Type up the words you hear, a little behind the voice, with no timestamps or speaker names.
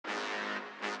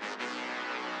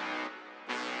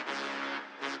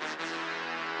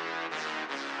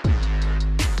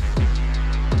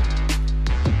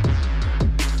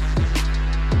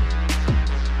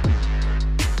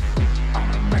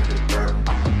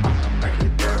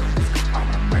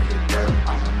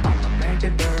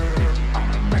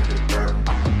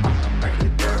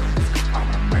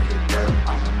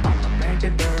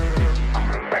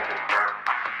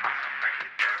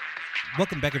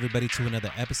Welcome back, everybody, to another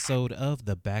episode of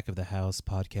the Back of the House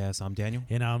podcast. I'm Daniel.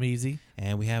 And I'm Easy.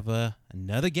 And we have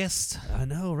another guest. I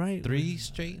know, right? Three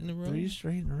straight in a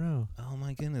row. Oh,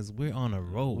 my goodness. We're on a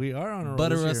roll. We are on a roll.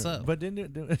 Butter us up. But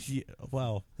yeah,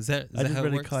 wow. Is that I just how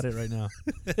really it works? caught it right now.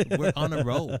 We're on a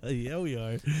roll. Yeah, we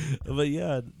are. But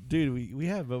yeah, dude, we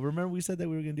have. But remember we said that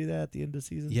we were going to do that at the end of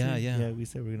season 2? Yeah. Yeah, we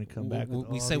said we are going to come back.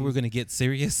 We said we were going to get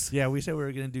serious. Yeah, we said we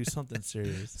were going to do something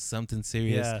serious. Something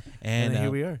serious. Yeah. And here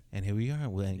we are. And here we are.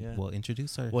 We'll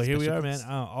introduce our Well, here we special are, man. guest.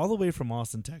 All the way from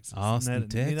Austin, Texas. Austin,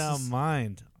 Texas. You don't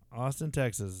mind. Austin,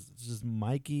 Texas. It's just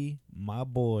Mikey, my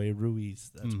boy,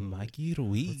 Ruiz. That's what Mikey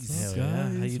Ruiz. Hell What's up, yeah.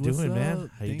 guys? How you What's doing, man? up?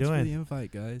 How you Thanks for doing? the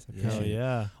invite, guys. I Yeah. Hell appreciate it.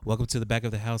 yeah. Welcome to the Back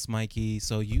of the House, Mikey.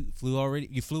 So you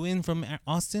flew in from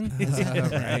Austin?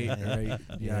 right.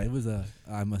 Yeah, it was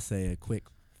I must say, a quick,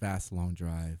 fast, long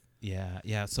drive. Yeah.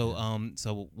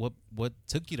 So what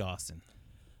took you to Austin?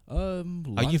 Are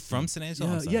Are you from San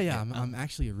Angelo? Yeah. I'm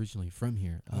actually originally from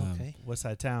here. Okay. What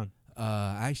side of town?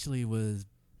 I actually was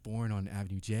born on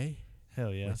Avenue J.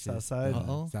 Hell yeah. which South is, side.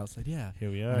 Uh-oh. Southside, yeah. Here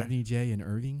we On are. Avenue J in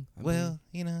Irving. I Well,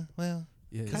 believe. there's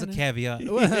Yeah, a kinda. caveat.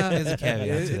 There's a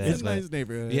caveat to that. It's a but- nice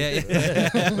neighborhood. Yeah.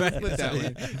 Let's put it that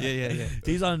way. Yeah.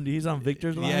 He's on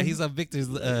Victor's line. Yeah, he's on Victor's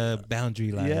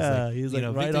boundary line. Yeah, It's he's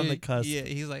like right on the cusp. Yeah,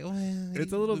 he's like, well,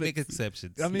 It's a little we bit- make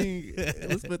exceptions. I mean,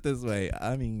 let's put it this way.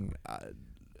 I mean,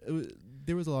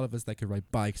 there was a lot of us that could ride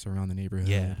bikes around the neighborhood.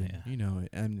 Yeah, and, yeah. You know,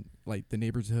 and like the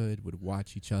neighborhood would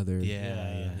watch each other.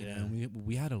 Yeah. You know,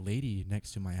 we had a lady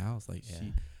next to my house. Like Yeah.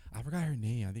 I forgot her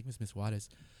name. I think it was Miss Juarez.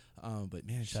 But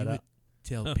man, Shout she would out.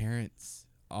 tell parents,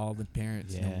 all the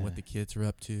parents, you know, Yeah. what the kids were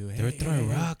up to. They were throwing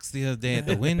rocks the other day at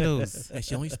the windows. And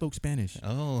she only spoke Spanish.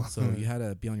 Oh, So you had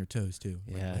to be on your toes too.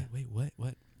 Like, Yeah. wait,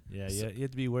 what? Yeah, you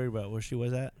had to be worried about where she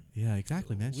was at. Yeah,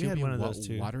 exactly, man. We She'll had be one of those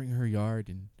too. watering her yard,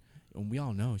 and we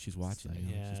all know she's watching. You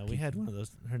know, Yeah, she's we had peeking. one of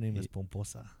those. Her name is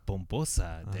Pomposa.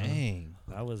 Pomposa. Uh-huh. Dang.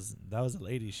 That was a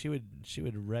lady. She would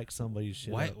wreck somebody's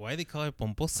shit. Why up. they call her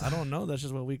Pomposa? I don't know. That's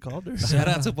just what we called her. Shout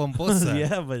out to Pomposa.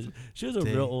 Yeah, but she was a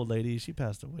Dang. real old lady. She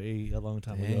passed away a long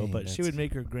time ago. Dang, But she that's- would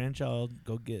make her grandchild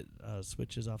go get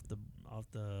switches off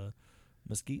the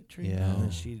mesquite tree. Yeah. And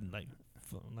then she'd like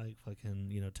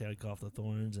fucking take off the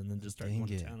thorns and then just start Dang going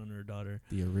to it. town on her daughter.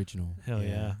 The original. Hell Yeah.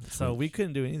 yeah. So we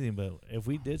couldn't do anything, but if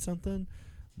we did something,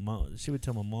 she would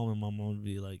tell my mom, and my mom would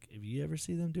be like, "If you ever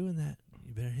see them doing that,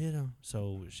 you better hit them."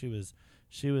 So she was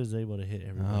able to hit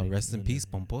everybody. Oh, rest in And peace,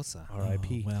 then- Pomposa.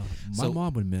 R.I.P. Well, my So-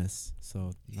 mom would miss,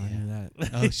 so I Yeah. knew that.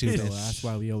 Oh, she was So in- that's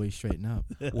why we always straighten up.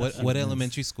 What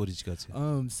elementary school did you go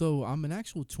to? So I'm an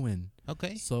actual twin.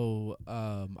 Okay. So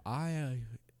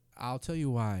I'll tell you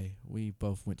why we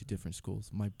both went to different schools.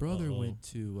 My brother Uh-oh. went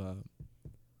to.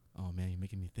 Oh man, you're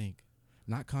making me think.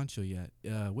 Not Concho yet.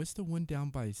 What's the one down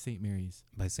by St. Mary's?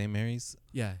 By St. Mary's?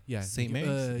 Yeah. St.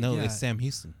 Mary's? No, yeah. it's Sam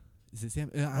Houston. Is it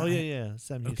Sam? Oh yeah.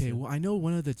 Sam Okay, Houston. well I know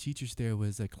one of the teachers there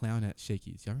was a clown at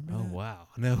Shakey's. Y'all remember Oh, that? wow.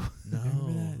 No. No.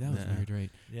 Remember that? That was Nuh-uh. weird, right?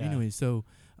 Yeah. Anyway, so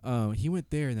he went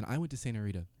there, and then I went to Santa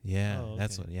Rita. Yeah, Oh,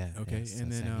 that's okay. what, yeah. Okay, yes,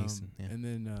 and that's then Sam Houston, yeah. and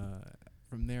then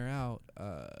from there out,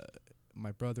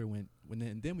 my brother went.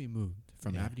 And then we moved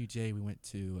from Yeah. Avenue J. We went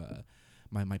to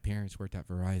my parents worked at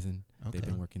Verizon. Okay. They've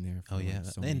been working there for Oh, yeah.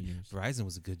 so many And years. Verizon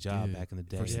was a good job Dude, back in the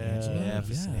day. for San Angelo? Yeah,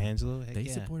 for San Yeah. Angelo. Heck They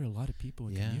yeah. supported a lot of people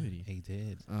in the Yeah, community. he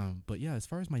did. But yeah, as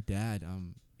far as my dad,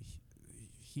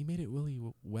 he made it really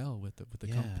well with the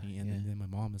Yeah, company, and yeah. then my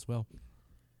mom as well.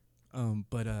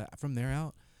 But from there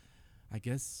out, I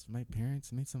guess my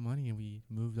parents made some money, and we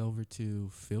moved over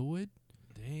to Philwood,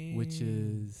 Dang. which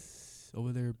is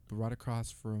over there right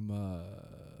across from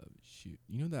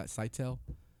you know that Sitel,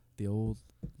 the old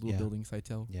little Yeah. building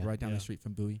Sitel, Yeah. right down Yeah. the street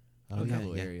from Bowie. Oh, in yeah, that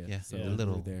little yeah, area. yeah. So The we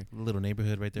little were there. little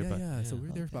neighborhood right there. Yeah, but yeah. So Yeah. we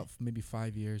were there Okay. for about maybe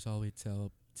 5 years, all the way till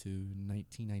up to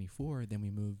 1994. Then we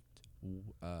moved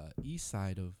east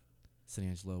side of San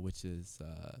Angelo, which is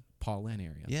Paulin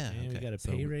area. Yeah, Man, we okay. got a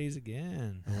So- pay raise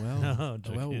again. Well, No,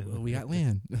 joking. we got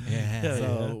land. Yeah.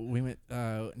 So we went.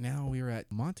 Now we were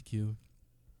at Montague,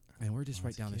 and we're just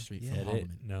right down the Montague? street Yeah. from Edit.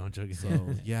 Holloman. No, I'm joking.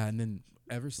 So yeah, and then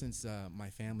ever since my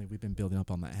family, we've been building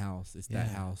up on that house. It's that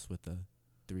Yeah. house with the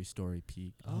 3-story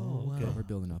peak. Oh, okay. wow. We're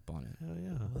building up on it. Hell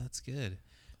yeah. Well, that's good.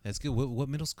 That's good. What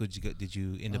middle school did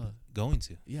you end up Uh, going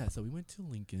to? Yeah, so we went to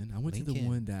Lincoln. I went to the Lincoln.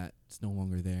 one that's no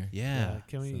longer there. Yeah.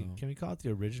 Can we call it the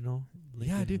original?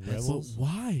 Yeah, Lincoln dude. Well, Rebels?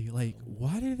 why? Like,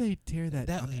 why did they tear that?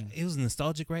 That I mean, it was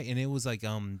nostalgic, right? And it was like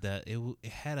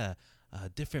it had a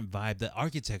different vibe. The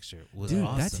architecture was dude,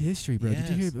 awesome. that's history, bro. Did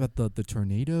you hear Yes. about the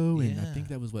tornado? And I Yeah. think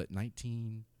that was what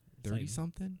 1930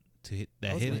 something. To hit I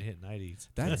that was hit gonna it. hit 90s.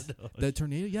 That's the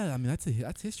tornado. Yeah, I mean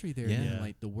that's history there. Yeah. And then,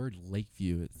 like the word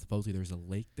Lakeview. It's supposedly there's a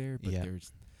lake there, but Yeah.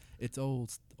 It's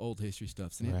old history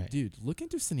stuff. Right. Dude, look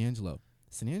into San Angelo.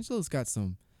 San Angelo's got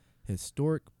some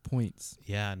historic points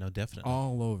Yeah, no, definitely.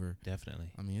 all over.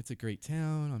 Definitely. I mean, it's a great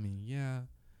town. I mean, yeah,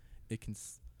 it can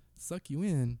suck you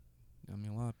in. I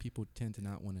mean, a lot of people tend to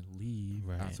not want to leave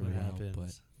Right. after That's a what while, happens.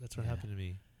 but That's what Yeah. happened to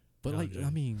me. but No, like, I'm I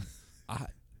joking. mean,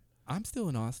 I'm still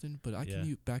in Austin, but I Yeah.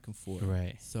 commute back and forth.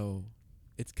 Right. So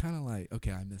it's kind of like,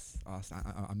 okay, I miss Austin.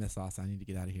 I miss Austin. I need to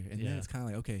get out of here. And then Yeah. it's kind of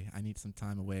like, okay, I need some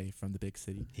time away from the big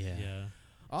city. Yeah. Yeah.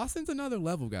 Austin's another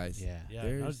level, guys. Yeah. Yeah. No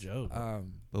There's, joke.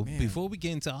 But man. before we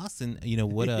get into Austin,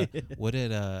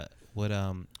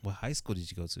 what high school did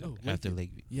you go to Oh, after Lakeview.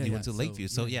 Lakeview? Yeah, You yeah, went to so, Lakeview.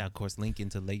 So yeah. yeah, of course, Lincoln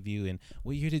to Lakeview. And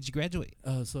what year did you graduate?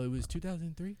 So it was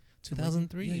 2003.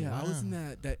 2003. Yeah, yeah. I was Wow. in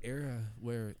that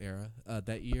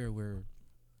that year where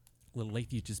Little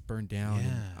Lakeview just burned down. And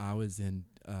Yeah. I was in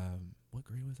what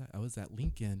grade was I? I was at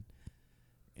Lincoln,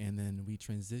 and then we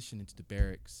transitioned into the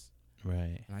barracks,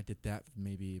 Right. and I did that for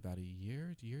maybe about a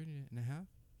year and a half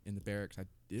in the barracks. The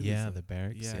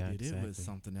barracks. Yeah, dude, exactly. it was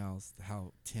something else.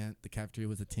 How the cafeteria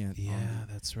was a tent. Yeah,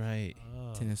 that's right.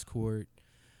 Oh. Tennis court.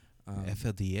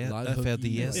 FLDS, a lot of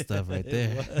FLDS hookies. stuff right It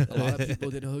there. was. A lot of people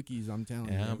did hookies. I'm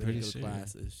telling you. Yeah, I'm they pretty didn't go to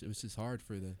sure. class. It was just hard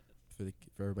for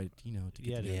everybody, to get Yeah,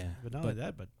 together. Yeah. But not only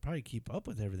that, but probably keep up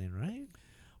with everything, right?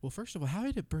 Well, first of all, how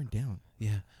did it burn down?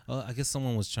 Yeah. Well, I guess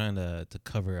someone was trying to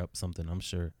cover up something. I'm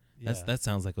sure. That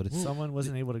sounds like what it's. Someone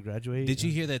wasn't able to graduate. Did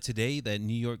you hear that today? That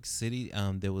New York City,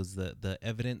 there was the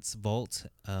evidence vault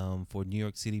for New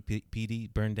York City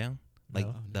PD burned down. Like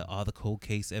No. all the cold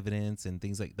case evidence and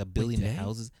things like the building the today?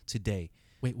 houses today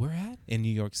Wait, where at? in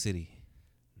New York City.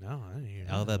 No, I didn't hear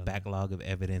All nothing the about that. backlog of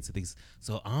evidence and things.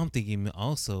 So I'm thinking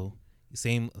also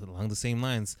along the same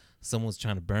lines. Someone's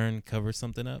trying to cover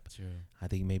something up. True. I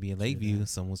think maybe in Lakeview, that.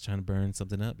 someone's trying to burn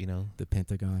something up. The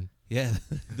Pentagon. Yeah,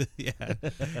 yeah,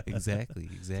 exactly.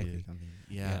 Dude,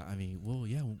 Yeah. I mean, well,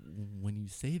 yeah. When you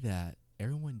say that,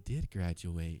 everyone did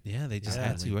graduate. Yeah, they just Yeah.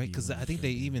 had to, right? Lakeview Because was I think they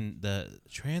burned down. even the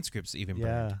transcripts even Yeah.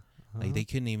 burned. Uh-huh. Like they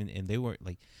couldn't even, and they were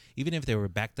like, even if they were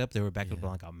backed up, they were backed up Yeah.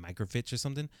 on like a microfiche or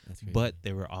something. That's crazy. But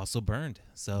they were also burned.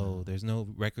 So Wow. there's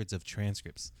no records of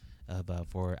transcripts of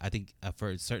for I think for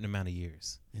a certain amount of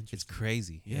years. It's Interesting.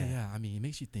 crazy. Yeah. I mean, it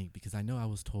makes you think because I know I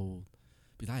was told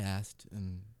because I asked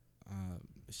and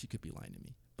she could be lying to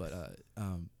me, but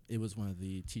it was one of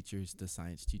the teachers, the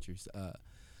science teachers,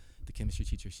 the chemistry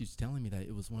teacher. She was telling me that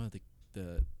it was one of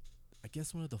the I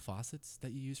guess one of the faucets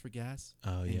that you use for gas.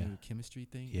 Oh in yeah. your chemistry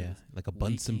thing. It Yeah, was like a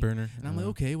Bunsen leaking. burner. And I'm like,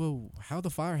 okay, well, how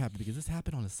the fire happened? Because this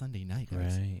happened on a Sunday night,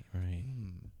 guys. Right.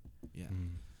 Yeah.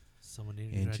 Mm. Someone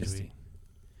needed to Interesting.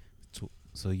 graduate.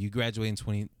 So you graduated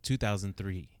in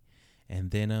 2003,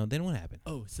 and then what happened?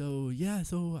 Oh, so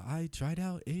I tried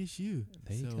out ASU.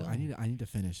 There you so go. I need to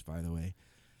finish, by the way.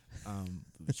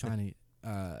 Trying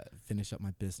to finish up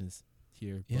my business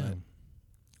here, Yeah. but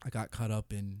I got caught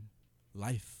up in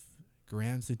life.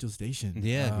 Grand Central Station.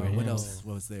 Yeah, What Grand. else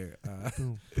was there?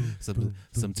 Boom, boom, Some boom,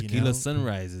 some you tequila know?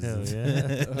 sunrises. Hell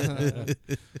yeah.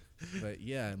 But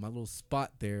yeah, my little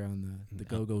spot there on the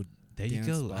go-go. There you Dance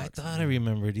go. I box. thought I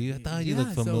remembered you. I thought you Yeah,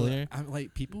 looked familiar. So I'm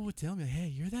like, people would tell me, "Hey,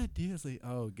 you're that dude." I was like,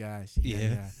 "Oh gosh,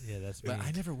 Yeah. Yeah, that's But me.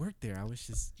 I never worked there. I was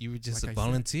just, You were just like a I said.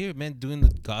 volunteer, man, doing the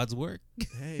God's work.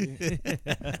 hey,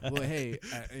 well, hey,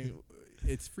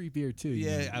 it's free beer too. you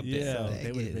Yeah, know? I bet. Yeah. So Dang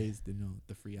they would it. raise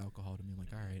the free alcohol to me. I'm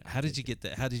like, all right. How did you get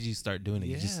that? How did you start doing it?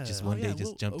 You just Yeah. one day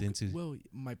just jumped into. Well,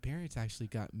 my parents actually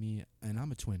got me, and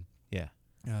I'm a twin. Yeah.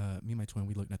 Me and my twin,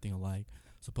 we look nothing alike.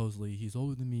 Supposedly, he's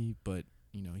older than me, but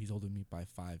he's older than me by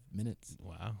 5 minutes.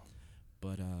 Wow.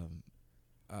 But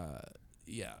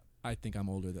yeah, I think I'm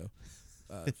older though,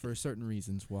 for certain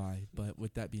reasons why. But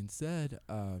with that being said,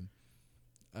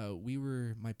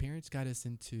 my parents got us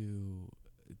into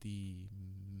the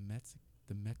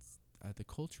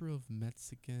culture of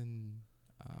Mexican.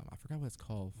 I forgot what it's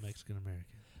called. Mexican American.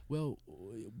 Well,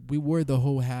 we wore the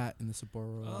whole hat and the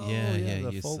sombrero. Oh, yeah, yeah,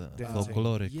 the yes, folk dancing.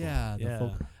 folkloric. Yeah, the Yeah.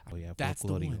 folk. Oh yeah, That's the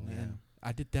folkloric, one. yeah. And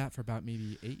I did that for about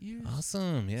maybe 8 years.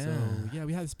 Awesome. Yeah. So yeah,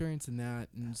 we had experience in that,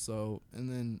 and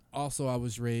then also I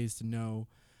was raised to know.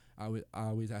 I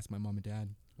always ask my mom and dad,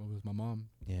 "What was my mom?"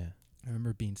 Yeah. I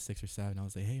remember being 6 or 7. I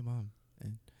was like, "Hey, mom,"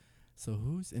 and so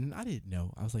who's? And I didn't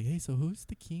know. I was like, "Hey, so who's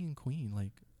the king and queen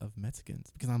of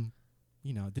Mexicans?" Because I'm,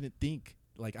 didn't think.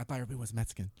 I thought everybody was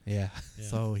Mexican. Yeah. Yeah.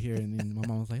 So here, and then my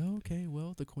mom was like, "Oh, okay,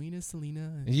 well, the queen is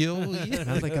Selena." Yo. And Yeah.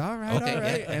 I was like, "All right, Okay, all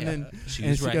right." yeah, And yeah. then She and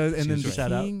was she right. goes, and She then was the right.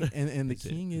 Shout out. king and the That's it.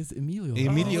 king is Emilio.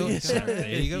 Emilio. Oh, yeah. okay, all right.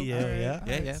 There you go. Yeah, All right, yeah. all right.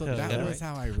 Yeah, yeah. So Yeah, that yeah. was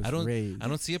how I was I don't- raised. I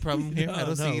don't see a problem here. I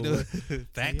don't see No, the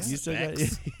facts. You still got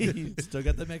facts. you still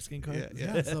got the Mexican card.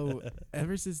 Yeah, Yeah. So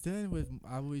ever since then,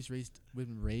 I always raised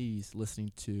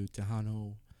listening to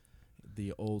Tejano,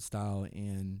 the old style,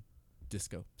 and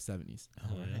disco 70s.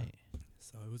 All Oh, yeah. right.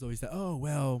 So it was always that. Oh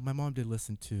well, my mom did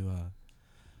listen to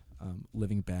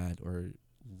Living Bad or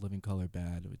Living Color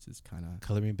Bad, which is kind of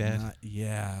Coloring Bad. Color Me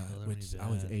I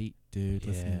was Bad. 8, dude,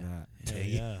 listening to Yeah. that. Yeah,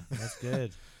 Yeah. yeah, that's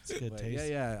good. It's good But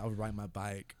taste. yeah, I would ride my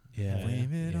bike. Yeah.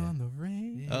 Blame it yeah. on the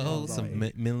rain. Yeah. Oh, Right. some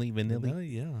Milli Vanilli. Vanilla,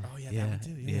 yeah. Oh yeah, Yeah, that one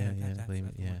too. yeah, that's blame the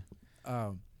it. Yeah.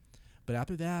 one. But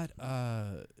after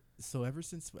that, so ever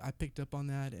since I picked up on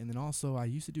that, and then also I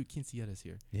used to do quinceañeras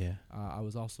here. Yeah. I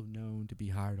was also known to be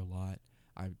hired a lot.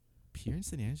 Here in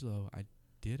San Angelo, I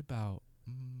did about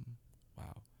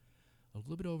a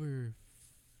little bit over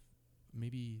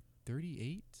maybe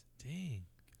 38. Dang.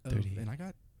 38. And I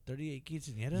got 38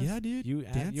 quinceañeras? yeah, dude. You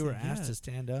dancing, were asked yeah. to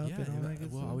stand up Yeah, and all that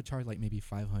good well, I stuff? would charge like maybe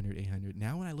 500, 800.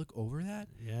 Now when I look over that,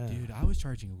 Yeah. dude, I was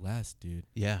charging less, dude.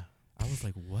 Yeah. I was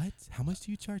like, what? How much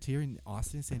do you charge here in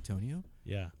Austin, San Antonio?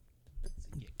 Yeah.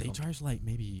 They charge like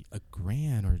maybe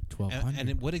 $1,000 or $1,200. And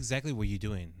then what exactly were you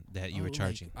doing that you were like,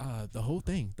 charging? the whole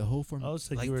thing, the whole form. Oh,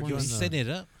 so Like you were for you doing setting it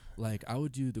up? Like I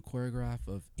would do the choreograph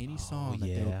of any Oh, song that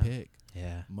they yeah. would pick.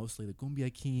 Yeah. Mostly the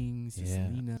Cumbia Kings, the Yeah.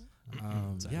 Selena.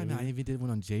 Sorry. Yeah, man, I even did one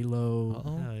on J Lo.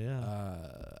 Oh. Hell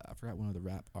yeah. I forgot one of the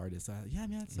rap artists. Yeah,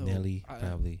 man. So Nelly, I-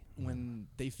 probably. when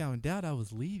they found out I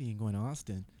was leaving, going to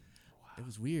Austin, it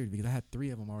was weird because I had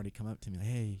 3 of them already come up to me like,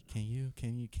 "Hey, can you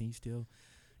still?"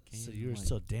 So you I'm were like,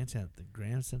 still dancing at the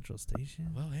Grand Central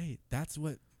Station? Well, hey, that's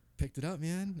what picked it up,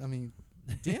 man. I mean,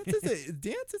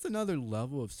 dance is another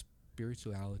level of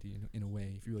spirituality in a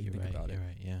way, if you really You're think right. about You're it.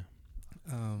 right. Yeah.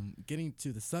 Getting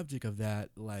to the subject of that,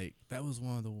 like that was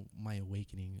one of my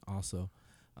awakening. Also,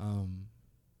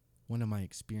 one of my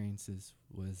experiences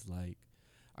was like,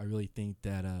 I really think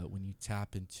that when you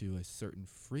tap into a certain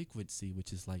frequency,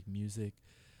 which is like music,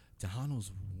 Tejano's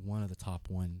one of the top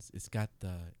ones. It's got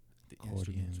the instrumental,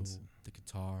 Accordions. the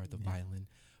guitar, the Yeah. violin,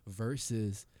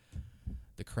 versus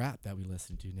the crap that we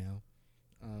listen to now.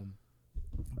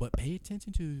 But pay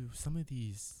attention to some of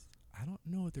these. I don't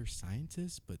know if they're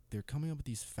scientists, but they're coming up with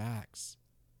these facts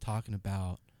talking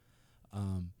about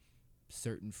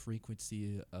certain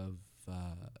frequency of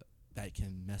that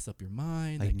can mess up your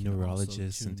mind, Like that can also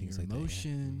neurologists tune and things your like that. Yeah.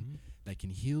 emotion, that can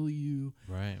heal you.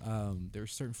 Right. There are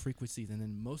certain frequencies, and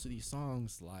then most of these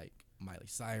songs, like Miley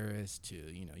Cyrus to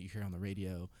you hear on the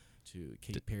radio, to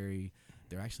Katy Perry,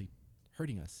 they're actually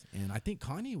hurting us. And I think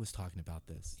Kanye was talking about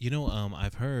this.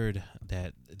 I've heard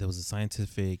that there was a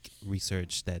scientific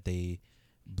research that they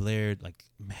blared like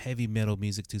heavy metal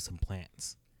music to some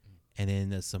plants, and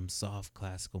then some soft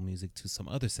classical music to some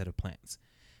other set of plants.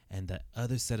 And the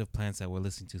other set of plants that were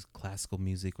listening to classical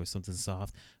music or something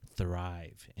soft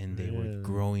thrive, and they were Really?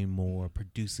 growing more,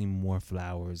 producing more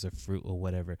flowers or fruit or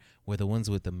whatever. Where the ones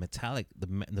with the metallic, the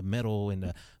metal and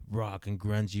the rock and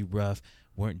grungy rough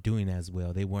weren't doing as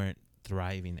well. They weren't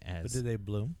thriving as. But did they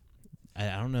bloom? I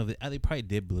don't know. They probably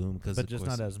did bloom because, But of just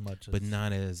course, not as much. but as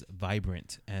not as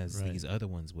vibrant as Right. these other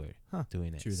ones were Huh.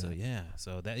 doing it. True So that. yeah,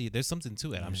 so that there's something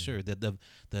to it. I'm Yeah. sure that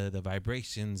the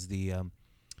vibrations,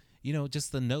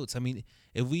 just the notes. I mean,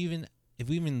 if we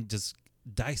even just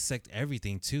dissect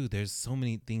everything too, there's so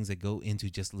many things that go into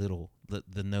just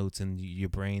the notes and your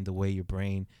brain, the way your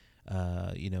brain,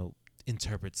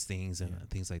 interprets things and Yeah.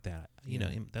 things like that.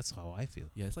 Yeah. That's how I feel.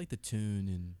 Yeah, it's like the tune,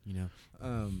 and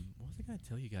what was I gonna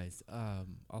tell you guys?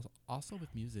 Also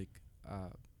with music,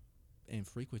 and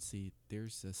frequency,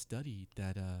 there's a study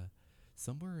that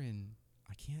somewhere in,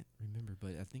 I can't remember,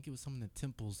 but I think it was some of the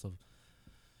temples of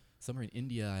somewhere in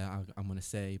India. I'm gonna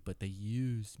say, but they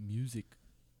use music,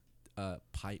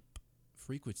 pipe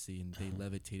frequency, and they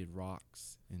levitated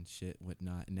rocks and shit,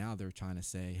 whatnot. And now they're trying to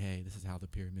say, hey, this is how the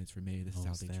pyramids were made. This is Oh,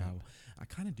 how they snap. travel. I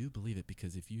kind of do believe it,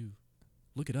 because if you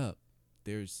look it up,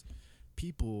 there's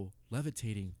people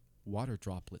levitating water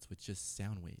droplets with just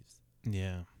sound waves.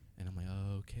 Yeah. And I'm like,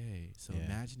 okay. So Yeah.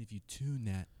 imagine if you tune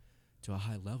that to a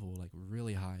high level, like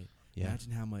really high. Yeah.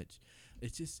 Imagine how much.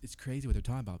 It's crazy what they're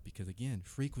talking about, because again,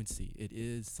 frequency. It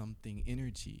is something,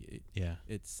 energy. Yeah.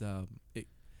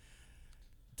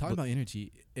 Talking about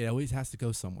energy, it always has to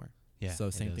go somewhere. Yeah. So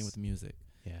it same thing does. with music.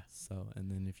 Yeah. So,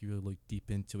 and then if you look deep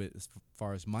into it, as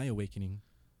far as my awakening,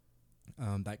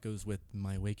 that goes with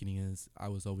my awakening is I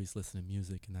was always listening to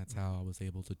music, and that's how I was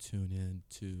able to tune in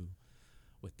to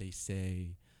what they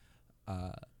say,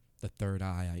 the third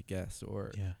eye, I guess,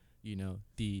 or Yeah.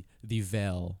 the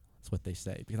veil is what they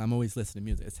say, because I'm always listening to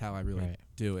music. It's how I really Right.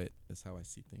 do it. It's how I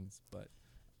see things. But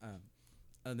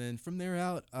and then from there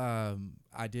out,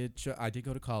 I did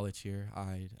go to college here.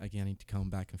 I need to come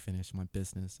back and finish my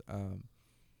business.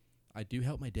 I do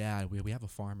help my dad. We have a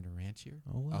farm and a ranch here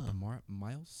Oh wow. up in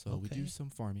Miles, so we do Okay. some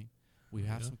farming. We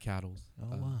have Yeah. some cattle.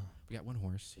 Oh wow. We got one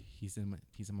horse. He's in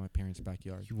my parents'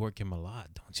 backyard. You work him a lot,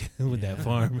 don't you? With that Yeah.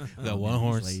 farm, that Oh, one man,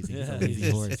 horse. He's lazy. He's Yeah, a lazy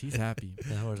he's- horse. He's happy.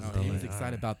 That horse is He probably was like, excited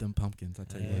 "Alright." about them pumpkins. I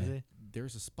tell you Yeah, what. is he?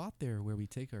 There's a spot there where we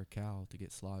take our cow to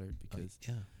get slaughtered because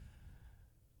Yeah.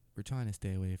 we're trying to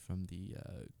stay away from the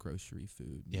grocery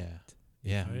food. Yeah. meat.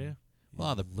 Yeah. Oh, yeah? Well,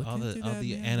 all the Look into that, man. Look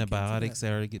into antibiotics that.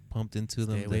 that are get pumped into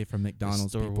Stay them. away the from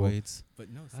McDonald's people. steroids. But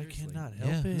no, I seriously. cannot Yeah,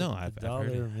 help it. no, The I've heard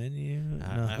dollar it. menu. No.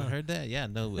 I've heard that. Yeah,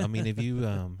 no. I mean, if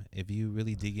you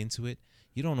really dig into it,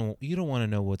 you don't know. You don't want to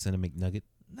know what's in a McNugget.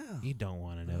 No. You don't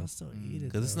want to But I'll know still Mm. eat it.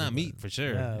 because it's though, not meat but- for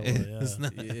sure. Yeah, well, It's yeah.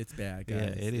 not. It's bad, Yeah,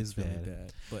 guys. it It's is really bad.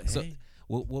 bad. But So- hey,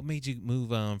 What made you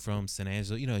move from San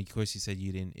Angelo? You know, of course, you said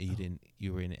you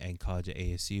were in college at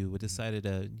ASU. What decided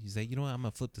you say, you know what, I'm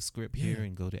gonna flip the script here Yeah.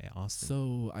 and go to Austin.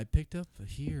 so I picked up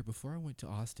here before I went to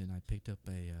Austin. I picked up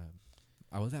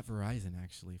I was at Verizon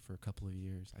actually for a couple of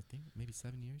years. I think maybe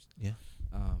 7 years. Yeah.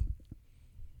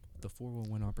 The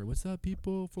 411 operator. What's up,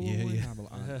 people? Yeah,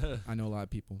 411. yeah. I know a lot of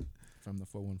people from the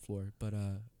 411 floor, but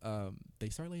they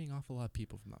started laying off a lot of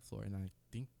people from that floor, and I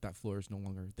think that floor is no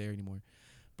longer there anymore.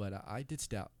 But I did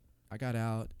stout. I got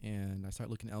out and I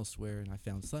started looking elsewhere, and I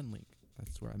found Sunlink.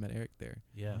 That's where I met Eric there.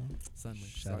 Yeah. Sunlink.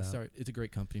 Shout out. It's a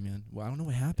great company, man. Well, I don't know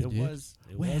what happened. It dude. was.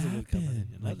 It What was a good company.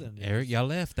 happened? Like, Nothing. Eric, y'all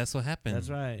left. That's what happened. That's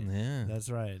right. Yeah. That's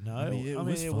right. No, I mean, it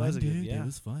was it fun, was a dude. good. Yeah. It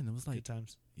was fun. It was like good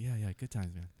times. yeah, good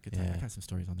times, man. Good times. Yeah. I got some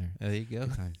stories on there. There you go.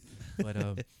 Good times. But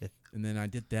and then I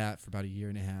did that for about a year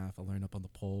and a half. I learned up on the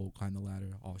pole, climbed the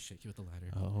ladder. I'll shake you with the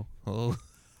ladder. Oh.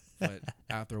 But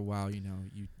after a while,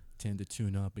 you tend to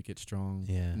tune up and get strong.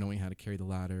 Yeah. Knowing how to carry the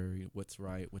ladder, what's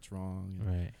right, what's wrong, and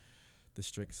Right. the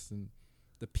tricks and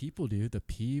the people, dude. The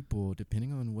people,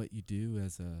 depending on what you do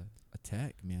as a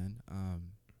tech, man. I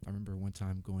remember one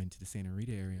time going to the Santa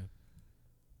Rita area.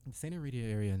 The Santa Rita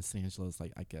area in San Angelo is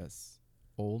like, I guess,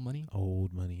 old money.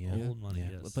 Old money. Yeah. Old money.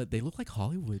 Yeah. Yes. But they look like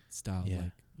Hollywood style, Yeah.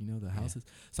 like the Yeah. houses.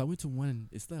 So I went to one.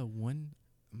 It's the one.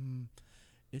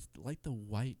 It's like the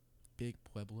white big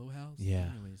Pueblo house. Yeah.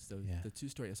 Anyways, so Yeah. the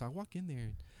 2-story. So I walk in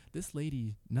there. This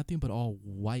lady, nothing but all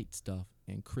white stuff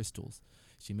and crystals.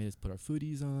 She made us put our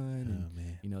foodies on, and Oh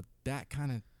man. that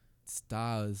kind of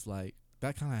style is like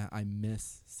that kind of I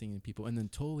miss seeing people. And then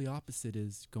totally opposite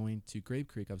is going to Grave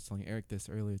Creek. I was telling Eric this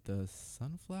earlier. The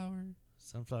Sunflower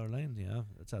Lane. Yeah,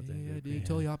 that's out there. yeah, Good. dude, Yeah.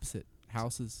 totally opposite.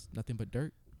 Houses, nothing but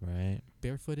dirt, Right.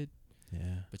 barefooted.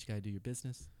 Yeah. But you got to do your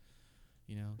business,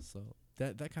 so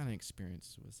that kind of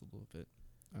experience was a little bit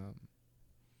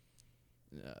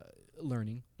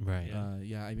learning. Right.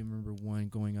 Yeah. I remember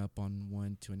going up on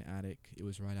one to an attic. It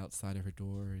was right outside of her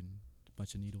door, and a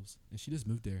bunch of needles, and she just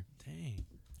moved there. Dang.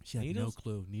 She had Needles? no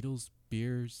clue. Needles,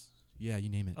 beers, yeah, you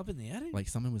name it. Up in the attic. Like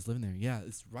someone was living there. Yeah,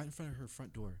 it's right in front of her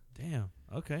front door. Damn.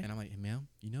 Okay. And I'm like, hey, ma'am,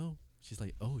 she's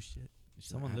like, oh shit. And she's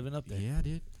Someone like, living up there. Yeah,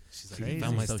 dude. She's like, Crazy. you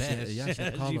found my So she had- stash. yeah, she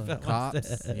had to call She the found my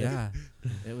cops. stash. Yeah,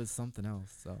 it was something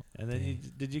else. So. And then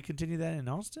did you continue that in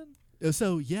Austin?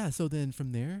 So then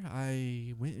from there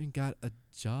I went and got a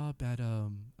job at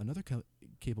another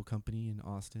cable company in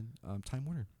Austin, Time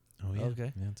Warner. Oh yeah.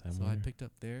 Okay. Yeah, Time So I Warner. picked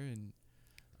up there and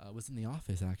was in the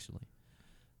office actually.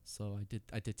 So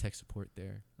I did tech support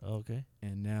there, Okay.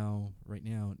 and right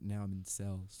now I'm in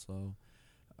sales. So,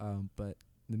 but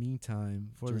in the meantime,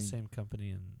 For the during same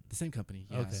company and the same company.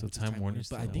 Yeah, Okay. So which is Time Warner's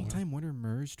But I still think around. Time Warner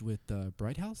merged with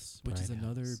Bright House, which is Bright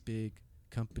another House. big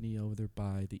company over there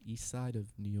by the east side of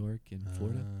New York and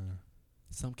Florida.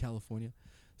 Some California.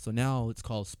 So now it's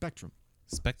called Spectrum.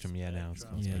 Spectrum. Yeah. Now it's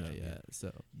called Yeah, Spectrum. yeah.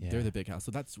 So Yeah. they're the big house.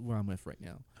 So that's where I'm with right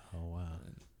now. Oh wow.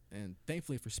 And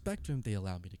thankfully for Spectrum, they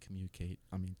allow me to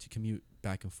commute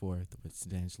back and forth with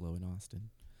San Angelo and Austin.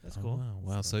 that's Oh, cool. Wow.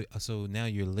 Wow. So now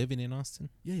you're living in Austin?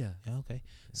 Yeah. Yeah. Okay.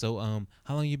 So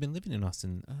how long you been living in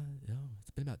Austin?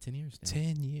 It's been about 10 years now.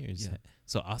 10 years. Yeah.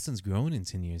 So Austin's grown in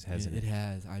 10 years, hasn't It it?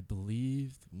 has. I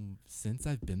believe since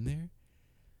I've been there,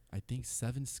 I think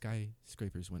 7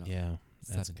 skyscrapers went up. Yeah.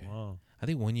 That's 7. good. Wow. I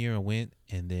think 1 year I went,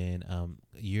 and then a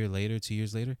year later, 2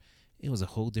 years later, it was a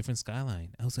whole different skyline.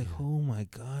 I was like, Yeah. oh my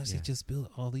gosh, they Yeah. just built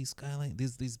all these skyline,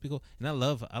 these big old, and I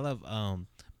love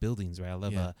buildings, right? I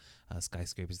love Yeah.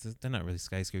 skyscrapers. They're not really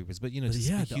skyscrapers, but But just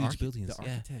yeah, big, the huge buildings. The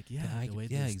Yeah. architect, yeah. The way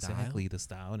yeah, the style. exactly. The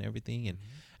style and everything. And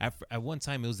Mhm. at one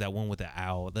time, it was that one with the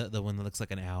owl, the one that looks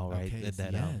like an owl, right? Okay,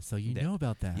 That so you that- know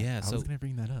about that. yeah, I so- was going to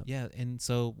bring that up. Yeah, and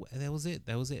so that was it.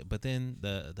 But then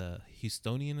the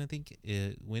Houstonian, I think,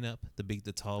 it went up,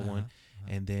 the tall one,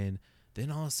 and then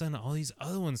all of a sudden, all these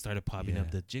other ones started popping up.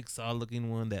 Yeah. The jigsaw looking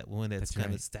one, that's That's kind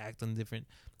of right. stacked on different.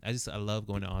 I love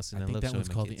going to Austin. I think love that showing one's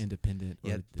my called kids. the Independent. or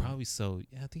Yeah, the- probably so.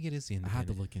 Yeah, I think it is the I had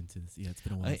to Independent. look into this. Yeah, it's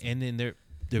been a while. And then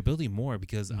they're building more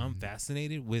because I'm Mhm.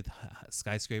 fascinated with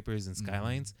skyscrapers and Mhm.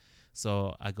 skylines.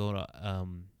 So I go to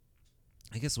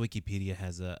I guess Wikipedia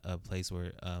has a place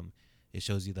where it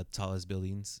shows you the tallest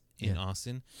buildings in Yeah.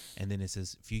 Austin, and then it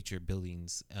says future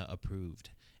buildings approved.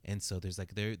 And so there's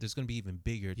like there's going to be even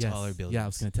bigger, Yes. taller buildings. Yeah, I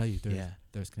was gonna tell you. Yeah.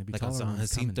 There's gonna be Like on taller San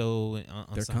ones coming. Jacinto,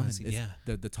 on They're San coming. Jacinto. It's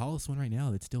Yeah. the tallest one right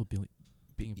now. It's still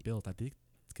being built. I think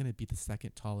it's gonna be the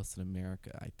second tallest in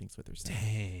America. I think is what they're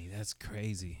saying. Dang, that's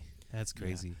crazy. That's Yeah.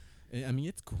 crazy. I mean,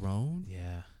 it's grown.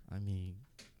 Yeah. I mean,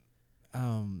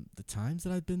 the times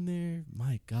that I've been there,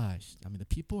 my gosh. I mean, the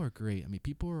people are great. I mean,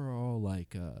 people are all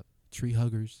like tree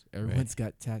huggers. Everyone's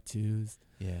got tattoos.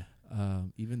 Yeah.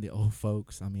 Even the old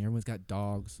folks. I mean, everyone's got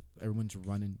dogs. Everyone's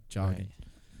running, jogging.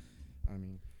 Right. I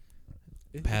mean,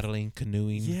 Paddling,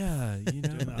 canoeing. yeah, you know,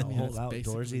 Doing that I mean, whole that's outdoorsy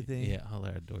basically- thing. Yeah, all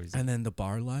outdoors. And then the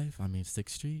bar life. I mean, 6th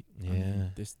Street. I Yeah.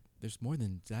 mean, there's more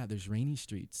than that. There's Rainy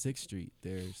Street, 6th Street.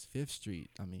 There's 5th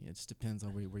Street. I mean, it just depends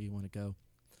on where you want to go.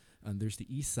 There's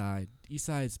the East Side. East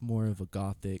Side's more of a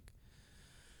gothic.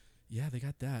 Yeah, they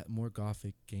got that more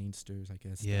gothic gangsters, I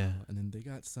guess. Yeah. style. And then they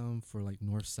got some for like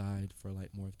North Side for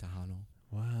like more of Tejano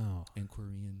Wow. and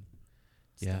Korean.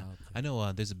 Yeah. style thing. I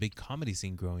know there's a big comedy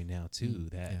scene growing now too. Mm,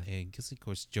 That yeah. and because of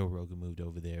course Joe Rogan moved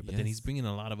over there, but then he's Yes. bringing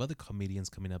a lot of other comedians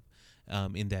coming up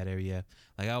in that area.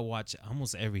 Like I watch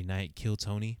almost every night Kill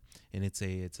Tony, and it's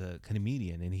a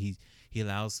comedian, and he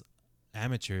allows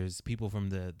amateurs, people from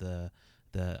the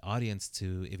audience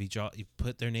to if you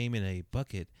put their name in a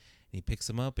bucket, and he picks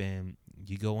them up, and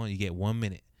you go on, you get 1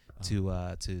 minute.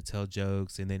 To tell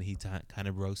jokes, and then he kind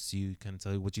of roasts you, kind of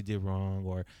tell you what you did wrong,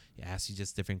 or asks you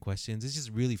just different questions. It's just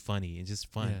really funny and just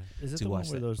fun. Yeah. Is it to the one watch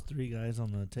where that. those three guys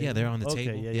on the table? Yeah, they're on the Okay,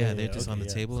 table. Yeah, They're just on okay, the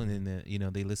yeah. table, and then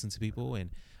they listen to people,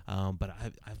 and but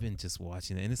I've been just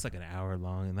watching it, and it's like an hour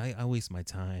long, and I waste my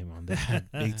time on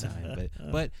that big time.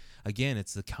 But again,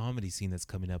 it's the comedy scene that's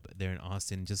coming up there in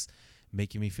Austin, just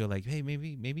making me feel like, hey,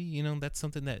 maybe that's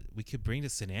something that we could bring to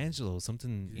San Angelo,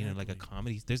 something like a Exactly.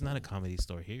 comedy. There's not a comedy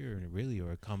store here, really,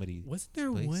 or a comedy. Wasn't there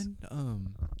place.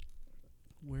 one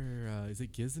where is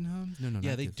it Gizenhums? No,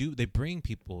 Yeah, not they Giz- do. They bring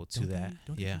people to Don't they? that.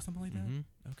 Don't they do yeah, something like that? Mhm.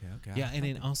 Okay. Yeah, I and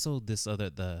then thought also this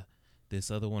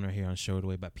other one right here on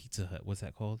Shortway by Pizza Hut. What's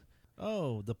that called?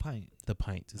 Oh, the pint. The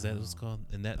Pint. Is that what it's Oh. called?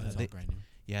 And that that's all brand new.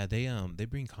 yeah, they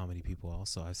bring comedy people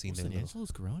also. I've seen Well, their San little.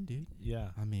 Angelo's grown, dude.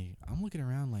 Yeah. I mean, I'm looking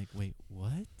around like, wait,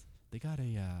 what? They got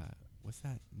a what's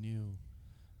that new?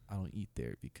 I don't eat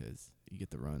there because you get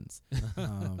the runs.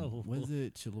 What is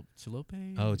it?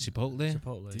 Chilope? Oh, Chipotle.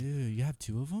 Chipotle. Dude, you have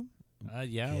two of them?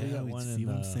 Yeah, we Yeah, got we one see in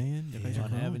what I'm saying? You guys are on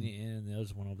grown. Avenue and the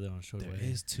other's one over there on Shortway. There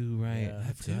is two, right? Yeah. I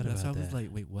Dude, forgot that's why I about was that. like,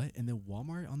 wait, what? And then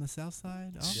Walmart on the south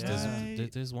side? All Shh, right.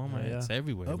 there's Walmart. Yeah. It's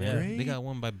everywhere, Oh, man. great. They got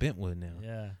one by Bentwood now.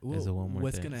 Yeah. There's a Walmart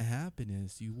what's there. going to happen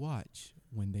is you watch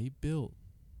when they build,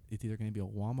 it's either going to be a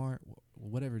Walmart,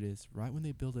 whatever it is, right when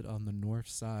they build it on the north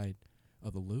side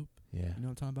of the loop. Yeah. You know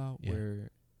what I'm talking about? Yeah. Where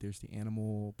there's the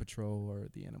animal patrol or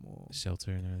the animal.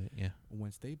 Shelter and everything. Yeah.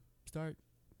 Once they start,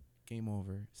 game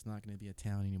over. It's not going to be a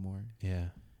town anymore. Yeah.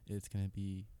 It's going to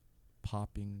be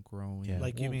popping, growing. Yeah.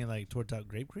 Like you mean like towards out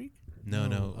Grape Creek? No,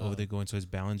 No, over there going towards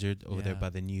Ballinger, over there yeah. by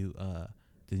the new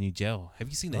jail. Have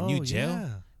you seen that Oh, new jail? yeah.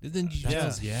 The new Yeah.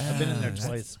 jail's- I've been in there That's-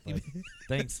 twice. But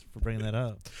thanks for bringing that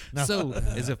up. No. So,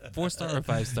 is it 4-star or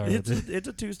 5-star? it's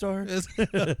a 2-star.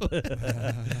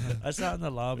 I sat in the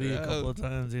lobby a couple of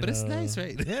times. But it's nice,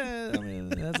 right? Yeah, I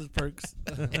mean, it has its perks.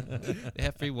 They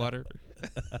have free water.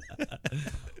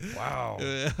 Wow.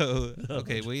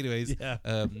 Okay. Well, anyways, Yeah.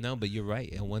 no, but you're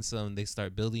right. And once they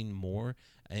start building more,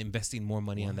 investing more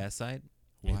money on Wow. that side,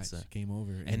 Watch, it's game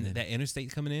over. and then, that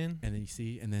interstate coming in. and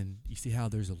then you see how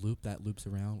there's a loop that loops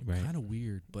around. Right. Kind of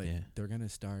weird, but Yeah. they're gonna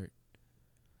start.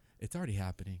 It's already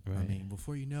happening. I Right. mean,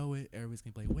 before you know it, everybody's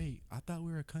gonna be like, "Wait, I thought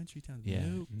we were a country town." Yeah.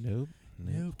 Nope.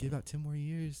 Nope. Give out 10 more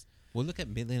years. Well, look at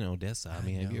Midland and Odessa. I I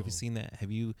mean, have you ever know. seen that?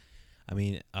 Have you? I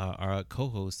mean, our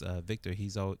co-host Victor,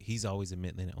 he's always in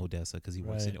Midland and Odessa because he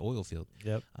works in Right. the oil field.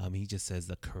 Yep. He just says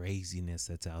the craziness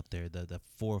that's out there, the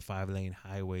 4 or 5 lane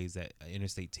highways that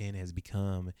Interstate 10 has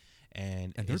become,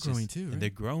 and And they're it's growing too, And right? they're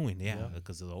growing, yeah, Yeah.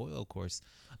 because of the oil, of course.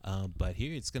 But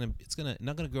here it's gonna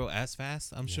not gonna grow as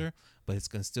fast, I'm Yeah. sure, but it's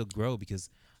gonna still grow because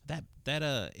that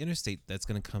interstate that's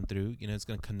gonna come through, it's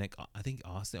gonna connect, I think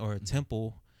Austin or Mhm.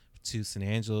 Temple to San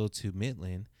Angelo to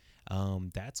Midland.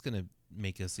 That's gonna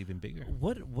make us even bigger.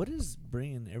 What is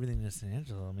bringing everything to San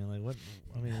Angelo? I mean, like what?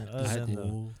 I mean, The other than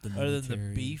school, the other than the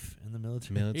military. beef in the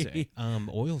military. Military,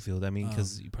 oil field. I mean,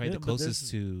 because probably yeah, the but closest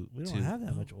there's- to we don't to have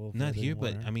that much oil. not field here, but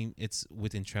anymore. I mean, it's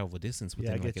within travel distance,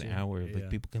 Yeah, I within like get an you. hour. Like Yeah.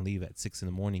 people can leave at 6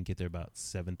 a.m, get there about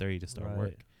 7:30 to start Right.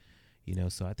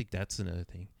 work. So I think that's another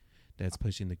thing that's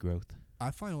pushing the growth.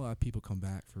 I find a lot of people come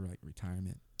back for like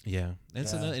retirement. Yeah,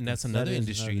 that's Yeah, another, and that's that another is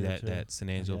industry another that too. that San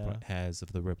Angelo Yeah. has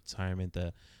of the retirement,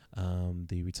 the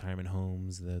retirement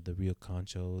homes, the Rio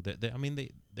Concho. I mean,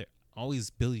 they're always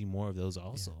building more of those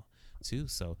also, too.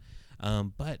 So,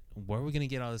 but where are we gonna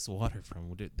get all this water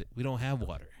from? We don't have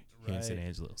water here in San Right.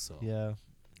 Angelo, so Yeah.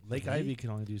 Lake Right. Ivy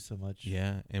can only do so much.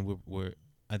 yeah, and we're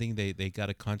I think they got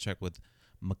a contract with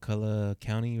McCullough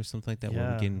County or something like that.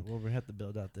 Where we're getting, well, we have to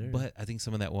build out there. but I think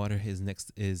some of that water is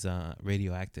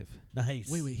radioactive. nice.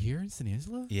 Wait, here in San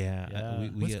Angelo? Yeah, Yeah. we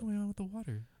What's get. going on with the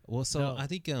water? Well, so No. I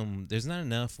think there's not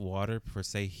enough water per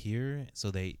se here,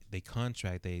 so they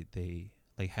contract they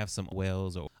like have some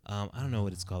wells or I don't know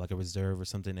what it's called, like a reserve or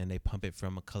something, and they pump it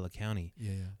from McCullough County.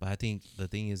 Yeah. But I think the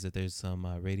thing is that there's some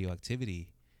radioactivity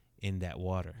in that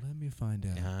water. Let me find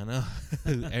out. Yeah, I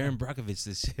know. Aaron Brockovich,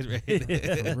 this shit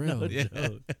right. For real. No Yeah.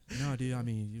 joke. No, dude. I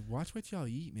mean, you watch what y'all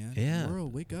eat, man. Yeah.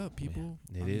 World, wake up, people.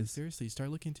 It I mean, is. seriously. Start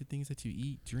looking into things that you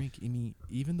eat, drink. I mean,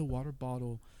 even the water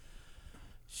bottle.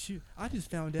 Shoot, I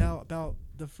just found out about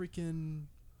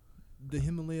the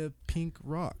Himalaya pink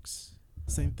rocks.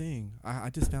 Same thing. I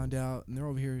just found out, and they're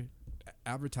over here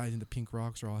advertising the pink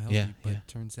rocks are all healthy, Yeah, but yeah. it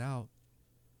turns out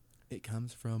it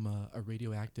comes from a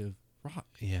radioactive rock,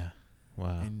 Yeah.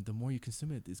 Wow. and the more you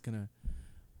consume it, it's gonna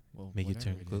Make you whatever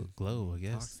turn it is, glow, I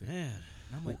guess. toxic. Man.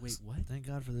 And I'm like, wait, what? Thank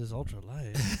God for this ultra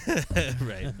light.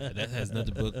 Right. That has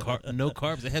nothing but no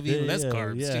carbs. They have even less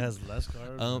carbs. Yeah, too. it has less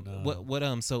carbs.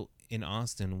 What so in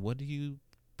Austin, what do you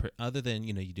other than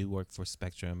you do work for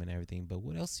Spectrum and everything, but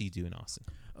what else do you do in Austin?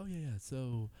 Oh yeah.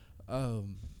 So,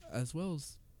 as well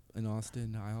as in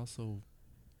Austin, I also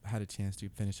had a chance to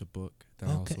finish a book that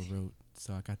I also Okay. wrote.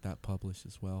 So I got that published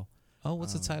as well. Oh,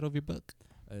 what's the title of your book?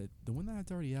 The one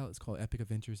that's already out is called Epic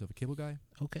Adventures of a Cable Guy.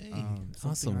 Okay.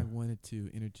 Something I Awesome. wanted to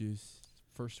introduce.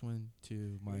 First one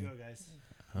to my Here we go, guys.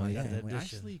 Oh, yeah. the family. I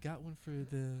edition. actually got one for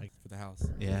the house.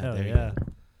 Yeah. Hell There you yeah.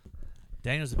 go.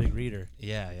 Daniel's a big reader.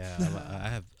 Yeah. I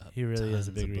have. He really is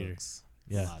a tons big of reader. books.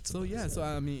 Yeah. Lots of So books. yeah, so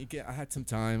I mean, again, I had some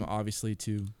time obviously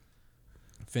to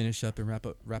finish up and wrap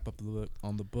up the book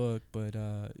on the book, but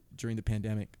during the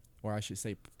pandemic, or I should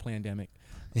say pandemic.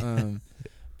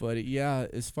 But yeah,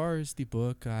 as far as the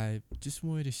book, I just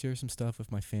wanted to share some stuff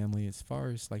with my family as far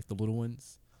as like the little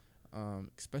ones,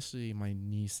 especially my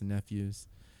niece and nephews.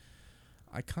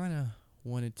 I kind of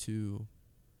wanted to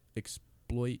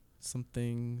exploit some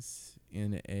things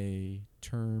in a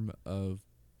term of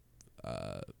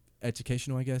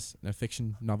educational, I guess, in a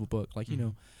fiction novel book. Like, you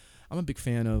know, I'm a big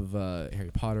fan of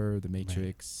Harry Potter, The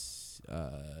Matrix,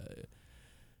 The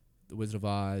Wizard of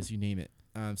Oz, you name it.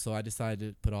 So I decided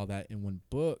to put all that in one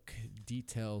book,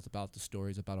 details about the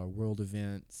stories about our world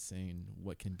events and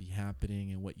what can be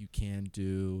happening and what you can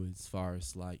do as far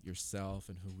as like yourself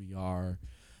and who we are.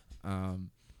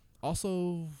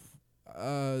 Also,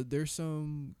 there's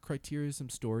some criteria, some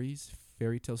stories,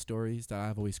 fairy tale stories that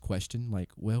I've always questioned. Like,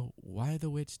 well, why did the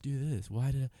witch do this?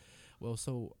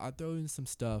 So I throw in some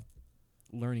stuff,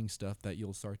 learning stuff that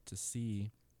you'll start to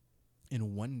see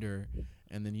and wonder,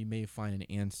 and then you may find an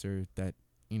answer that,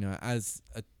 you know, as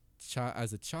a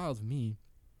child of me,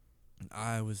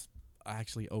 I was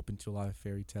actually open to a lot of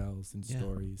fairy tales and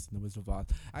stories and the Wizard of Oz.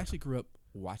 I actually grew up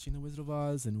watching the Wizard of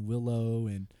Oz and Willow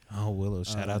and Willow.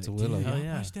 Shout out to Willow. Yeah, Oh, I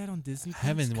yeah. watched that on Disney. I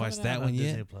haven't Plus. watched Coming that out one on yet.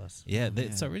 Disney Plus. Yeah, Oh,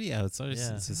 it's man. already out. It's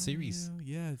Yeah. a series.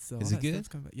 Yeah, it's all Is it that good? stuff's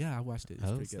coming back. Yeah, I watched it. It's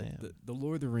Oh, pretty good. snap. The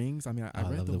Lord of the Rings. I mean, I I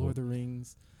read love the the Lord of the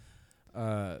Rings.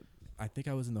 I think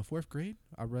I was in the 4th grade.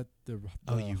 I read the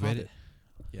Oh, you read it?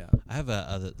 Yeah. I have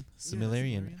a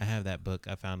Similarian. Similarian. I have that book.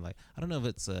 I found I don't know if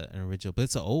it's an original, but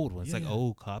it's an old one. It's Yeah, like an yeah.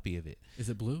 old copy of it. Is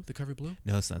it blue? The cover blue?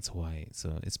 No, it's not white,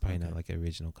 so it's probably not Okay. like an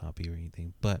original copy or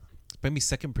anything. But maybe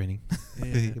second printing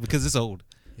Yeah. because it's old.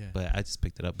 Yeah. But I just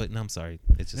picked it up. But no, I'm sorry.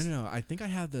 It's just No. I think I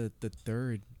have the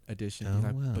 3rd edition. Oh,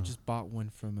 I wow. but just bought one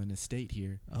from an estate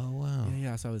here. oh wow.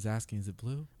 Yeah. So I was asking, is it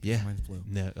blue? Yeah. Mine's blue.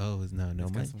 No, no, It's mine.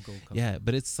 got some gold color. Yeah,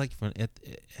 but it's like from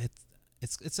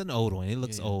it's an old one. It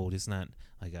looks Yeah. old. It's not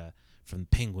like a from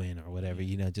Penguin or whatever. Yeah.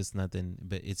 You know, just nothing.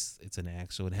 But it's an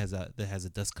actual. It has a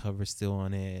dust cover still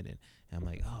on it, and I'm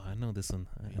like, oh, I know this one.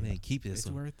 I need to keep this It's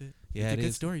one. worth it. Yeah, it's a it good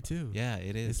is. story too. Yeah,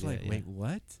 it is. It's yeah, like, yeah. wait,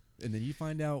 what? And then you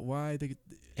find out why the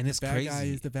it's bad crazy. guy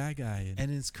is the bad guy.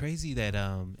 And it's crazy that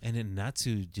and then not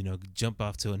to jump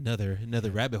off to another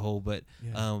rabbit hole, but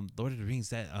Yeah. Lord of the Rings,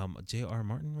 that J.R.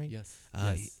 Martin, right? Yes.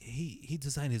 Yes. He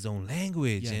designed his own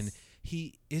language, and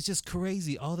it's just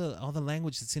crazy. All the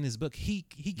language that's in his book, he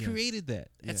Yeah. created that.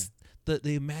 Yeah. That's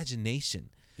the imagination.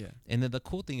 Yeah. And then the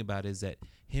cool thing about it is that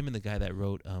him and the guy that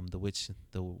wrote the Witch,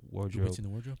 the Wardrobe, The Witch in the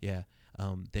Wardrobe. yeah,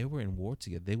 they were in war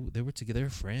together. They were together,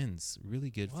 friends, really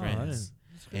good Wow, I friends. didn't-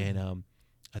 that's crazy. And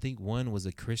I think one was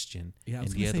a Christian, Yeah, I and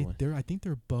was the gonna other say one. I think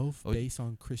they're both Oh, based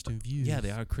on Christian views. Yeah,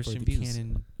 they are for Christian the views.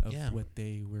 canon of Yeah. what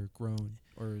they were grown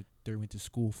or they went to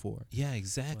school for. Yeah,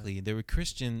 exactly. They were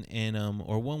Christian, and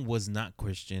or one was not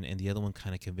Christian, and the other one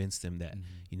kind of convinced them that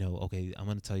okay, I'm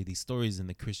gonna tell you these stories in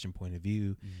the Christian point of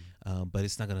view, but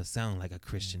it's not gonna sound like a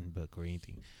Christian book or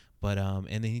anything. But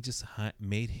and then he just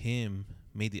made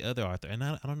the other author, and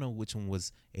I don't know which one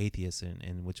was atheist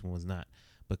and which one was not,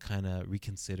 but kind of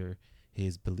reconsider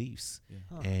his beliefs. Yeah.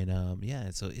 Huh.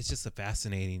 And so it's just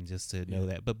fascinating just to know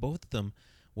that. But both of them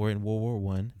were in World War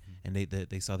One, and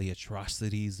they saw the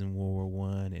atrocities in World War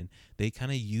One, and they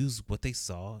kind of used what they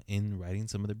saw in writing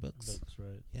some of their books. Books,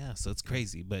 right? Yeah, so it's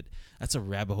crazy, but that's a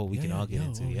rabbit hole we can all get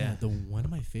into. Yeah, The one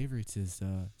of my favorites is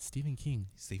Stephen King.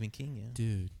 Stephen King. Yeah,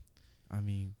 Dude, I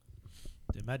mean,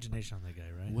 The imagination on that guy,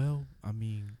 right? well, I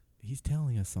mean, he's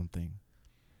telling us something.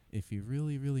 If you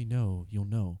really, really know, you'll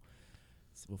know.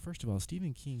 So, well, first of all,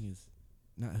 Stephen King is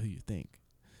not who you think.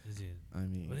 Is he? I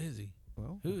mean, What is he?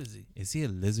 well, Who is he? is he a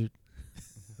lizard?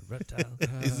 A reptile?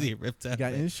 Is he a reptile? you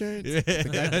got insurance?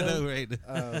 I know, right?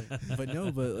 But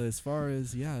no, but as far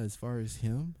as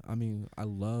him, I mean, I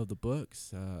love the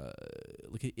books.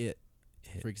 Look at It,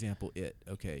 for example. It.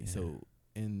 Okay, Yeah. so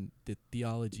in the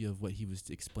theology of what he was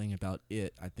explaining about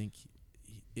it, I think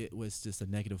it was just a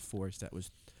negative force that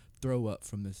was throw up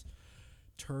from this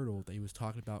turtle that he was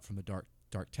talking about from the dark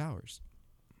towers.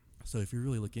 So if you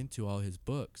really look into all of his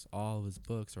books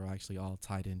are actually all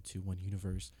tied into one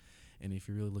universe. And if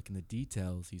you really look in the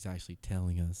details, he's actually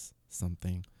telling us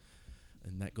something.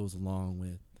 And that goes along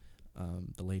with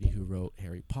the lady who wrote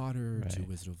Harry Potter, Right. to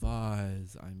Wizard of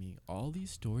Oz. I mean, all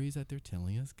these stories that they're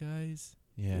telling us, guys,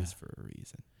 Yeah. is for a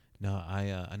reason. No,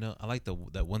 I know. I like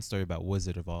that one story about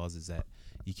Wizard of Oz is that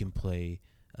you can play.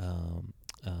 Oh,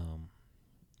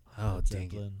 Led dang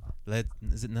Zeppelin. it!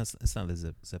 Is it not? It's not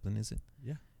Led Zeppelin, is it?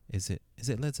 Yeah. Is it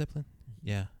Led Zeppelin?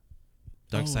 Yeah.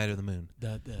 Dark Oh, Side of the Moon.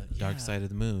 Dark Side of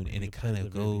the Moon, and You it play kind the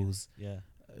of very beginning. goes Yeah.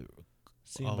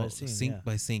 Scene all by scene. sync yeah.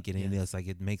 by sync, and then Yes. it's like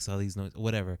it makes all these noises,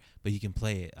 whatever. But you can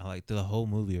play it like through the whole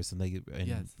movie or something, and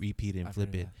Yes. repeat it and I've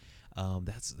flip heard it.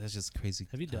 That's just crazy.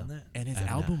 Have you done that? And his I have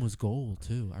album not. was gold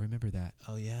too. I remember that.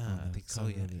 Oh yeah, On I the think so.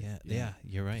 cover Yeah, of it. yeah, Yeah. yeah.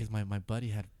 You're right. Because my buddy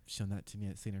had shown that to me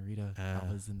at Santa Rita. Ah.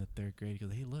 I was in the 3rd grade. He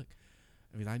goes, "Hey, look."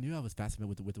 I mean, I knew I was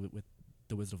fascinated with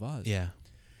the Wizard of Oz. Yeah.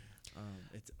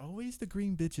 It's always the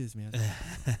green bitches, man.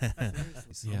 Yeah.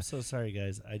 I'm so sorry,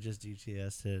 guys. I just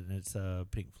GTS'd it, and it's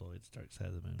Pink Floyd's Dark Side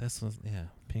of the Moon. That's what. Yeah.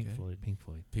 Pink okay. Floyd. Pink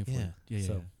Floyd. Pink Yeah. Floyd. Yeah,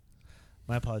 So-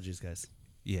 My apologies, guys.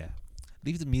 Yeah.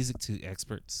 Leave the music to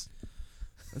experts.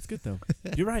 That's good though.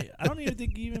 You're right. I don't even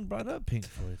think you even brought up Pink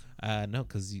Floyd. No,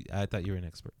 because I thought you were an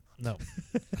expert. No.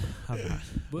 I'm not.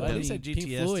 But at I least mean, I Pink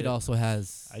GTS'd Floyd it. also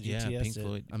has. I Yeah, GTS'd Pink it.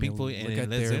 Floyd. I mean, Pink Floyd look and at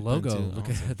Led their Zeppelin logo. too, Look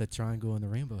also. at the triangle and the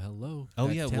rainbow. Hello. Oh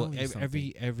That's yeah, well telling you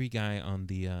something. every guy on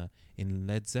the in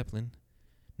Led Zeppelin,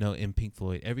 no, in Pink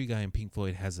Floyd, every guy in Pink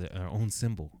Floyd has their own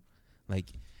symbol. Like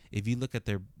if you look at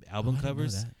their album I didn't know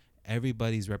covers, that.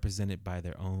 everybody's represented by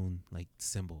their own like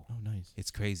symbol. Oh, nice. It's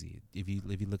crazy if you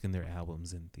look in their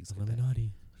albums and things like that.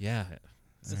 Illuminati. Yeah,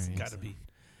 It's Alright. got to be.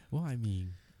 Well, I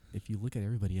mean, if you look at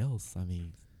everybody else, I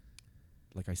mean,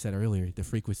 like I said earlier, the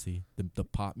frequency, the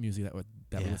pop music that we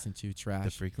Yeah. listen to, the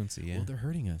trash. frequency. Yeah, Well, they're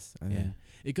hurting us. I Yeah. mean,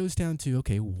 it goes down to,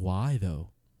 okay, why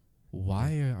though?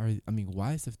 Why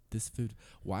why is this food?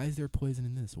 Why is there poison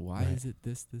in this? Why Right. is it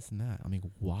this, and that? I mean,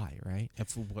 why, right? and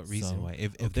for what reason? So, Why?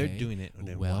 If they're okay, doing it,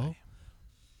 then well, why?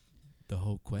 The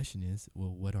whole question is,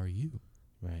 well, what are you?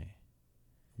 Right.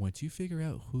 Once you figure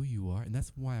out who you are, and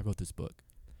that's why I wrote this book.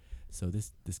 So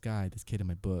this kid in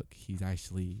my book, he's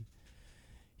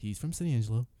from San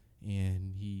Angelo,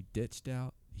 and he ditched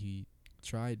out. He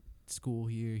tried school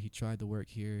here. He tried to work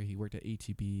here. He worked at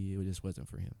ATB. It just wasn't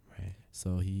for him. Right.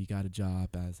 So he got a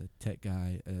job as a tech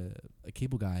guy, a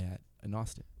cable guy in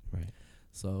Austin. Right.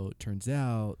 So it turns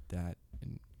out that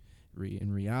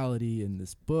in reality, in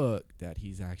this book, that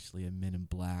he's actually a Men in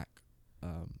Black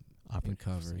in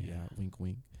cover. Operative, Yeah, wink,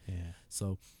 wink. Yeah.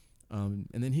 So, and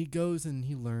then he goes and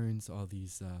he learns all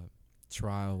these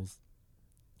trials.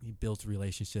 He builds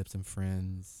relationships and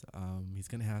friends. He's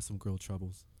gonna have some girl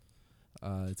troubles.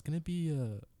 It's gonna be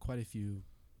quite a few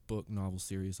book novel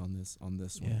series on this one.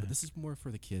 Yeah. But this is more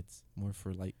for the kids, more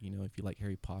for like if you like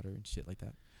Harry Potter and shit like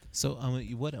that. So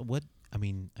what I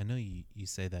mean, I know you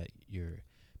say that your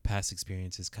past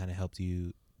experiences kind of helped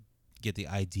you get the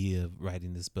idea of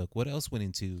writing this book. What else went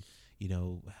into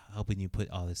helping you put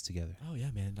all this together? Oh yeah,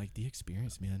 man! Like the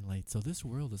experience, man. Like so, this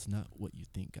world is not what you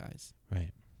think, guys.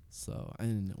 Right. So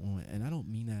and I don't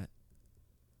mean that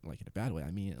like in a bad way.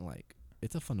 I mean it like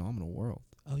it's a phenomenal world.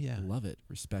 Oh yeah. Love it,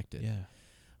 respect it. Yeah.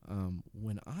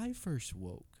 When I first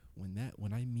woke,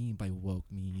 when I mean by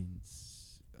woke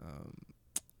means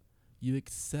you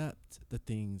accept the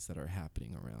things that are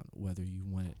happening around, whether you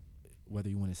want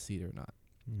to see it or not.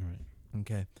 Right.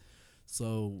 Okay.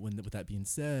 So with that being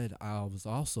said, I was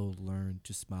also learned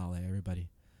to smile at everybody.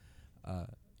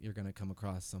 You're gonna come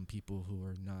across some people who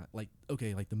are not like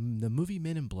like the movie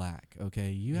Men in Black.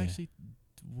 Okay, you Yeah. actually,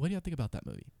 what do you think about that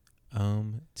movie?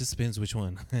 Just depends which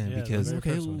one. Yeah, Because the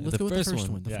Okay, first one. let's go with the first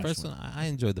one. The Yeah. first one, I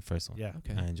enjoyed the first one. Yeah.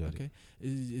 Okay, I enjoyed okay.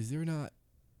 Is there not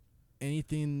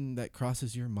anything that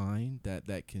crosses your mind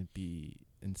that can be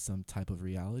in some type of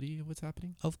reality of what's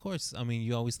happening? Of course. I mean,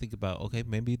 you always think about, okay,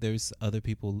 maybe there's other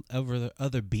people,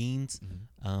 other beings,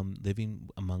 living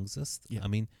amongst us. Yeah. I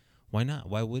mean, why not?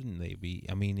 Why wouldn't they be?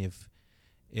 I mean, if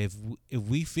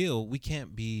we feel we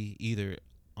can't be either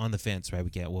on the fence, right? We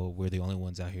can't. Well, we're the only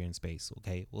ones out here in space.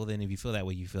 Okay. Well, then if you feel that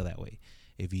way, you feel that way.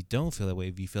 If you don't feel that way,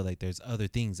 if you feel like there's other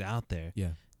things out there,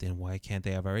 Yeah. then why can't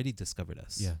they have already discovered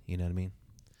us? Yeah. You know what I mean?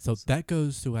 So that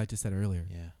goes to what I just said earlier.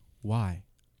 Yeah. Why?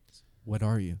 What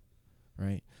are you?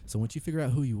 Right? So once you figure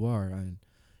out who you are, and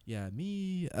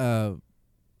me,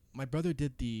 my brother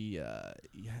did the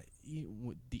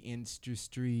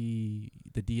ancestry,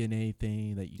 the DNA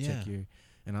thing that you check Yeah. your,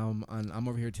 and I'm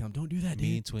over here telling him, don't do that,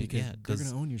 Me dude, too, because yeah, they're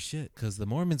gonna own your shit. Because the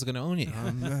Mormons are gonna own it.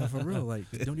 For real, like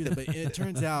don't do that. But it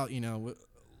turns out,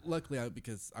 luckily,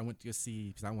 because I went to go see,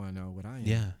 because I want to know what I am.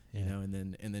 Yeah. You know, and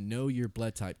then know your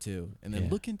blood type too, and then Yeah.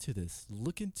 look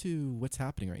into what's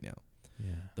happening right now.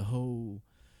 Yeah. The whole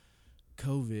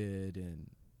COVID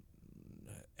and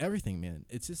everything, man.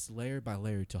 It's just layer by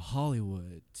layer, to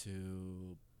Hollywood,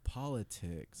 to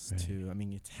politics, Right. to, I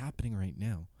mean, it's happening right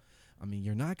now. I mean,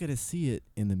 you're not gonna see it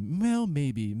in the, well,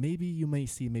 maybe you may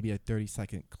see maybe a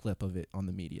 30-second clip of it on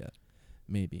the media,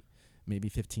 maybe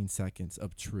 15 seconds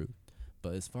of truth.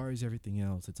 But as far as everything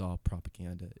else, it's all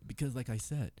propaganda. Because, like I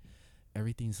said,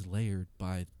 everything's layered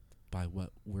by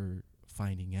what we're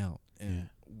finding out. And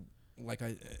like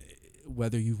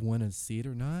whether you want to see it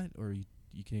or not, or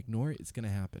you can ignore it, it's gonna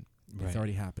happen. Right. It's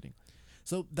already happening.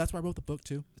 So that's why I wrote the book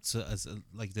too. So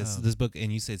like this book,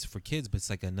 and you say it's for kids, but it's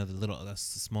like another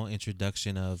small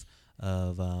introduction of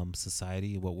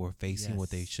society, what we're facing, what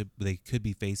they could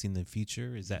be facing in the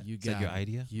future. Is that your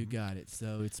idea? You got it.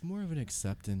 So it's more of an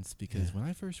acceptance, because Yeah. when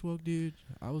I first woke, dude,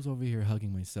 I was over here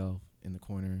hugging myself in the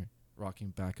corner, rocking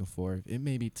back and forth. It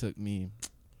maybe took me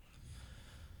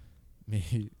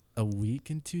maybe a week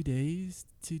and 2 days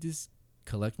to just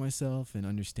collect myself and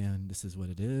understand this is what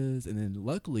it is. And then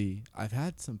luckily I've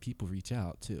had some people reach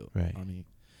out too. Right. I mean,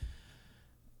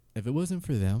 if it wasn't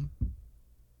for them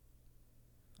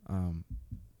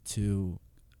to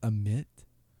admit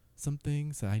some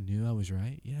things that I knew I was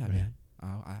right, Right. man,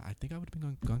 I think I would have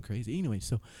been gone crazy. Anyway,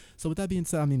 so with that being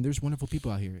said, I mean, there's wonderful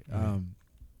people out here. Right.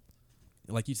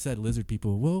 Like you said, lizard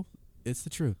people. Well, it's the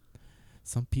truth.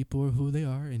 Some people are who they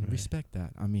are, and Right. respect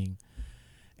that. I mean,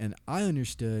 and I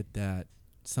understood that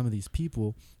some of these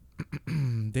people,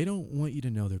 they don't want you to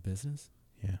know their business.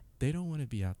 Yeah. They don't want to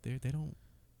be out there. They don't.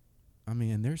 I mean,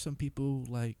 and there's some people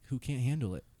like who can't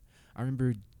handle it. I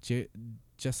remember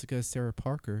Jessica Sarah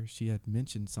Parker. She had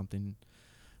mentioned something,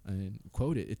 and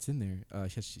quote it. It's in there.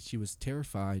 She was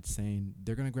terrified, saying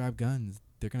they're gonna grab guns.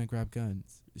 They're gonna grab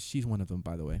guns. She's one of them,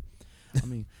 by the way. I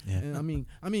mean, Yeah. and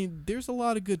I mean, there's a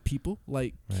lot of good people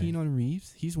like Right. Keanu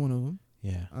Reeves. He's one of them.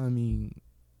 Yeah. I mean,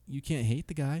 you can't hate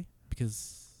the guy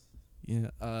because,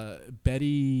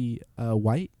 Betty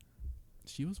White,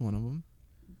 she was one of them.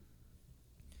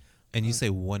 And you say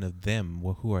one of them.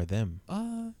 Well, who are them?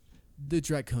 The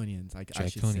Draconians, I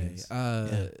should say.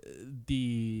 Draconians.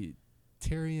 The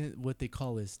Terrian, what they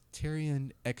call is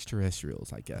Terrian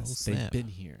extraterrestrials, I guess. Oh, They've snap. been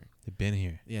here. They've been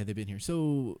here. Yeah, they've been here.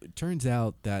 So it turns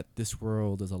out that this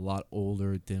world is a lot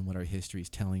older than what our history is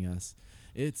telling us.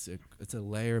 It's a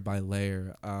layer by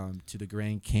layer, to the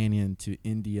Grand Canyon, to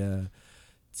India,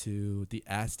 to the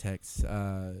Aztecs,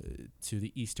 to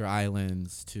the Easter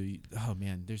Islands, to, oh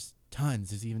man, there's tons.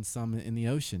 There's even some in the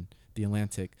ocean, the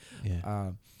Atlantic.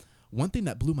 Yeah. One thing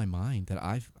that blew my mind, that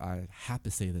I have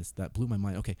to say this, that blew my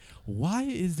mind. Okay, why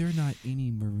is there not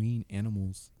any marine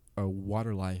animals or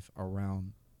water life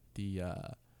around the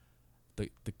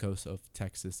coast of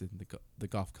Texas and the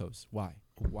Gulf Coast? Why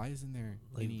isn't there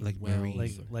any like whales?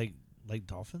 marine- like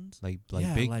dolphins, Like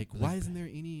yeah, big. like why isn't there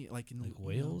any like in like the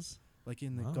whales. like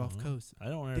in the I don't Gulf know. Coast? I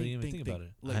don't really even think about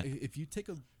it. Like if you take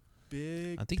a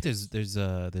big, I think there's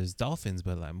dolphins,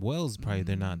 but like whales probably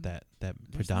they're not that there's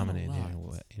predominant not a in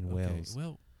lot. in Okay, Wales.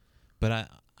 well, But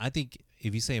I think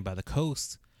if you say about the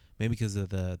coast, maybe because of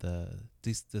the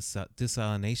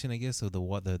desalination, I guess, of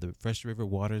the fresh river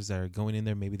waters that are going in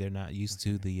there, maybe they're not used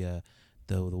to the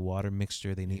the water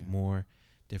mixture. They need more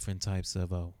different types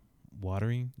of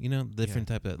watering. You know, different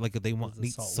type of like they want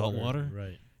need salt water.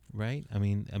 Right. Right. I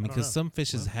mean, because some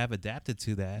fishes have adapted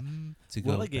to that to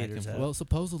go back and forth. Well,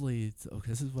 supposedly,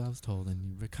 this is what I was told,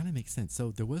 and it kind of makes sense.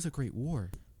 So there was a great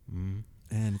war, and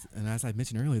as I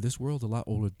mentioned earlier, this world's a lot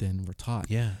older than we're taught.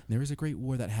 Yeah. And there was a great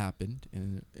war that happened,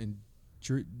 and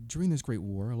during this great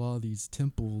war, a lot of these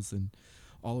temples and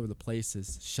all over the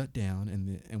places shut down,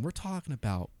 and we're talking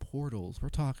about portals. We're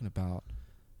talking about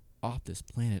off this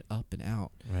planet, up and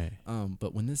out. Right.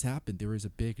 But when this happened, there was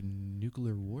a big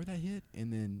nuclear war that hit,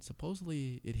 and then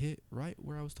supposedly it hit right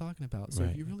where I was talking about. So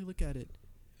if you really look at it,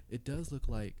 it does look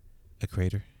like a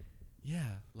crater.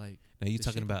 Yeah, like. Now you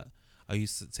talking about? Are you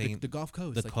saying the Gulf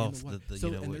Coast? The like Gulf,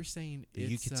 so, and they're saying the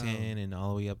Yucatan and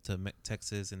all the way up to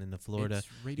Texas and then to Florida.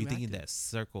 You're thinking that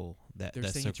circle that they're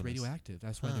saying circle it's radioactive.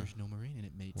 That's why there's no marine, and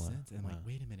it made sense. And I'm like,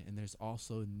 wait a minute. And there's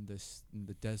also in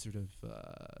the desert of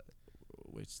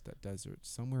that desert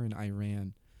somewhere in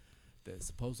Iran, that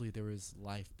supposedly there was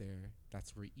life there.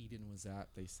 That's where Eden was at,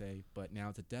 they say. But now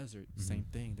it's a desert. Same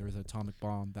thing. There was an atomic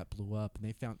bomb that blew up,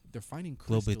 and they're finding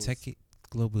crystals.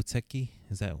 Globoteki,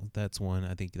 that's one.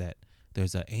 I think that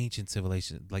there's an ancient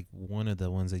civilization, like one of the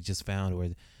ones they just found, where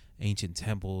ancient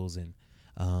temples, and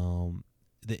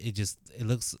it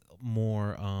looks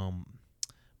more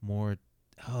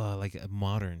like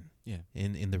modern. Yeah.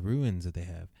 In the ruins that they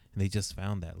have, and they just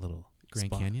found that little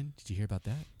Grand Canyon. Did you hear about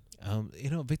that?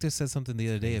 Victor said something the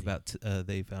other day about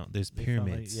they found there's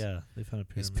pyramids. They found a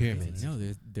pyramid. There's pyramids. No,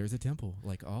 there's a temple.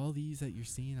 Like all these that you're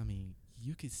seeing. I mean,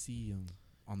 you could see them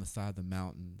on the side of the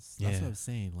mountains. That's what I was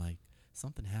saying. Like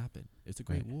something happened. It's a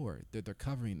great war. They're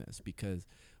covering this because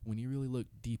when you really look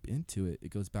deep into it, it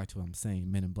goes back to what I'm saying.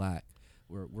 Men in Black.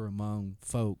 We're among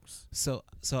folks. So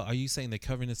are you saying they're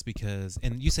covering this because,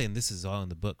 and you saying this is all in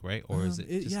the book, right? Or is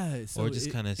it just, or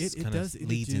just kind of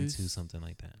leads into something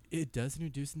like that? It does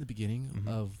introduce in the beginning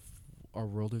of our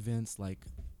world events. Like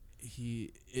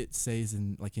it says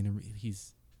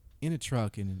he's in a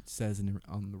truck and it says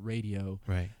on the radio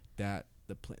that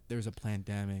there's a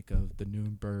pandemic of the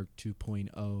Nuremberg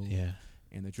 2.0. Yeah.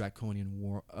 And the draconian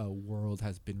world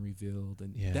has been revealed,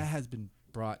 and that has been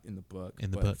brought in the book.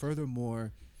 But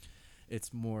furthermore,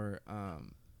 it's more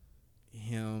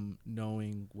him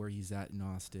knowing where he's at in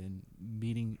Austin,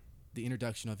 meeting the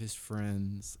introduction of his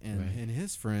friends, and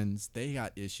his friends, they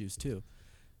got issues too,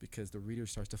 because the reader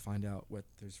starts to find out what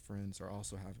his friends are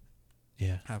also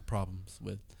have problems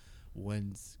with.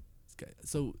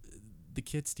 So the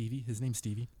kid Stevie, his name's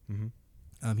Stevie.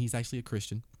 He's actually a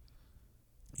Christian.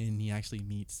 And he actually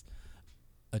meets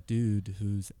a dude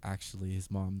who's actually his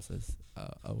mom's a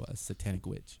satanic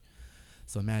witch.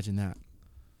 So imagine that.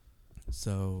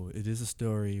 So it is a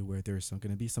story where there's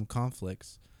going to be some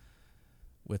conflicts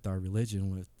with our religion,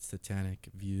 with satanic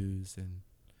views and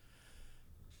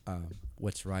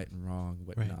what's right and wrong,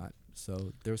 what not.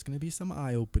 So there's going to be some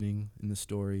eye-opening in the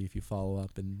story if you follow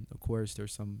up. And, of course,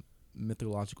 there's some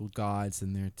mythological gods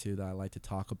in there too that I like to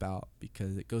talk about,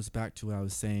 because it goes back to what I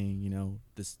was saying.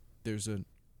 There's an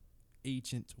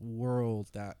ancient world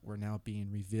that we're now being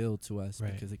revealed to us,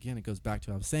 because again it goes back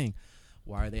to what I was saying.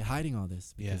 Why are they hiding all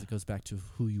this? Because it goes back to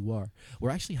who you are. We're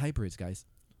actually hybrids, guys.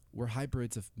 We're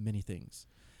hybrids of many things,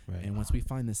 and once we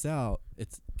find this out,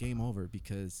 it's game over,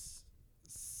 because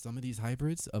some of these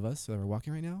hybrids of us that are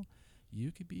walking right now,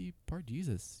 you could be part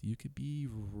Jesus, you could be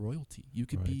royalty, you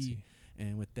could be.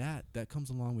 And with that comes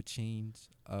along with chains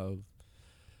of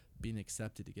being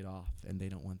accepted to get off, and they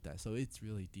don't want that. So it's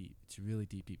really deep. It's really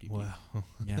deep. Wow.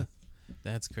 Yeah.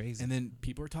 That's crazy. And then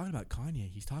people are talking about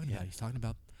Kanye. He's talking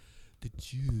about the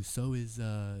Jews. So is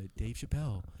Dave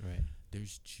Chappelle. Right.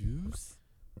 There's Jews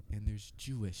and there's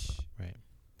Jewish. Right.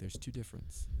 There's two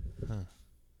differences. Huh.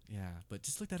 Yeah, but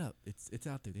just look that up. It's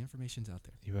out there. The information's out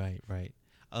there. Right.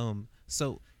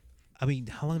 So I mean,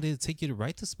 how long did it take you to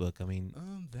write this book? I mean,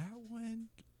 that one,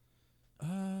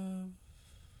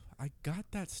 I got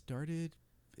that started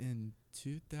in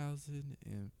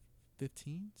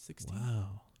 2015, 16.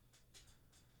 Wow.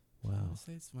 I would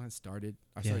say it's when I started.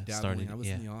 I started dabbling. I was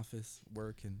in the office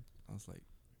work, and I was like,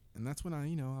 and that's when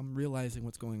I'm realizing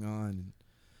what's going on.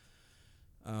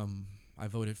 And, I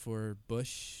voted for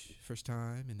Bush first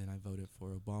time, and then I voted for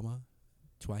Obama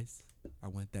twice. I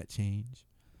want that change,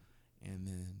 and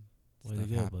then. Way to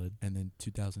go, bud. And then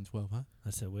 2012, huh?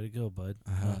 I said, way to go, bud.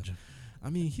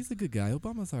 I mean, he's a good guy.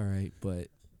 Obama's all right, but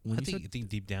when I think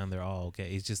deep down they're all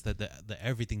okay. It's just that the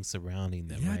everything surrounding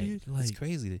them, right? Dude, it's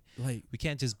crazy. Like, we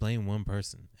can't just blame one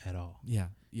person at all. Yeah,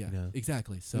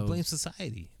 exactly. So we blame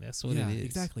society. That's what it is.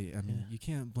 Exactly. I mean, you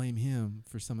can't blame him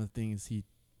for some of the things he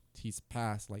he's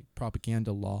passed like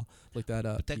propaganda law. Look that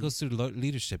up. But that goes to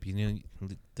leadership. You know,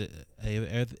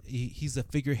 he's a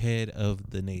figurehead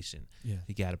of the nation. Yeah.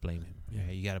 You got to blame him. Yeah.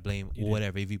 Right? You got to blame You do.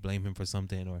 whatever. If you blame him for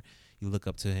something, or you look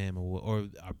up to him, or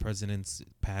our presidents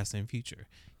past and future,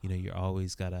 you know, you're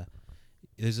always got to.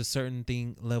 There's a certain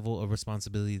level of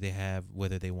responsibility they have,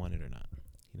 whether they want it or not.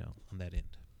 You know, on that end.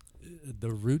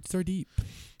 The roots are deep.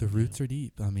 The roots are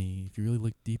deep. I mean, if you really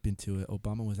look deep into it,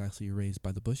 Obama was actually raised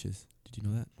by the Bushes. Did you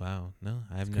know that? Wow. No,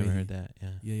 I've It's never crazy. heard that. Yeah.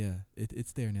 Yeah.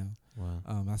 It's there now.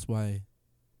 Wow. That's why.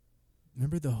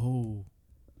 Remember the whole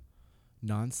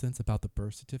nonsense about the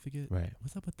birth certificate? Right.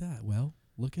 What's up with that? Well,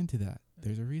 look into that.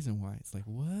 There's a reason why. It's like,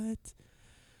 what?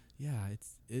 Yeah,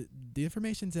 the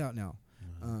information's out now.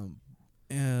 Wow.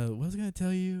 What was I gonna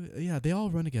tell you? Yeah, they all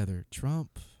run together.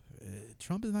 Trump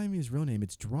is not even his real name.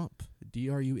 It's Drump.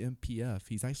 Drumpf.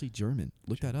 He's actually German.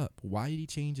 Look that up. Why did he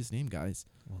change his name, guys?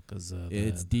 Well, because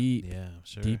It's deep. Yeah,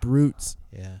 sure. Deep roots.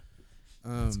 Yeah.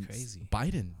 That's crazy.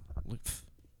 Biden. Look,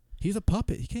 he's a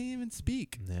puppet. He can't even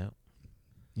speak. Yeah.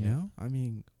 You know? I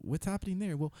mean, what's happening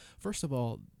there? Well, first of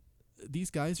all,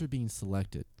 these guys are being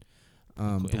selected.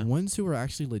 The ones who are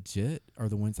actually legit are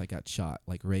the ones that got shot,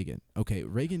 like Reagan. Okay,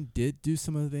 Reagan did do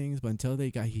some of the things, but until he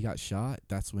got shot,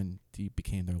 that's when he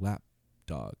became their lap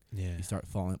dog. Yeah. He started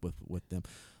falling with them.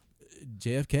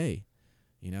 JFK,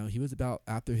 you know, he was about,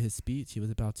 after his speech, he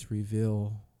was about to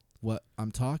reveal what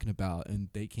I'm talking about, and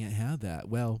they can't have that.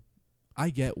 Well, I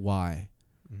get why.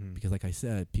 Mm-hmm. Because like I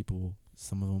said,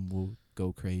 some of them will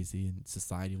go crazy and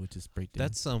society will just break down.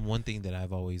 That's one thing that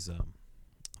I've always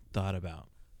thought about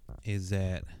is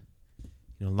that,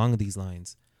 you know, along these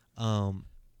lines,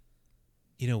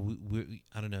 you know,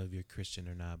 I don't know if you're Christian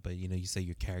or not, but, you know, you say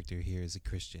your character here is a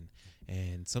Christian.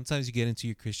 And sometimes you get into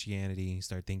your Christianity and you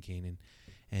start thinking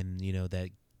and you know, that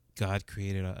God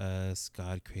created us,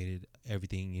 God created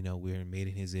everything, you know, we're made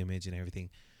in his image and everything.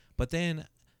 But then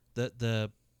the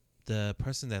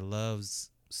person that loves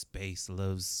space,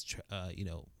 loves, you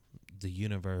know, the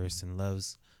universe and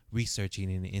loves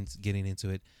researching and getting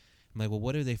into it, I'm like, well,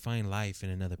 what if they find life in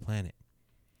another planet?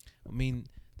 I mean,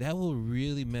 that will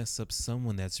really mess up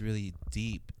someone that's really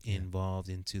deep involved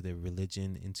into their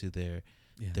religion, into their,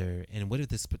 and what if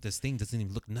this thing doesn't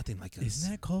even look nothing like us?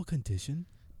 Isn't that called condition?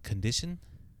 Condition?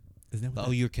 Isn't that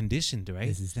what You're conditioned, right?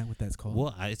 Is that what that's called?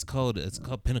 Well, it's called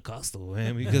Pentecostal,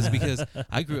 man, because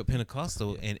I grew up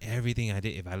Pentecostal, and everything I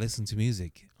did, if I listened to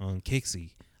music on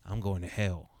Kixie, I'm going to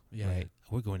hell. Yeah. Right?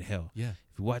 We're going to hell. Yeah.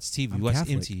 If you watch TV, I'm you watch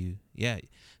Catholic. MTV. Yeah.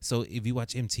 So if you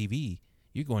watch MTV,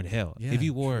 you're going to hell. Yeah, if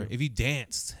true. you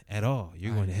danced at all,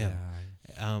 you're going to hell.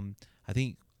 I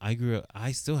think I grew up.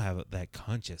 I still have that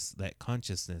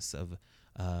consciousness of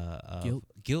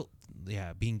guilt.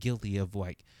 Yeah, being guilty of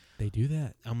like. They do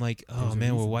that. I'm like, oh There's a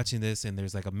man, we're reason. watching this and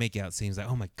there's like a makeout scene. It's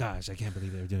like, oh my gosh, I can't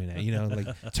believe they're doing that. You know,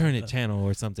 like turn it channel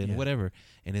or something, whatever.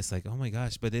 And it's like, oh my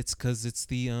gosh, but it's because it's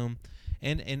the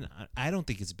and I don't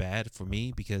think it's bad for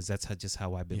me because that's just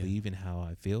how I believe and how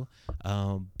I feel.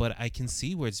 But I can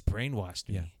see where it's brainwashed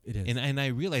me. Yeah, it is. And I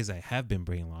realize I have been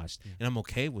brainwashed and I'm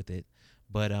okay with it.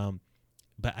 But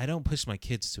I don't push my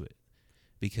kids to it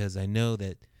because I know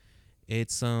that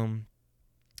it's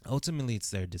ultimately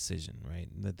it's their decision, right?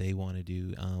 That they want to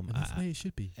do. And that's the way it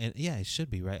should be. And yeah, it should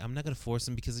be, right? I'm not gonna force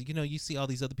them because you know you see all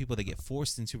these other people that get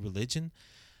forced into religion.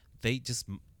 They just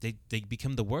they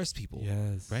become the worst people.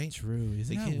 Yes, right? True.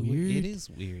 Isn't They that can't- weird? It is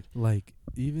weird. Like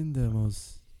even the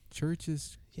most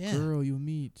church's girl you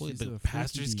meet, Well, she's the a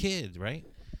pastor's freaky kid, right?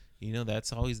 You know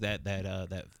that's always that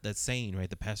saying,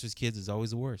 right? The pastor's kids is always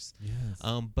the worst. Yes.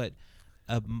 But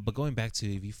going back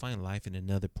to if you find life in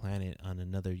another planet in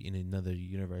another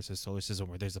universe or solar system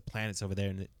where there's a planets over there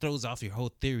and it throws off your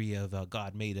whole theory of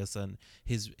God made us on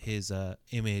his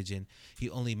image and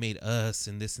he only made us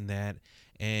and this and that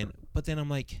but then I'm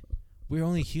like, we're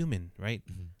only human, right?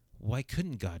 Mm-hmm. Why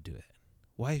couldn't God do it?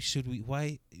 Why should we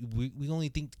only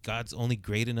think God's only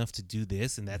great enough to do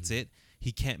this and that's it?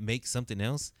 He can't make something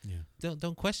else? Yeah.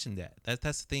 Don't question that.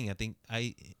 That's the thing. I think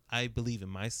I believe in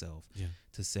myself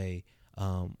to say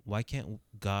why can't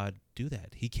God do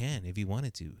that? He can if he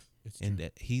wanted to. And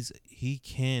that he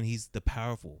can. He's the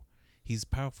powerful. He's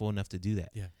powerful enough to do that.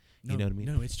 Yeah. You know what I mean?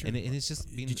 No, it's true. And it's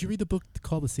just being, Did you read the book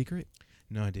called The Secret?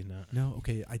 No, I did not. No.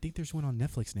 Okay. I think there's one on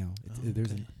Netflix now.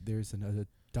 There's another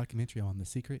documentary on The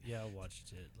Secret. Yeah, I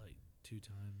watched it like 2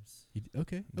 times.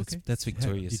 Okay. That's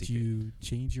Victoria's Did Secret. you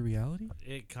change your reality?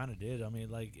 It kind of did. I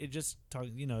mean, like it just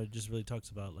it just really talks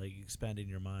about like expanding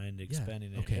your mind,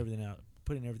 expanding everything out,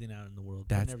 putting everything out in the world.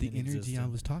 That's putting the everything energy I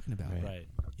existent. was talking about. Right.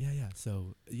 Yeah.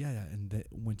 So and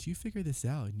once you figure this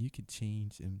out and you could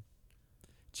change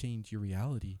your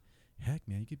reality, heck,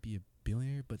 man, you could be a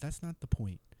billionaire. But that's not the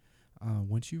point.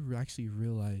 once you actually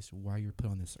realize why you're put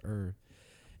on this earth,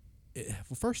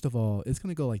 well, first of all, it's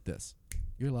gonna go like this: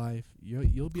 your life,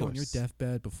 you'll be on your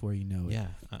deathbed before you know it. Yeah,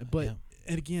 But yeah.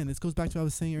 and again, this goes back to what I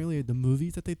was saying earlier: the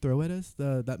movies that they throw at us,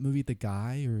 that movie, The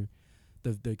Guy, or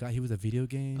the guy, he was a video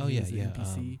game. Oh he yeah, was an yeah.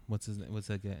 NPC. What's his name? What's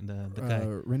that guy? The guy. Ryan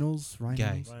Guy. Reynolds.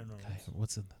 Guy.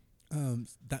 What's it?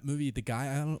 That movie, The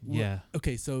Guy. I don't. Yeah.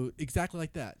 Okay, so exactly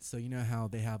like that. So you know how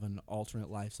they have an alternate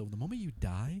life. So the moment you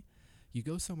die, you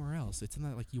go somewhere else. It's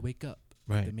not like you wake up,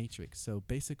 like Right. the Matrix. So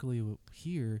basically,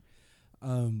 here,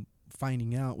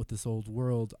 finding out with this old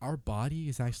world, our body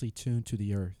is actually tuned to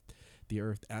the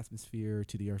earth atmosphere,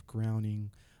 to the earth grounding.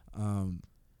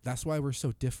 That's why we're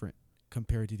so different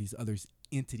compared to these other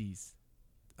entities.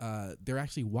 They're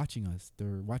actually watching us.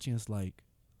 They're watching us like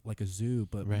a zoo,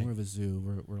 but Right. more of a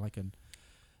zoo. We're like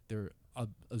they're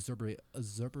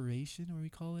observation, or we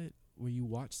call it, where you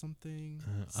watch something.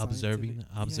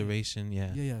 Observation.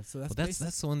 Yeah. Yeah. So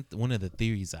that's one of the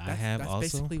theories I have that's also.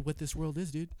 basically what this world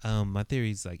is, dude. My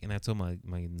theory is like, and I told my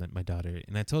daughter,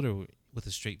 and I told her with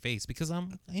a straight face, because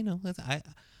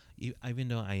even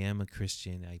though I am a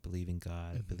Christian, I believe in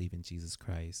God, I believe in Jesus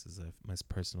Christ as my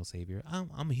personal savior.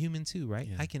 I'm a human too, right?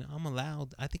 Yeah. I think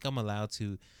I'm allowed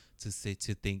to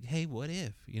think, hey, what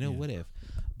if? What if?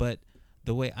 But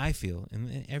the way I feel,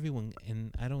 and everyone,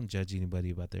 and I don't judge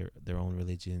anybody about their own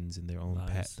religions and their own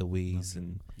the ways,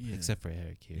 and except for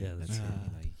Eric here. Yeah, that's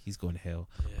right. like he's going to hell.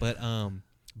 Yeah.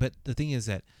 But the thing is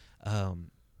that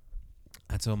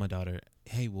I told my daughter,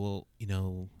 hey, well,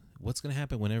 what's going to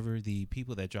happen whenever the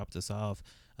people that dropped us off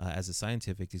as a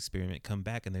scientific experiment come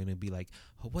back, and they're going to be like,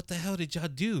 oh, what the hell did y'all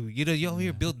do? Y'all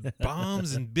here build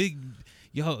bombs and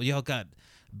y'all got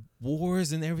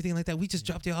wars and everything like that. We just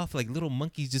dropped you off like little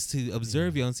monkeys just to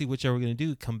observe y'all and see what y'all were going to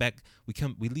do. Come back.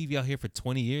 We leave y'all here for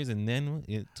 20 years, and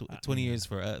then 20 years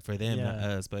for them, not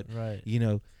us. But, right.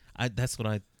 That's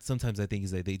what sometimes I think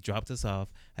is that they dropped us off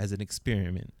as an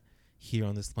experiment here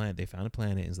on this planet. They found a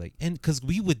planet, and it's like, and because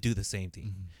we would do the same thing.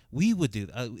 Mm-hmm. We would do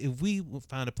if we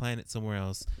found a planet somewhere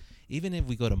else. Even if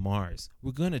we go to Mars,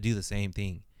 we're gonna do the same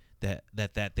thing that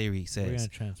theory says.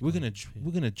 We're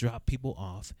gonna drop people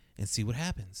off and see what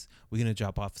happens. We're gonna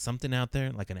drop off something out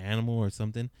there, like an animal or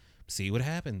something, see what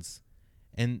happens.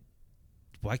 And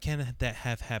why can't that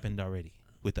have happened already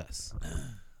with us?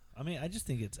 I mean, I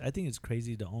think it's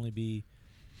crazy to only be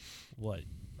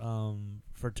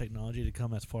for technology to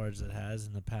come as far as it has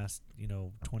in the past,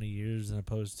 20 years, as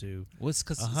opposed to It's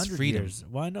because it's 100 freedom. years.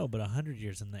 Well, I know, but 100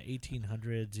 years in the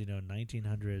 1800s,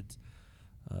 1900s,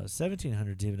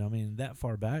 1700s, even. I mean, that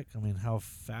far back. I mean, how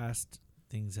fast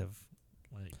things have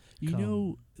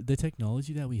come. The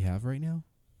technology that we have right now,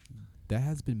 that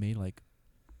has been made like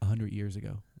 100 years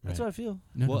ago. That's what I feel.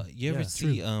 Well, you ever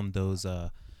see true.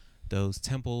 those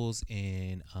temples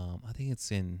in I think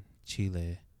it's in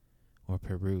Chile or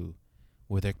Peru,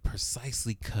 where they're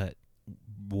precisely cut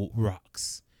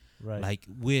rocks, Right.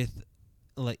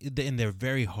 And they're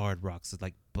very hard rocks. It's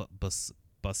like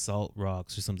basalt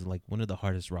rocks or something, like one of the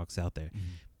hardest rocks out there,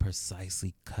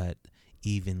 precisely cut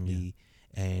evenly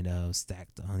and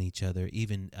stacked on each other,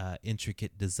 even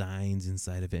intricate designs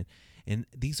inside of it. And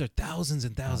these are thousands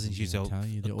and thousands years old. I'm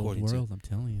telling you, the old world. I'm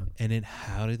telling you. And then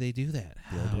how do they do that?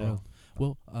 The old world.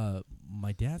 Well,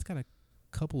 my dad's got a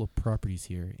couple of properties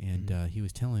here, and he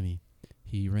was telling me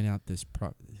he rent out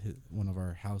one of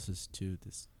our houses to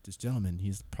this gentleman.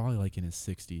 He's probably like in his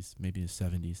 60s, maybe his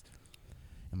 70s.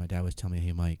 And my dad was telling me,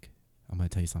 hey, Mike, I'm going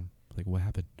to tell you something. Like, what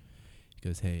happened? He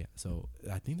goes, hey, so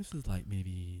I think this was like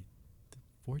maybe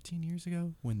 14 years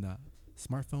ago when the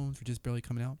smartphones were just barely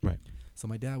coming out. Right. So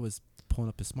my dad was pulling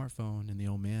up his smartphone, and the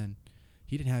old man,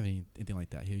 he didn't have anything like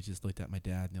that. He just looked at my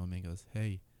dad, and the old man goes,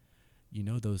 hey,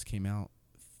 those came out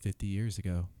 50 years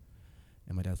ago.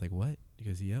 And my dad's like, what? He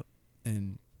goes, yep.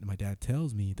 And my dad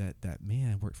tells me that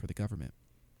man worked for the government.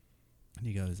 And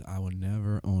he goes, I will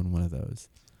never own one of those.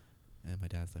 And my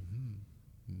dad's like,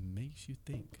 makes you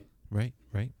think. Right.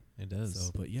 It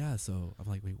does. So I'm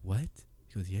like, wait, what?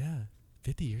 He goes, yeah,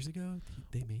 50 years ago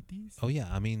they made these? Oh yeah,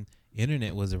 I mean,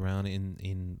 internet was around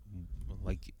in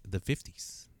like the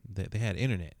 50s. They had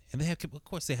internet, and of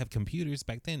course they have computers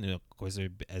back then, and of course they're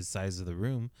as size of the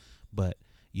room, but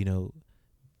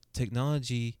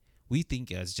technology we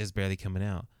think is just barely coming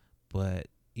out. But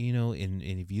and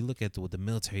if you look at the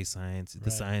military science,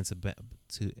 the science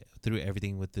through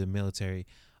everything with the military,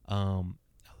 a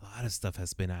lot of stuff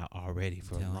has been out already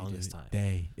for the longest time.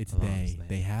 They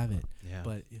have it. Yeah.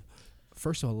 But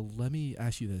first of all, let me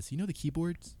ask you this: the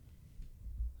keyboards?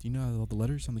 Do you know all the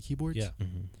letters on the keyboards? Yeah.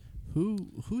 Mm-hmm.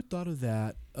 Who thought of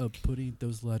that, of putting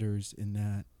those letters in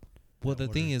that? Well, the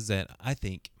order? thing is that I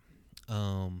think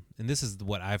and this is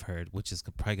what I've heard, which is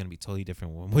probably going to be totally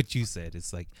different from what you said.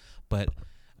 It's like, but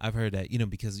I've heard that,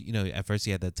 because, at first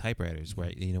you had the typewriters,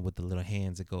 right? With the little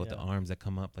hands that go with the arms that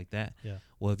come up like that. Yeah.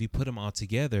 Well, if you put them all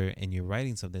together and you're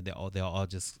writing something, they'll all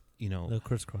just, They'll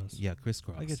crisscross. Yeah,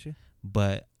 crisscross. I get you.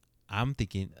 But I'm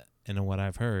thinking, and what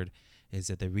I've heard is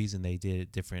that the reason they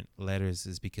did different letters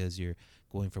is because you're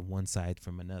going from one side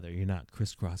from another. You're not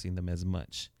crisscrossing them as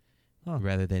much,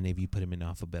 rather than if you put them in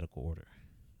alphabetical order.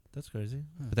 That's crazy.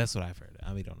 But that's what I've heard. I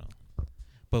don't know.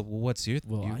 But what's your?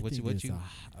 I think it's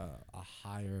a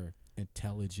higher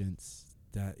intelligence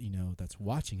that that's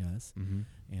watching us,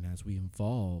 and as we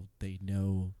evolve, they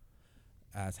know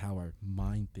as how our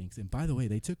mind thinks. And by the way,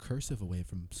 they took cursive away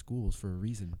from schools for a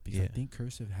reason, because I think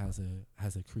cursive has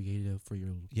a creative for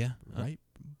your right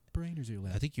brain or your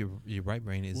left. I think your right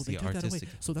brain is the artistic.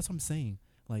 So that's what I'm saying.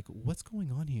 Like, what's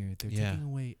going on here? They're taking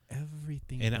away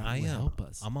everything and that will help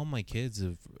us. I'm on my kids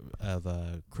of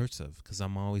cursive, because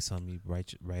I'm always telling me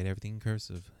write everything in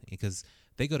cursive, because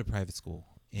they go to private school,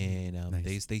 and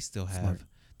Nice. they still have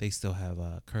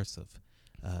cursive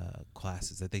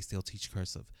classes that they still teach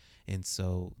cursive, and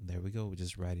so there we go. We're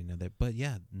just writing other. But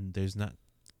there's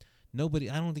nobody.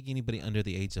 I don't think anybody under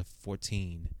the age of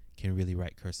 14 can really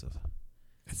write cursive.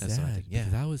 That's what I think. Yeah,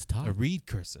 I was taught or read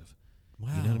cursive. Wow,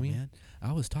 you know what I mean? Man.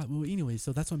 I was taught. Well, anyway,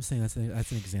 so that's what I'm saying. That's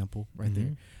an example right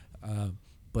there.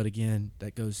 But again,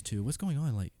 that goes to what's going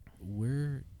on. Like,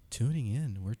 we're tuning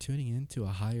in. We're tuning into a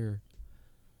higher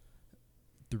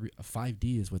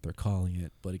 5D is what they're calling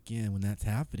it. But again, when that's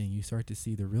happening, you start to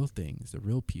see the real things, the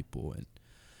real people,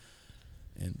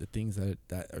 and the things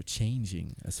that are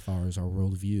changing as far as our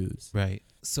worldviews. Right.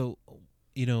 So,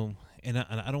 and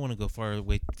I don't want to go far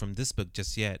away from this book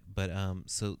just yet, but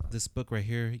so this book right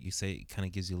here, you say it kind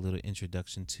of gives you a little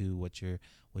introduction to what you're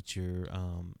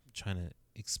trying to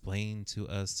explain to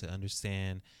us to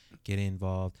understand, get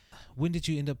involved. When did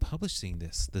you end up publishing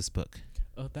this book?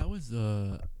 That was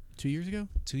 2 years ago.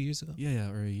 2 years ago.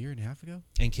 Yeah, or a year and a half ago.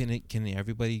 And can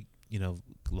everybody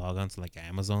log on to like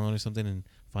Amazon or something and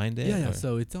find it? Yeah.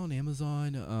 So it's on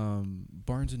Amazon,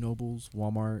 Barnes and Nobles,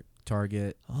 Walmart,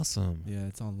 Target. Awesome. Yeah,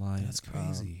 it's online. That's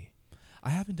crazy. I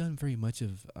haven't done very much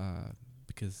of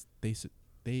because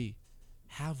they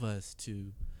have us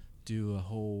to do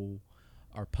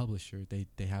our publisher,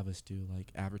 they have us do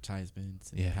like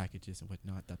advertisements and packages and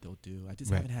whatnot that they'll do. I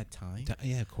just haven't had time.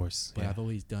 Yeah, of course. But I've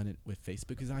always done it with Facebook,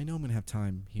 because I know I'm going to have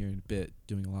time here in a bit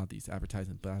doing a lot of these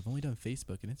advertisements, but I've only done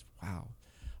Facebook, and it's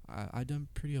I've done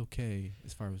pretty okay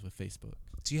as far as with Facebook.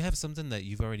 Do you have something that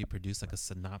you've already produced, like a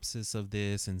synopsis of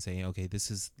this, and saying, okay,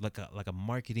 this is like a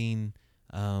marketing,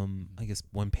 I guess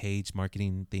 1-page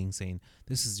marketing thing, saying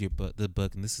this is the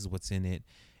book, and this is what's in it,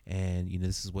 and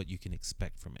this is what you can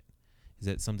expect from it. Is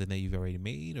that something that you've already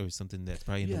made, or something that's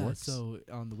probably in the works? So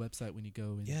on the website, when you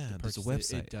go and there's a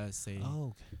purchase website. it does say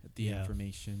the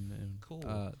information. And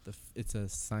cool. It's a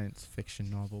science fiction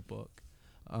novel book.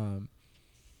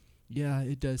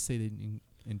 It does say that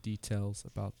in details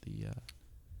about the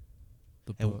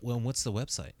book. And what's the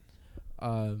website?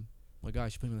 My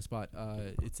gosh, you put me on the spot.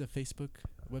 It's a Facebook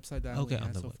website that I only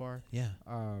had so far. Yeah.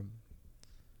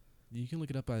 You can look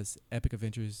it up as Epic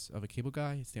Adventures of a Cable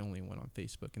Guy. It's the only one on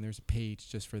Facebook, and there's a page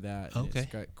just for that. And it's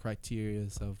got criteria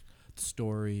of the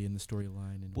story and the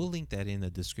storyline. And we'll link that in the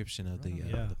description of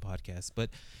the podcast. But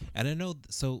I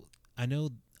know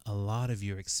a lot of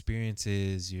your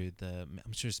experiences,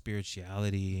 I'm sure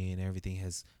spirituality and everything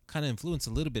has kind of influenced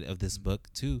a little bit of this book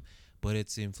too. But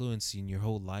it's influencing your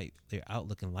whole life, your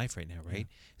outlook in life right now, right? Yeah.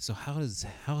 So how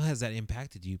has that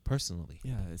impacted you personally?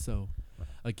 Yeah. So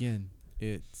again,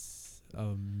 it's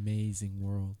an amazing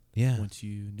world. Yeah. Once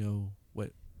you know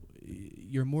what,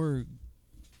 you're more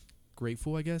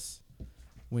grateful, I guess,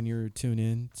 when you're tuned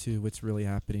in to what's really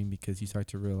happening, because you start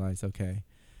to realize, okay,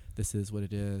 this is what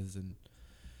it is, and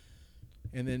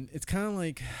then it's kind of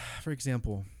like, for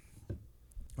example,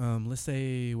 let's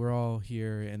say we're all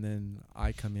here, and then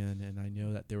I come in and I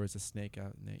know that there was a snake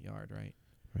out in that yard, right?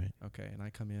 Right. Okay, and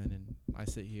I come in and I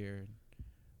sit here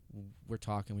and we're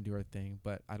talking, we do our thing,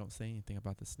 but I don't say anything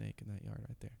about the snake in that yard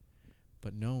right there.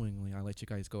 But knowingly, I let you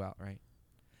guys go out, right?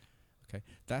 Okay,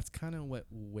 that's kind of what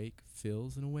Wake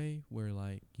feels in a way, where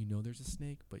like there's a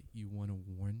snake, but you want to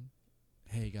warn,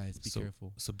 hey guys, be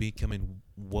careful. So becoming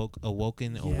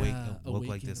awoken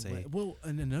like this. Well,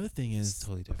 and another thing is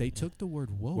totally different. They took the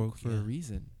word woke for a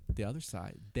reason. The other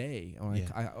side, they.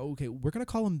 Okay, we're gonna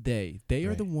call them they. They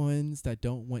are the ones that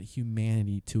don't want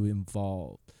humanity to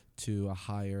evolve to a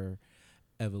higher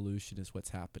evolution, is what's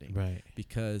happening. Right.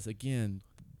 Because again,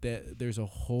 there's a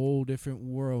whole different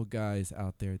world, guys,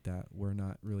 out there that we're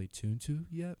not really tuned to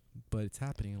yet, but it's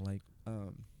happening. Like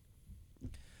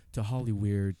to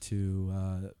Hollyweird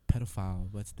to pedophile.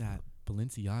 What's that?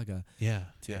 Balenciaga. Yeah.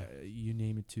 To you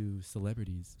name it, to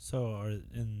celebrities. So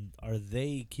are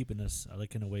they keeping us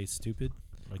like in a way stupid?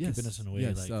 Like Yes. keeping us in a way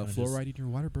Yes. like kinda Fluoride in your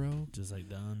water, bro. just like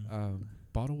done.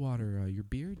 Bottled water. Your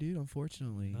beer, dude.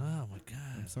 Unfortunately. Oh my I'm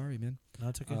god. sorry, man. No,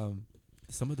 it's okay.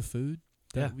 Some of the food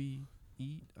that Yeah. we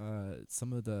eat,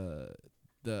 some of the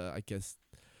I guess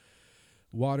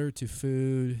water to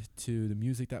food to the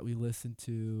music that we listen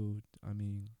to. I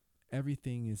mean,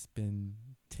 everything has been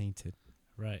tainted.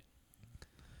 Right.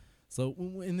 So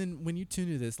and then when you tune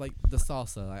to this, like the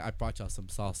salsa, I brought y'all some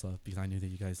salsa because I knew that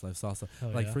you guys love salsa. Oh,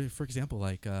 Like yeah. for example,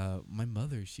 like my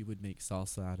mother, she would make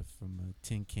salsa out of from a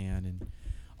tin can, and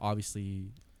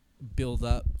obviously build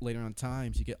up later on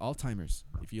times. You get Alzheimer's.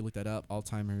 If you look that up,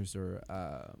 Alzheimer's or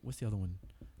what's the other one?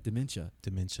 Dementia.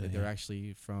 Dementia. They're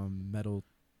actually from metal,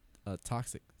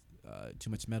 toxic, too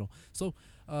much metal. So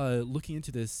looking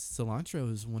into this, cilantro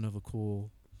is one of a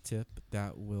cool tip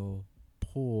that will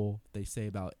pull, they say,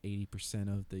 about 80%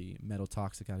 of the metal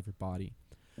toxic out of your body.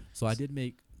 So I did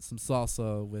make some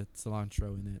salsa with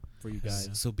cilantro in it for you guys.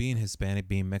 So being Hispanic,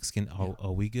 being Mexican,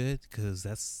 are we good? Because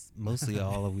that's mostly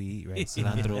all we eat, right?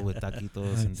 Cilantro with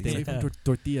taquitos and Stay away things. from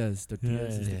tortillas.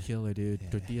 Tortillas Yeah, is yeah. the killer, dude. Yeah.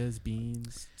 Tortillas,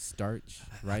 beans, starch,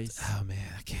 rice. Oh man,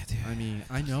 I can't do it. I mean,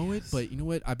 I know it, but you know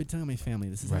what? I've been telling my family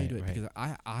this is how you Right, do it right. because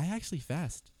I actually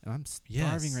fast and I'm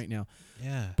starving Yes. right now.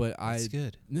 Yeah, But that's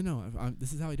good.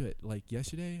 this is how I do it. Like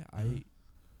yesterday, I ate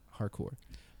hardcore,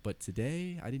 but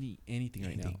today I didn't eat anything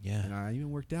right now. Anything, yeah. And I even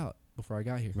worked out before I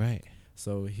got here. Right.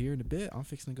 So here in a bit, I'm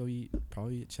fixing to go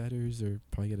probably at Cheddar's or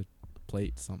probably get a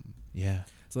plate something. Yeah.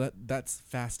 So that's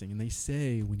fasting, and they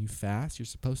say when you fast, you're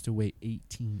supposed to wait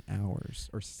 18 hours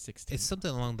or 16. It's something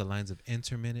along the lines of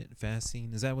intermittent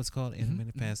fasting. Is that what's called?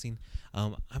 Intermittent mhm. fasting.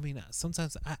 I mean,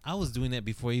 sometimes I was doing that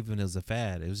before even it was a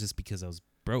fad. It was just because I was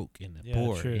broke and Yeah,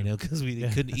 poor, true. you know, because we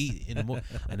Yeah. couldn't eat in the morning.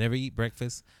 I never eat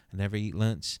breakfast. I never eat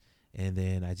lunch. And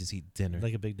then I just eat dinner.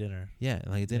 Like a big dinner. Yeah,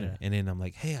 like a dinner. Yeah. And then I'm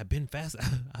like, hey, I've been fast.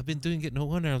 I've been doing it. No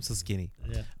wonder I'm so skinny.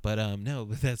 Yeah. But no,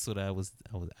 but that's what I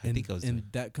think I was and doing.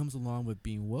 that comes along with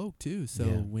being woke too. So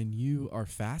Yeah. when you are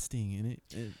fasting, and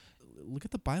it look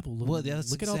at the Bible. Look, Well, that's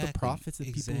look at all the exactly- prophets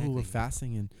and people who were exactly.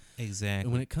 fasting, and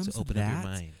Exactly. when it comes to open up that,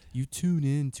 your mind. you tune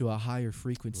in to a higher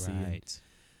frequency. Right.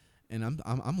 And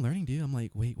I'm learning, dude. I'm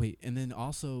like, wait. And then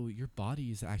also your body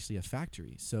is actually a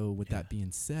factory. So with Yeah. that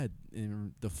being said,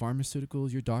 in the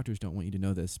pharmaceuticals, your doctors don't want you to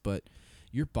know this, but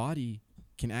your body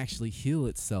can actually heal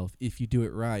itself if you do it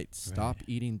right. Stop Right.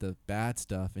 eating the bad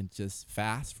stuff and just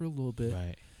fast for a little bit.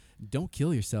 Right. Don't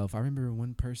kill yourself. I remember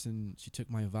one person, she took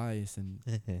my advice and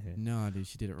no, dude,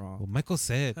 she did it wrong. Well, Michael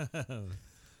said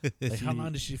Like how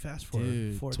long did she fast for?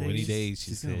 Dude, 4 20 days. days.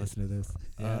 She She's gonna said. listen to this.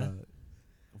 Yeah.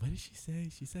 What did she say?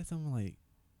 She said something like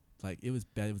it was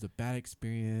bad. It was a bad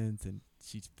experience, and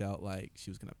she felt like she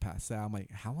was gonna pass out. I'm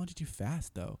like, how long did you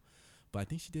fast though? But I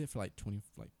think she did it for like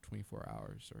 24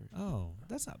 hours or. Oh,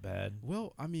 that's not bad.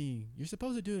 Well, I mean, you're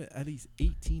supposed to do it at least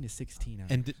 18 to 16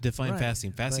 hours. And define Right,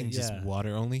 fasting. Fasting right, is just yeah.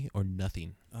 water only or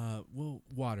nothing. Well,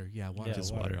 water. Yeah, water. Yeah,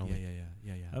 Just water. water only.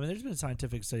 Yeah. I mean, there's been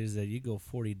scientific studies that you go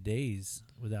 40 days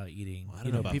without eating. Well, I you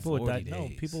don't know, know about people with 40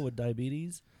 days. people with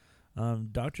diabetes.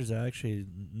 Doctors have actually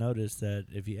noticed that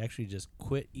if you actually just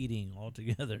quit eating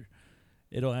altogether,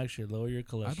 it'll actually lower your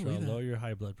believe cholesterol, that. lower your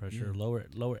high blood pressure, Yeah.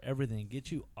 lower everything,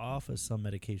 get you off of some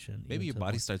medication. Maybe even your to the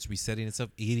body point- starts resetting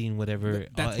itself, eating whatever.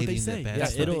 That's what they eating the say. bad Yeah, That's what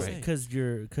stuff, they it'll say.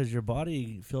 right? because your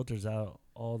body filters out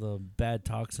all the bad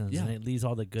toxins Yeah. and it leaves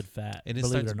all the good fat. And it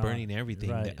believe starts or not. burning everything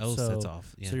Right, else so- that's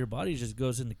off. Yeah. So your body just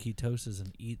goes into ketosis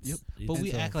and eats. Yep. eats But we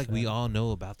itself act like we fat. all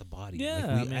know about the body. Yeah, Like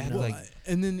I we mean, act well, like.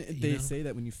 And then they know? say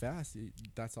that when you fast,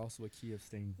 that's also a key of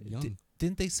staying young.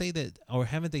 Didn't they say that, or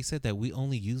haven't they said that we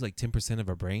only use like 10% of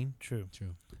our brain? True.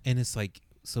 True. And it's like,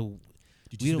 so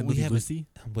Did We you see don't- the we movie haven't- Lucy?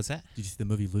 what's that? Did you see the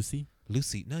movie Lucy?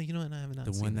 Lucy? No, you know what? I have not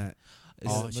The seen one it. that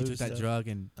Is she it took that stuff? drug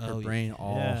and her Oh, yeah. brain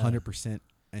all Yeah. 100%,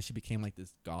 and she became like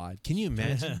this god. Can you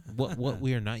imagine what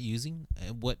we are not using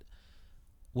and what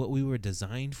we were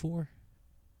designed for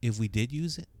if we did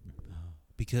use it?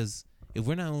 Because if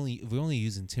we're only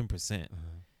using 10%,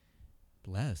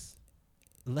 Less.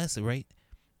 less, right?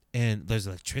 And there's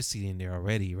electricity in there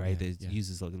already, right? Yeah, that yeah.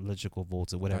 uses like electrical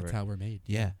volts or whatever. That's how we're made.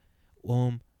 Yeah.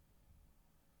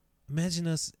 Imagine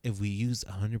us if we used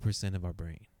 100% of our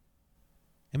brain.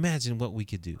 Imagine what we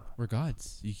could do. We're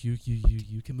gods. You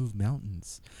can move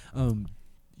mountains.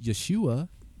 Yeshua,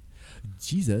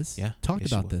 Jesus, Yeah. talked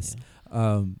about Yeshua, this.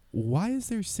 yeah. Why is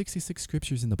there 66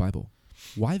 scriptures in the Bible?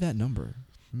 Why that number?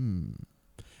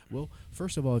 Well,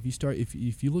 first of all,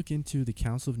 if you look into the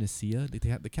Council of Nicaea,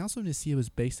 the Council of Nicaea was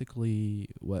basically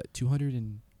what 200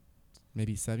 and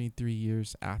maybe 73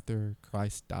 years after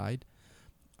Christ died.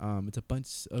 It's a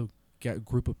bunch of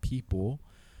group of people,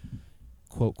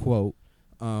 quote, quote,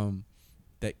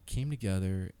 that came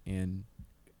together and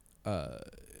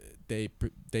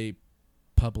they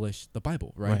published the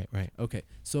Bible, right? Right. Okay,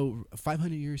 so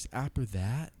 500 years after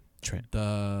that,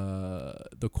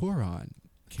 the Quran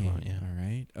came, all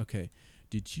right? Okay,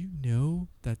 did you know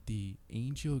that the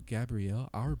angel Gabriel,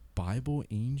 our Bible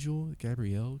angel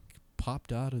Gabriel,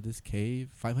 popped out of this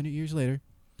cave 500 years later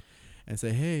and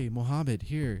said, hey, Muhammad,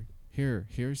 here's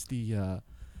the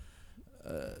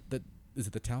is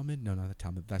it the Talmud? No, not the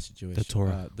Talmud. That's Jewish. The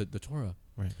Torah. The Torah.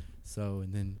 Right. So,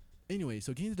 and then, anyway,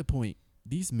 so getting to the point,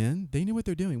 these men, they knew what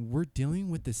they're doing. We're dealing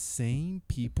with the same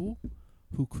people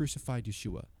who crucified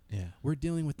Yeshua. Yeah. We're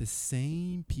dealing with the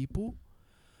same people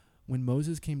when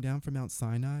Moses came down from Mount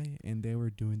Sinai and they were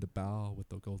doing the bow with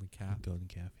the golden calf.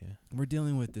 Yeah. We're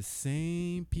dealing with the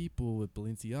same people with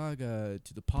Balenciaga,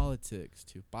 to the politics,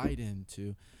 to Biden,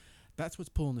 to... That's what's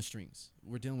pulling the strings.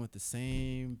 We're dealing with the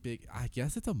same big... I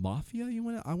guess it's a mafia,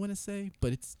 I want to say,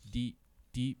 but it's deep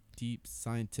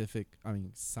scientific...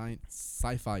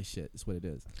 sci-fi shit is what it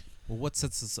is. Well, what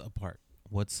sets us apart?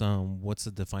 What's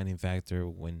the defining factor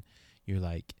when you're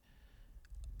like,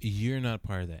 you're not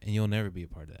part of that and you'll never be a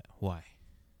part of that? Why?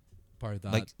 Part of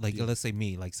that... let's say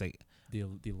me, like say... The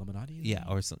Illuminati? Yeah,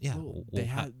 or some... Yeah. Well, they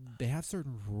have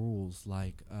certain rules,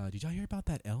 like... did y'all hear about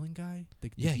that Ellen guy? The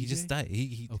he DJ? just died.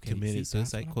 He committed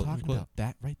suicide, that's quote what I'm talking unquote. about.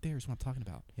 That right there is what I'm talking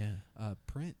about. Yeah.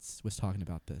 Prince was talking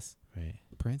about this. Right.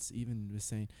 Prince even was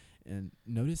saying... And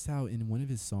notice how in one of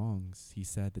his songs, he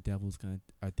said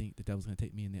I think the devil's gonna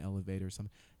take me in the elevator or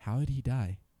something. How did he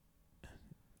die?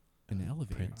 In the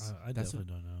elevator. Prince. I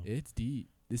definitely don't know. It's deep.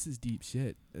 This is deep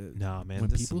shit. No, man. When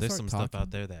There's people some start stuff talking-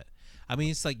 out there that... I mean,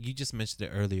 it's like you just mentioned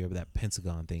it earlier, that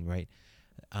Pentagon thing, right?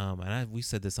 And we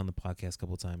said this on the podcast a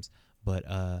couple of times, but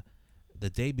the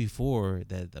day before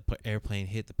that the airplane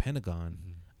hit the Pentagon,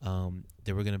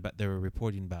 they were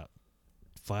reporting about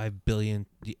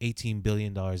 $18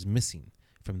 billion missing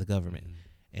from the government,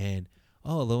 and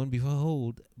lo and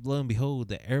behold,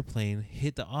 the airplane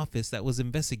hit the office that was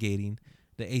investigating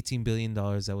the $18 billion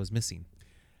that was missing.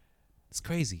 It's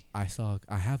crazy. I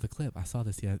have the clip. I saw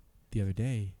this the other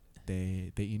day.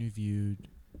 They interviewed,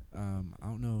 I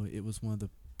don't know, it was one of the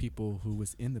people who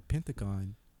was in the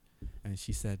Pentagon, and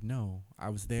she said, no, I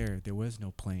was there. There was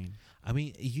no plane. I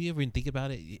mean, if you ever think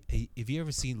about it, if you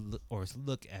ever seen or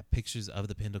look at pictures of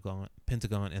the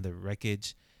Pentagon and the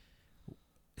wreckage,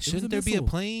 shouldn't there be a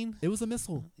plane? It was a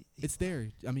missile. It's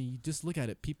there. I mean, you just look at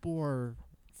it. People are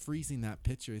freezing that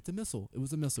picture. It's a missile. It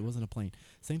was a missile. It wasn't a plane.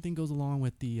 Same thing goes along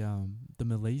with the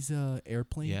Malaysia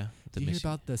airplane. Yeah. Did you hear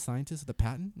about the scientist of the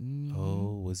patent?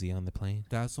 Oh, was he on the plane?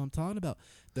 That's what I'm talking about.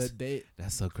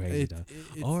 That's so crazy, though.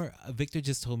 Or Victor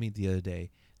just told me the other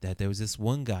day that there was this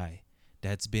one guy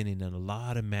that's been in a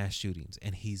lot of mass shootings,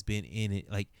 and he's been in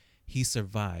it, like he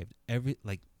survived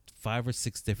 5 or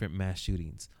 6 different mass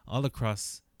shootings all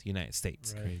across the United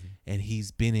States. Right. Crazy. And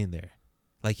he's been in there.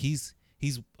 Like he's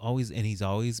always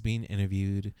being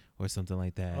interviewed or something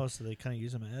like that. Oh, so they kind of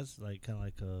use him as like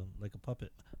a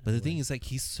puppet. But the thing is, like,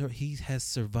 he has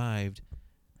survived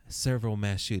several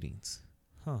mass shootings.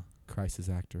 Huh. Crisis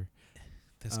actor.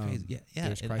 That's crazy. Yeah,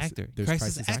 there's an actor. there's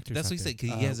Crisis crisis actor. actors That's what he out said. 'Cause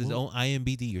there. he has his own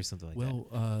IMBD or something like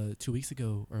that. Well, 2 weeks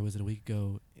ago, or was it a week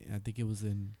ago? I think it was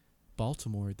in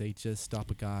Baltimore. They just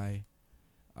stopped a guy.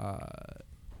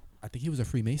 I think he was a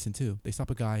Freemason too. They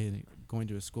stopped a guy and going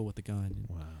to a school with a gun.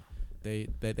 Wow. They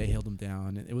held him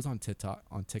down, and it was on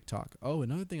TikTok. Oh,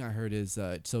 another thing I heard is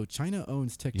so China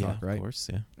owns TikTok, Yeah, right? of course,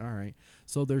 yeah. All right.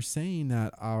 So they're saying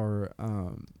that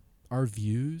our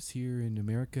views here in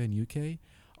America and UK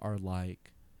are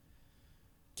like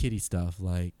kiddie stuff,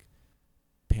 like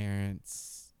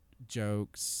parents,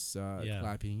 jokes,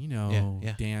 clapping,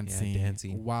 dancing.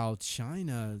 dancing. While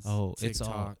China's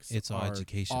TikToks it's all are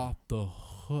educational. off the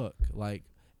hook, like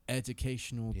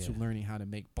educational to learning how to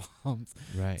make bombs,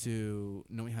 Right. to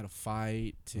knowing how to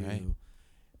fight, to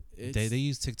Right. They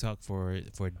use TikTok for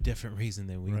a different reason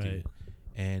than we do, Right.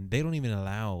 and they don't even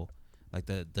allow like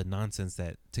the nonsense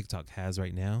that TikTok has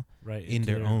right now Right. in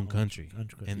their own country,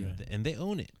 and right. and they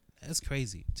own it. That's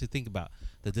crazy to think about,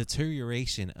 the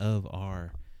deterioration of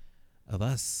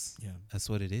us. Yeah. That's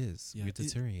what it is. Yeah, We're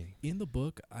deteriorating. In the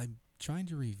book, I'm trying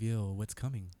to reveal what's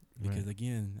coming because, Right.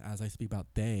 again, as I speak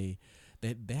about they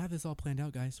have this all planned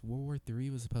out, guys. World War III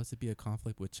was supposed to be a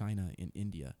conflict with China and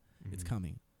India. It's Mhm.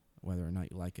 coming, whether or not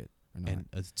you like it or not. And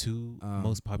the two Um,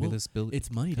 most populous build.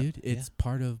 It's money, dude. It's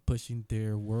part of pushing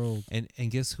their world. And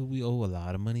guess who we owe a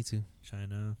lot of money to?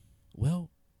 China.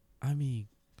 Well, I mean,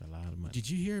 A lot of money. did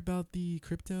you hear about the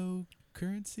crypto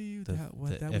cryptocurrency, The, that the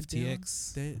went down.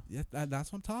 FTX.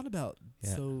 That's what I'm talking about.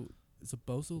 Yeah. So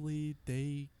supposedly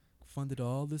they funded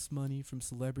all this money from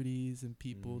celebrities and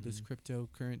people. This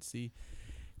cryptocurrency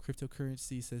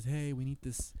says, hey, we need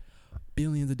this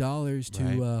billions of dollars to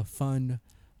Right. fund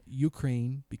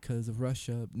Ukraine because of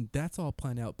Russia. And that's all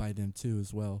planned out by them too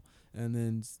as well. And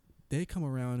then they come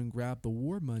around and grab the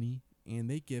war money and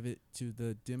they give it to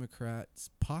the Democrats'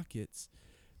 pockets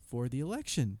for the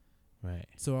election. Right.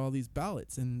 So all these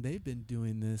ballots, and they've been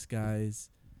doing this, guys.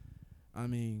 I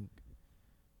mean,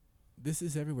 this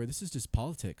is everywhere. This is just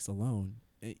politics alone.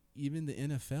 Even the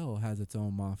NFL has its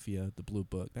own mafia, the Blue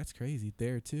Book. That's crazy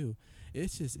there too.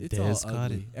 It's Dez all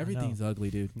caught ugly. it. Everything's ugly,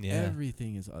 dude. Yeah.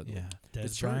 Everything is ugly. Yeah. The Des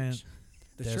Bryant. church,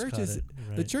 the Des church caught is it,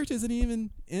 the right. church isn't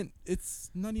even it's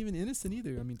not even innocent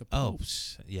either. I mean, the Oh, Pope.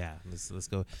 yeah. Let's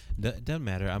go. Doesn't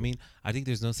matter. I mean, I think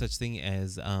there's no such thing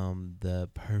as the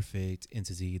perfect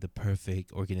entity, the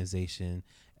perfect organization.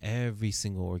 Every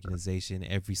single organization,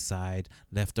 every side,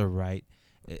 left or right,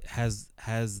 it has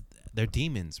their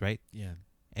demons, right? Yeah.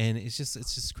 And it's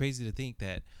just crazy to think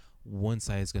that one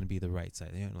side is going to be the right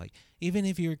side. You know, like even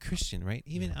if you're a Christian, right?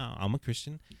 Even I'm a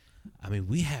Christian. I mean,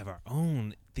 we have our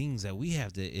own things that we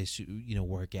have to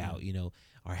work out.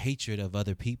 Our hatred of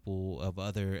other people, of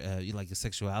other like the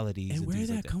sexualities. And where did things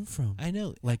that like come from? I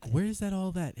know. Like, where's that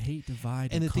all that hate,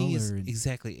 divide, And the color? thing is, and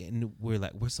exactly, and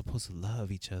we're supposed to love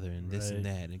each other and this and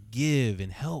Right. that and give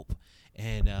and help,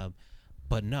 and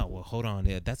but no, well, hold on,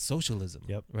 that's socialism,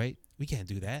 Yep. right? We can't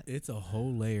do that. It's a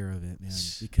whole layer of it, man.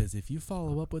 Because if you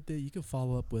follow up with it, you can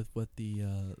follow up with what the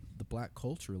black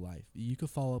culture life. You could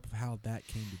follow up with how that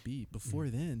came to be. Before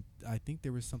then, I think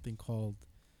there was something called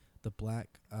the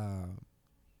Black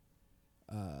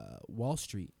Wall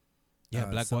Street. Yeah,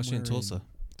 Black Wall Street in somewhere Tulsa.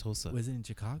 Tulsa. Was it in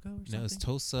Chicago or something? No, it's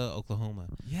Tulsa, Oklahoma.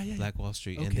 Yeah. Black Wall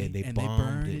Street, and Okay, then they and bombed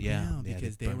burned it yeah, down yeah,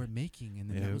 because they burned were it. making, and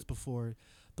then Yeah. that was before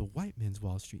the white man's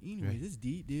Wall Street. Anyway, Right. this is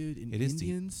deep, dude. And It is deep.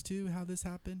 Indians too, how this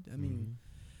happened. I mean,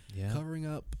 Yeah. covering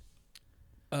up.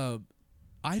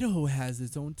 Idaho has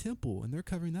its own temple, and they're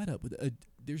covering that up with.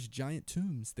 There's giant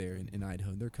tombs there in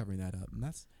Idaho, and they're covering that up.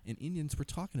 And Indians were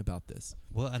talking about this.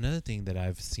 Well, another thing that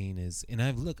I've seen is, and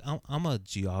I'm a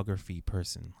geography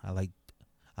person. I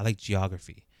like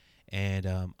geography,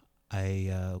 and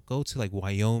I go to like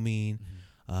Wyoming,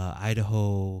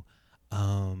 Idaho.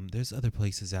 There's other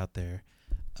places out there,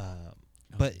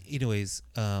 but anyways,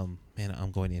 man,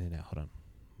 I'm going in and out. Hold on,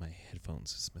 my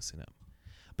headphones is messing up.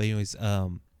 But anyways,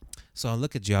 so I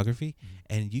look at geography,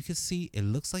 and you can see it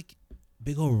looks like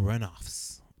big old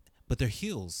runoffs, but they're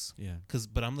hills. Yeah.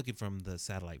 But I'm looking from the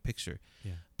satellite picture.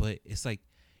 Yeah. But it's like,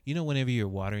 whenever you're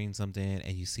watering something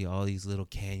and you see all these little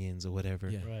canyons or whatever,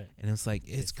 Yeah. Right. and it's like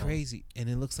it's fall. crazy, and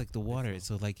it looks like the water.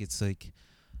 So like it's like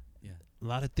Yeah. a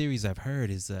lot of theories I've heard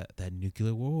is that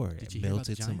nuclear war Did you hear about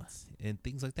the melted some giants? and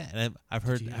things like that. And I've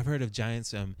Did you hear- heard of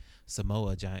giants,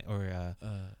 Samoa giant or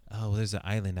there's an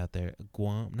island out there,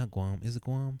 Guam, not Guam, is it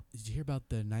Guam? Did you hear about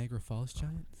the Niagara Falls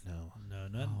giants? No. No,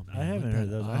 not. Oh, I man, haven't look heard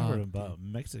that those. I up, heard dude. about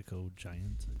Mexico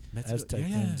giants, Mexico-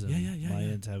 Aztecans, yeah, and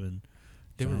Mayans having.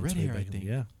 They were giants red way hair, I back in- think.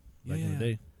 Yeah, Yeah, back in the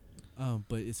day.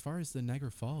 But as far as the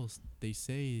Niagara Falls, they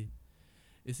say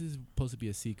this is supposed to be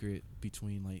a secret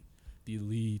between like the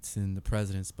elites and the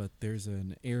presidents, but there's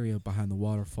an area behind the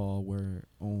waterfall where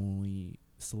only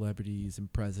celebrities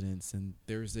and presidents, and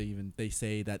they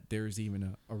say that there's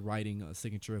even a writing, a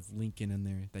signature of Lincoln in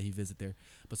there that he visited there.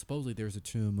 But supposedly there's a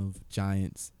tomb of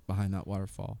giants behind that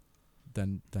waterfall,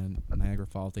 the Niagara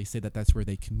Falls. They say that that's where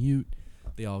they commute.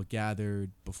 They all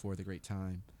gathered before the great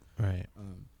time. Right.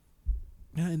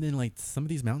 Yeah, and then like some of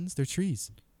these mountains, they're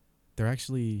trees. They're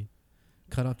actually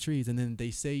cut off trees, and then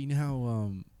they say, you know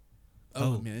how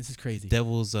Oh, man, this is crazy.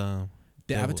 Devil's The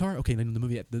Devil. Avatar. Okay, then the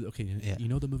movie. Yeah. You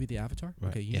know the movie The Avatar. Right,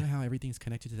 Okay, you yeah. know how everything's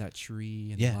connected to that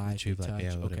tree and yeah, life the tree and of life, touch.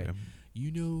 yeah, whatever. Okay,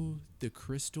 you know the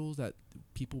crystals that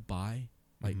people buy,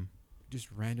 like Mhm.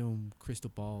 just random crystal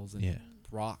balls and Yeah.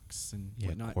 rocks and Yeah,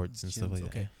 whatnot. quartz and stuff gems,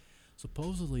 like that. okay.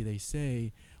 Supposedly they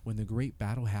say when the Great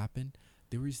Battle happened,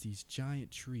 there was these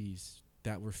giant trees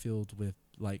that were filled with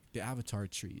like the Avatar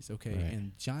trees, okay, Right.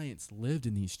 and giants lived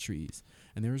in these trees,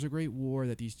 and there was a great war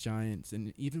that these giants,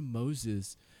 and even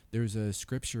Moses. There's a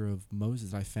scripture of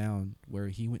Moses I found where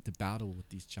he went to battle with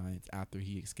these giants after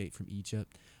he escaped from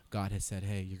Egypt. God had said,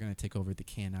 "Hey, you're gonna take over the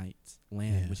Canaanites'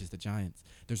 land, Yeah. which is the giants."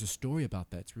 There's a story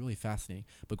about that. It's really fascinating.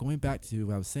 But going back to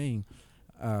what I was saying,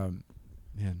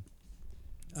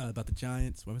 about the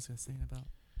giants. What was I saying about?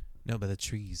 No, but the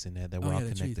trees and that we're Oh, all yeah,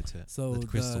 the trees. connected to. So the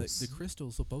crystals. the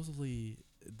crystals, supposedly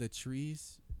the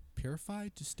trees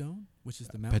purified to stone, which is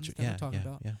the mountains that we're talking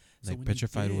about. Yeah, So like when you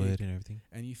petrified dig wood and everything.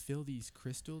 and you feel these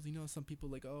crystals, some people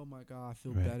like, oh my God, I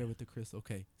feel Right. better with the crystal.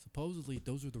 Okay, supposedly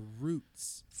those are the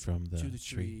roots From the to the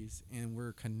tree. trees, and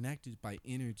we're connected by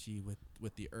energy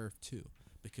with the earth too,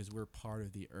 because we're part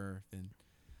of the earth. And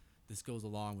this goes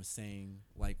along with saying,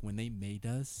 like, when they made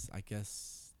us, I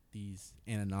guess these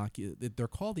Anunnaki, they're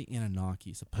called the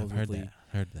Anunnaki. I've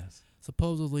heard that.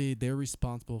 Supposedly they're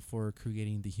responsible for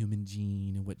creating the human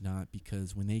gene and whatnot,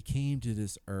 because when they came to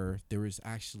this earth, there was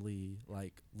actually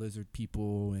like lizard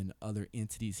people and other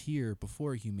entities here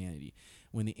before humanity.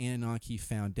 When the Anunnaki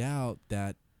found out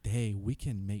that, hey, we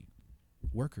can make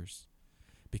workers,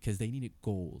 because they needed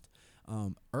gold.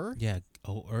 Earth. Yeah.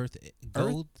 Earth.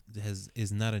 Gold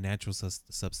is not a natural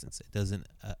substance. It doesn't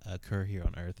occur here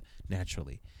on Earth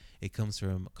naturally. It comes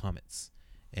from comets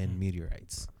and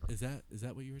meteorites. Is that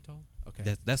what you were told?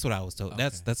 Okay. That's what I was told. Okay.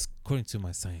 That's according to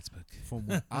my science book. From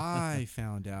what I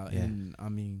found out, Yeah. and I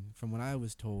mean, from what I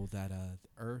was told, that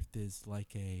Earth is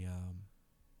like a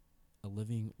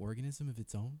living organism of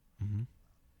its own, Mm-hmm.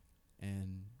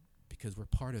 and because we're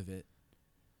part of it,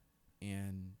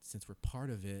 and since we're part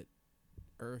of it,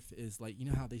 Earth is like,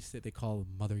 how they say they call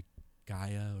Mother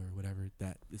Gaia or whatever,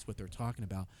 that is what they're talking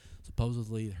about.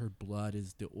 Supposedly her blood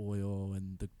is the oil,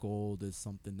 and the gold is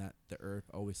something that the earth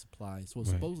always supplies. Well,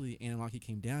 Right. supposedly Anunnaki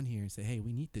came down here and said, hey,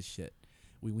 we need this shit.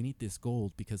 We need this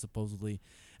gold, because supposedly,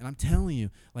 and I'm telling you,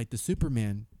 like the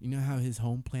Superman, how his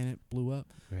home planet blew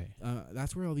up? Right.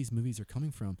 That's where all these movies are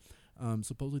coming from.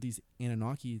 Supposedly these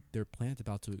Anunnaki, their planet's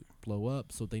about to blow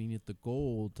up, so they needed the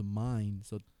gold to mine,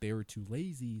 so they were too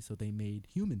lazy, so they made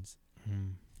humans.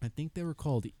 Mm. I think they were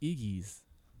called Iggy's.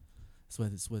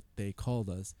 That's what they called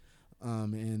us.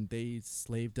 And they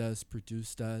slaved us,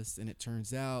 produced us, and it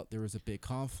turns out there was a big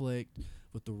conflict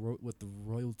with the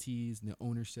royalties and the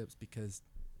ownerships, because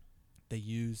they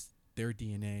used their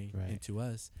DNA Right. into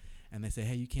us, and they say,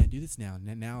 hey, you can't do this now.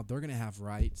 Now they're going to have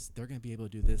rights. They're going to be able to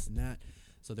do this and that.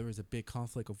 So there was a big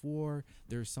conflict of war.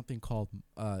 There's something called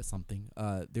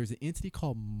there's an entity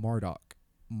called Marduk.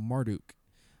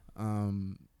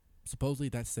 Supposedly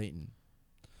that's Satan.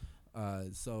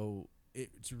 So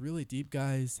it's really deep,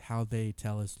 guys, how they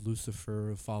tell us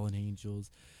Lucifer, fallen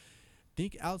angels.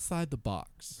 Think outside the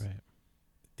box. Right.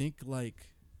 Think like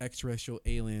extraterrestrial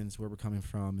aliens, where we're coming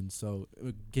from. And so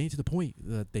getting to the point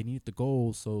that they need the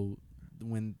gold. So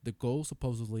when the gold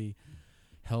supposedly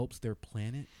helps their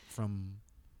planet from,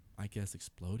 I guess,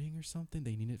 exploding or something,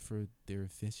 they need it for their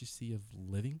efficiency of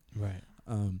living. Right.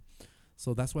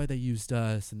 So that's why they used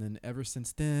us, and then ever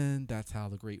since then, that's how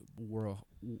the great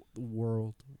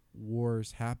world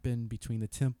wars happened between the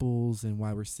temples, and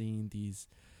why we're seeing these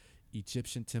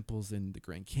Egyptian temples in the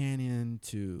Grand Canyon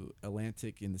to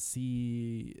Atlantic in the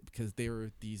sea, because they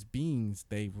were these beings,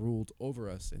 they ruled over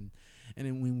us. And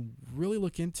then when we really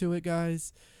look into it,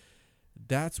 guys,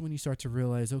 that's when you start to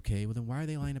realize, okay, well then why are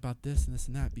they lying about this and this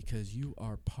and that? Because you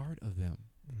are part of them.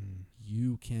 Mm.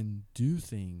 You can do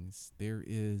things. There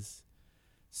is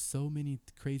so many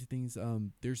crazy things.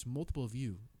 There's multiple of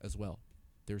you as well.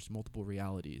 There's multiple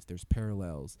realities. There's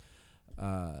parallels.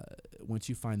 Once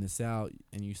you find this out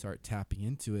and you start tapping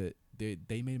into it,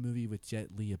 they made a movie with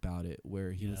Jet Li about it,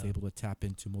 where he was able to tap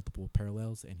into multiple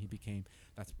parallels, and he became,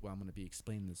 that's what I'm going to be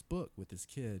explaining this book with this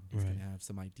kid. He's going to have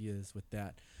some ideas with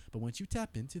that. But once you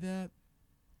tap into that,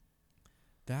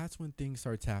 that's when things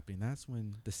start tapping. That's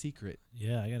when the secret.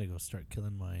 Yeah, I gotta go start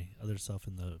killing my other self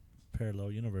in the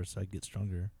parallel universe so I get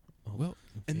stronger. Oh, Well,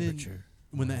 and then mature.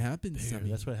 when that happens, I mean,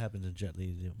 That's what happens in Jet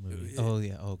Li's movie. Oh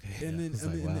yeah. Okay. and then It's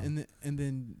and like, then, wow. and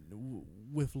then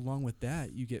along with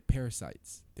that, you get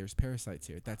parasites. There's parasites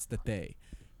here. That's the they.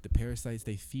 The parasites,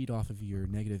 they feed off of your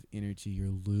negative energy, your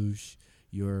loosh,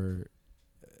 your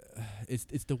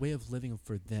it's the way of living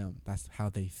for them. That's how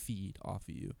they feed off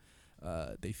of you.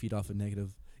 They feed off of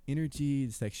negative energy,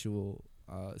 sexual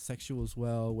as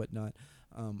well, whatnot.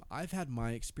 I've had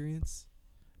my experience.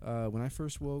 When I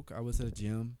first woke, I was at a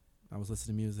gym. I was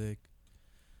listening to music.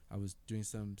 I was doing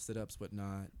some sit-ups,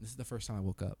 whatnot. This is the first time I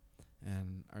woke up.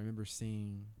 And I remember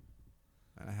seeing,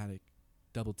 and I had a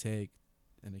double take,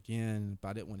 and again, but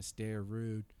I didn't want to stare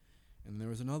rude. And there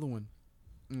was another one.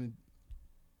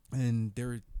 And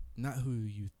they're not who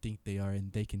you think they are,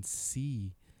 and they can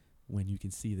see when you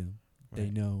can see them. They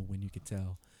Right. know when you can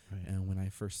tell. Right. And when I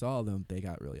first saw them, they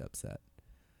got really upset.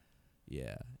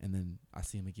 Yeah. And then I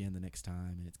see them again the next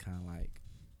time, and it's kind of like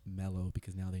mellow,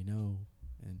 because now they know.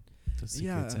 And The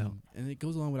secret's out. and it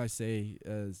goes along what I say,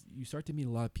 as you start to meet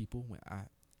a lot of people.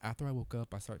 After I woke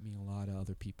up, I started meeting a lot of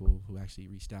other people who actually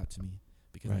reached out to me,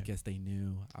 because I Right. guess they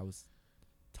knew I was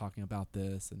talking about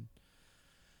this and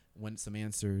wanted some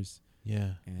answers.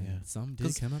 Yeah. and Yeah. some did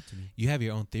 'Cause come up to me. You have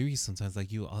your own theories sometimes.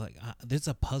 Like you, are like there's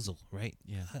a puzzle, right?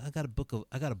 Yeah, I got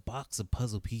I got a box of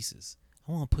puzzle pieces.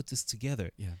 I want to put this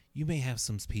together. yeah, You may have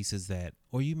some pieces that,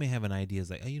 or you may have an idea. It's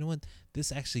like, oh, you know what?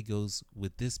 This actually goes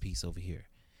with this piece over here.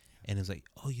 And it's like,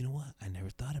 oh, you know what? I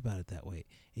never thought about it that way.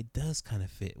 It does kind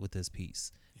of fit with this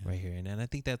piece yeah. right here. And I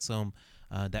think that's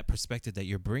that perspective that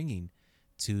you're bringing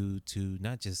to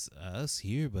not just us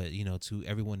here, but to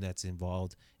everyone that's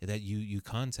involved, that you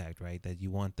contact, right? That you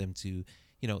want them to,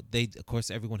 they, of course,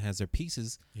 everyone has their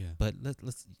pieces, Yeah. but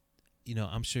let's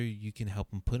I'm sure you can help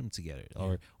them put them together,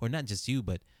 or not just you,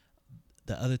 but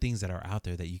the other things that are out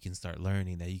there that you can start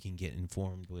learning, that you can get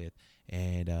informed with,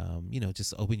 and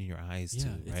just opening your eyes to,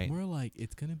 Yeah, right? it's more like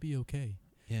it's gonna be okay.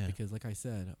 Yeah, Because like I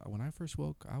said, when I first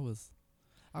woke, I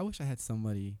wish I had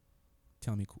somebody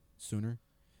tell me sooner.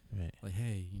 right. Like,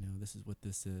 hey, this is what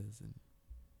this is, and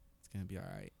it's gonna be all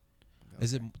right.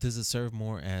 Does it serve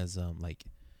more as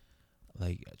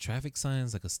like traffic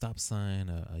signs, like a stop sign,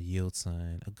 a yield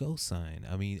sign, a go sign?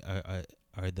 I mean,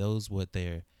 are those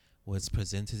what's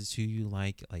presented to you,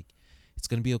 like it's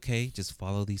gonna be okay, just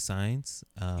follow these signs,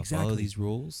 follow Exactly. these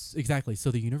rules? Exactly.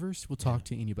 So the universe will talk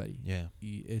Yeah. to anybody. Yeah,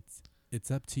 It's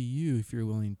up to you if you're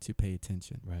willing to pay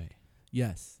attention. right.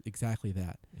 Yes, exactly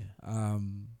that. Yeah,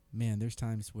 Man, there's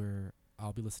times where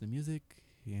I'll be listening to music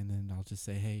and then I'll just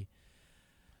say, hey,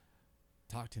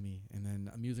 talk to me. And then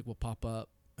a music will pop up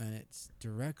and it's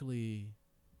directly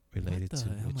related what to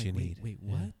the? I'm what like, you wait, need. Wait,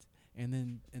 Yeah. what? And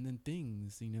then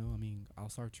things, I'll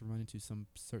start to run into some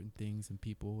certain things and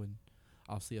people, and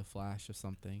I'll see a flash of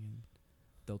something, and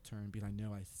they'll turn and be like,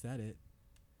 no, I said it,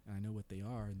 and I know what they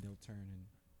are, and they'll turn and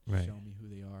Right. show me who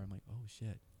they are. I'm like, oh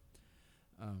shit.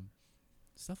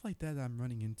 Stuff like that I'm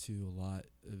running into a lot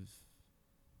of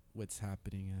what's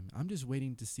happening, and I'm just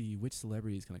waiting to see which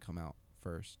celebrity is gonna come out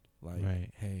first. Like,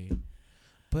 Right. hey,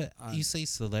 But you say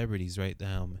celebrities, right?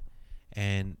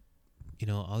 And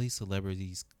all these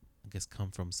celebrities, I guess, come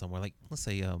from somewhere. Like, let's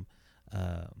say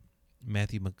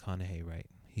Matthew McConaughey, right?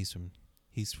 He's from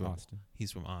Austin.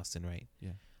 He's from Austin, right?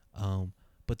 Yeah.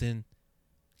 But then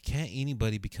can't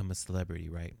anybody become a celebrity,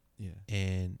 right? Yeah.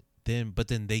 And then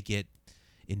they get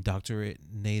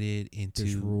indoctrinated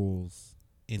There's rules.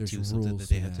 into There's something rules that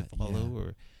they to have to that,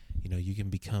 follow, yeah. or you can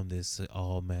become this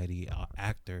almighty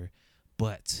actor,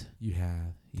 but You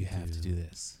have to do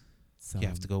this. You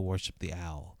have to go worship the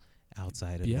owl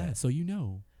outside of Yeah, that. so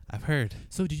I've heard.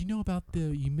 So did you know about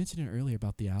you mentioned it earlier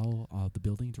about the owl, the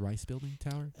building, the Rice building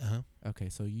tower? Uh-huh. Okay,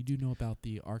 so you do know about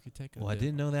the architect? Well, I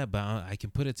didn't know that, but I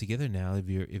can put it together now if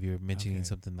you're mentioning Okay.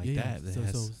 something like yeah, that. Yeah.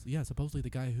 that So has, supposedly the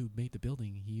guy who made the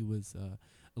building, he was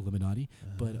Illuminati,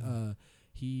 but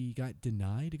he got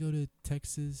denied to go to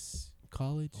Texas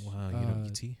College. wow,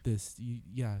 UT.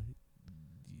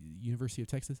 University of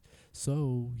Texas.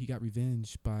 So he got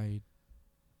revenge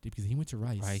because he went to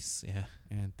Rice, yeah.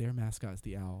 and their mascot is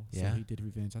the owl. Yeah. So he did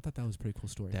revenge. I thought that was a pretty cool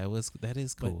story. That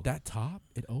is cool. But that top,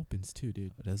 it opens too,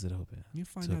 dude. Does it open? You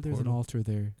find To a out there's an portal? altar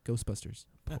there. Ghostbusters.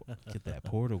 Get that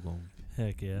portal going.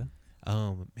 Heck yeah.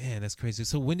 Man, that's crazy.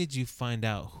 So when did you find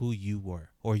out who you were?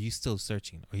 Or are you still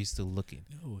searching? Are you still looking?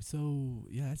 No, so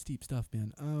yeah, that's deep stuff,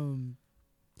 man.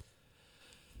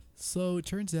 So it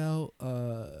turns out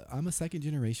I'm a second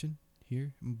generation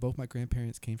here. Both my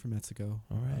grandparents came from Mexico.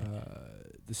 All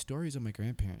right. The stories of my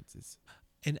grandparents is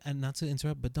And not to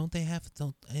interrupt, but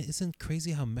isn't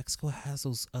crazy how Mexico has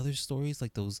those other stories,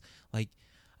 like those, like,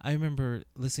 I remember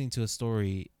listening to a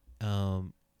story.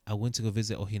 I went to go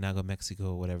visit Ojinaga, Mexico,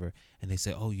 or whatever, and they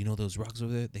said, "Oh, those rocks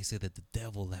over there?" They said that the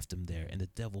devil left them there, and the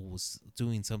devil was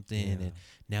doing something, Yeah. and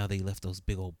now they left those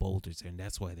big old boulders there, and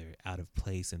that's why they're out of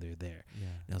place and they're there. yeah.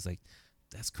 And I was like,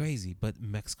 "That's crazy," but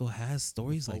Mexico has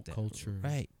stories like Folk that, culture.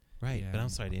 right? Right. Yeah. But I'm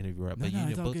sorry to interrupt. No, but no,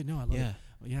 it's all both- good. No, I love yeah,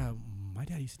 it. Yeah, my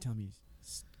dad used to tell me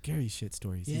scary shit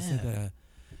stories. He Yeah. said that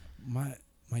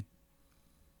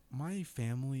my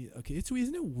family. Okay,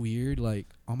 isn't it weird? Like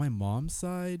on my mom's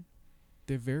side,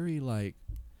 they're very like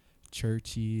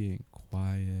churchy and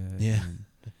quiet. Yeah. And,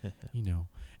 and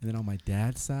then on my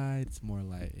dad's side, it's more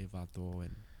like evato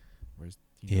and where's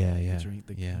yeah, the yeah, drink,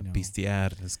 the, yeah.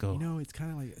 Bestiar, let's go. it's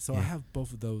kind of like so. I Yeah. have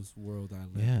both of those worlds I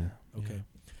live Yeah. in. Okay.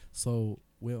 So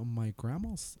on my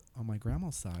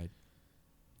grandma's side,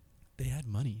 they had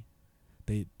money.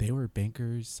 They were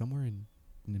bankers somewhere in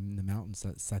the mountains,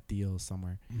 Satillo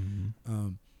somewhere. Mm-hmm.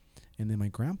 And then my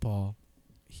grandpa,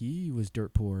 he was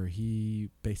dirt poor. He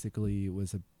basically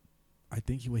was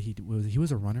he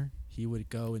was a runner. He would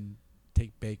go and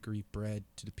take bakery bread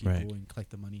to the people Right. and collect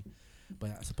the money.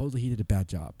 But supposedly he did a bad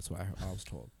job. So I was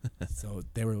told. So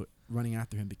they were running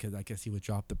after him because I guess he would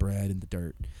drop the bread in the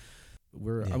dirt.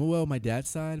 Yeah. Well, my dad's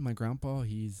side, my grandpa,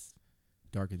 he's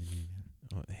darker than you.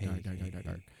 Oh, hey, Dark.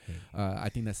 hey. I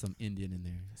think that's some Indian in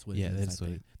there. That's what Yeah, it is, that's I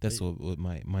what think. that's what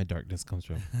my darkness comes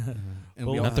from. And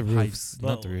Well, we all Not the have high, roofs,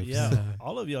 not the roofs. Yeah,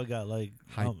 all of y'all got like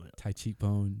high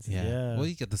cheekbones. Yeah. Yeah. Well,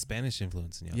 you got the Spanish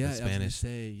influence in y'all. Yeah, The I was gonna Spanish.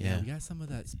 say, yeah. we got some of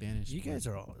that Spanish. you guys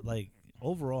are all, like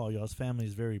overall y'all's family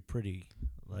is very pretty.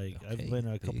 Like I've Okay, been to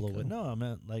a there couple you of go. no, I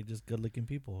meant like just good looking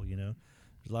people. You know,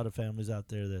 there's a lot of families out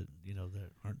there that that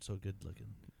aren't so good looking.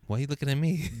 Why are you looking at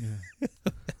me? Yeah.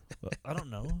 I don't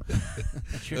know.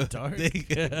 You're dark.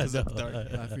 Because I'm No. dark. I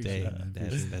appreciate Dang, it,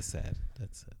 man. that's sad.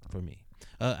 That's sad for me.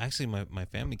 Actually, my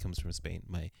family comes from Spain.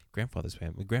 My grandfather's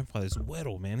family. My grandfather's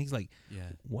güero, man. He's like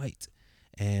Yeah, white,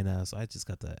 and so I just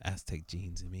got the Aztec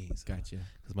genes in me. So, gotcha.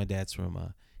 because my dad's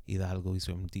from Hidalgo. He's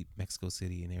from deep Mexico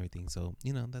City and everything. So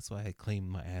that's why I claim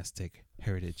my Aztec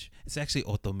heritage. It's actually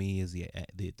Otomi is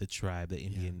the tribe, the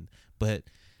Indian, but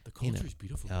The culture is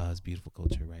beautiful. it's beautiful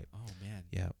culture, right? Oh man,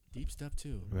 Yeah, deep stuff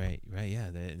too. right,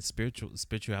 yeah. That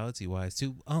spirituality wise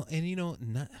too. Oh, and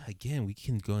not again, we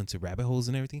can go into rabbit holes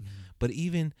and everything, but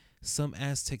even some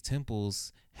Aztec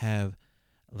temples have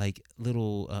like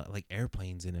little like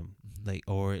airplanes in them, like,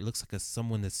 or it looks like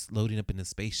someone that's loading up in a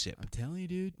spaceship. I'm telling you,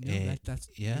 dude. No, And- that's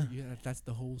yeah. that's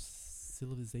the whole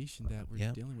civilization that we're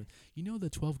Yeah. dealing with. You know the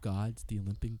 12 gods, the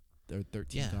Olympic or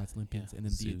 13 Yeah, gods, Olympians, yeah. and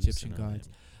then the Zeus Egyptian and all gods.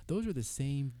 that. Those are the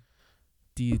same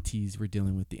deities we're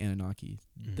dealing with. The Anunnaki,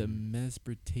 the Mhm.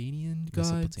 Mesopotamian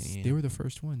gods. Mesopotamian. They were the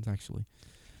first ones actually.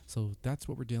 So that's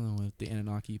what we're dealing with, the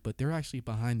Anunnaki. But they're actually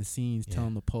behind the scenes, Yeah.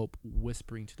 telling the Pope,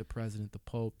 whispering to the president, the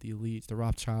Pope, the elites, the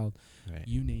Rothschild, Right.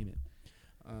 you name it.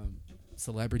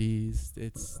 Celebrities.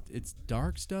 It's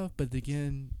dark stuff, but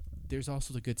again, there's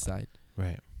also the good side.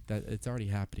 Right. That it's already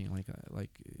happening. Like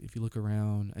if you look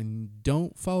around and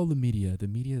don't follow the media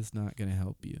is not going to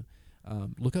help you.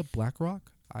 Look up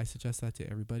BlackRock. I suggest that to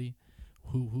everybody.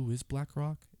 Who is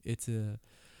BlackRock? It's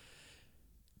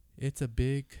a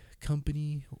big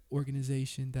company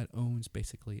organization that owns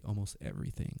basically almost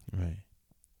everything. Right.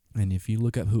 And if you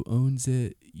look up who owns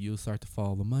it, you'll start to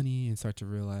follow the money and start to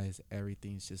realize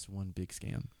everything's just one big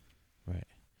scam. Right.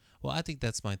 Well, I think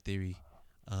that's my theory.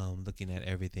 Looking at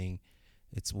everything,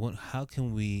 it's how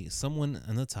can someone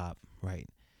on the top, right?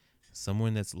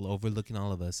 Someone that's overlooking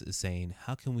all of us is saying,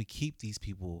 how can we keep these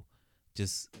people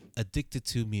just addicted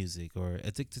to music or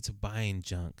addicted to buying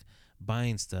junk,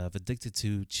 buying stuff, addicted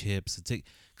to chips,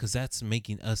 because that's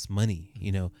making us money,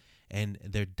 and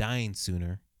they're dying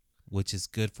sooner, which is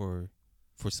good for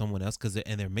someone else because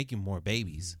they're making more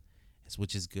babies,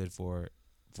 which is good for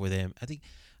them. I think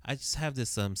I just have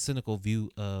this cynical view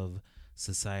of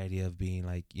society of being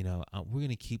like, we're going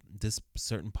to keep this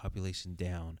certain population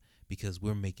down because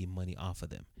we're making money off of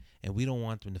them. And we don't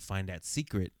want them to find that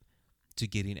secret to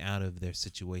getting out of their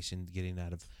situation, getting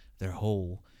out of their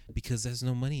hole, because there's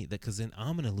no money. Because then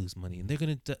I'm going to lose money and they're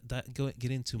going to go get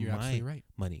into You're my absolutely right.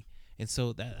 money. And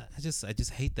so that I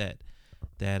just hate that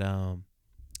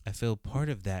I feel part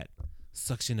of that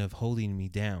suction of holding me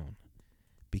down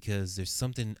because there's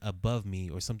something above me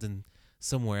or something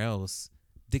somewhere else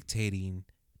dictating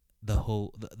the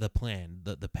whole the plan,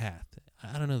 the path.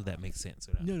 I don't know if that makes sense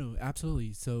or not. No,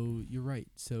 absolutely. So you're right.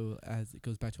 So as it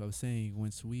goes back to what I was saying,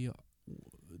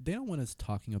 they don't want us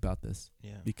talking about this.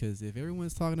 Yeah. Because if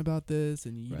everyone's talking about this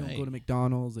and you don't go Right. to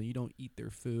McDonald's and you don't eat their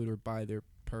food or buy their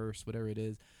purse, whatever it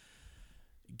is,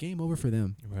 game over for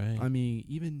them. Right. I mean,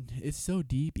 even it's so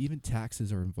deep, even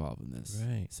taxes are involved in this.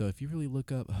 Right. So if you really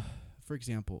look up, for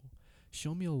example,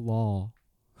 show me a law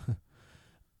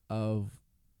of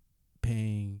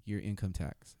paying your income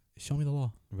tax. Show me the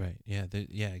law. Right. Yeah.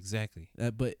 Yeah. Exactly.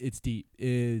 But it's deep.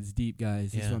 It's deep,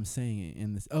 guys. That's Yeah. what I'm saying.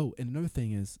 And this. Oh, and another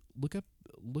thing is look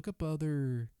up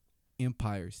other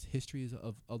empires, histories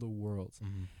of other worlds.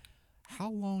 Mm-hmm. How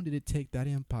long did it take that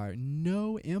empire?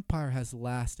 No empire has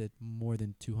lasted more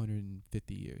than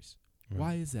 250 years. Right.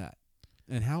 Why is that?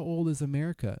 And how old is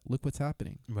America? Look what's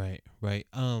happening. Right. Right.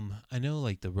 I know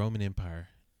like the Roman Empire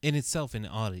in itself in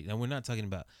oddity. Now we're not talking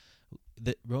about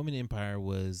the Roman Empire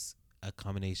was a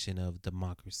combination of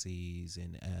democracies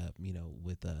and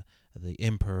with the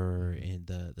emperor and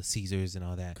the Caesars and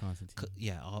all that. Constantine.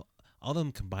 All of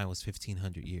them combined was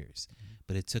 1,500 years, Mhm.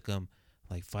 but it took them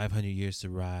like 500 years to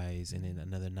rise and then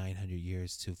another 900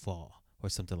 years to fall or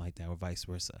something like that, or vice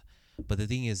versa. But the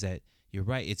thing is that you're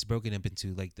right, it's broken up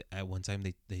into like at one time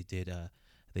they did a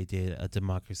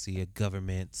democracy, a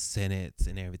government, senate,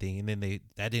 and everything, and then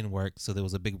that didn't work, so there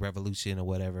was a big revolution or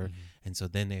whatever. Mhm. And so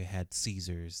then they had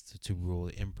Caesars to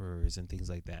rule, emperors and things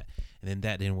like that, and then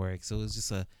that didn't work. So it was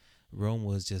just Rome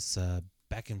was just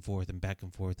back and forth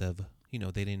of they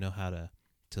didn't know how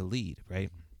to lead,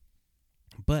 right?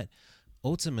 But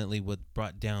ultimately, what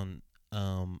brought down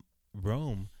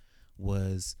Rome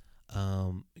was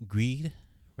greed,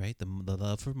 right? The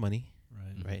love for money,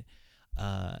 Right.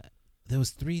 right? There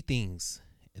was three things.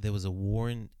 There was a war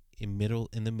in the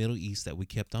Middle East that we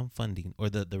kept on funding, or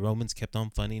the Romans kept on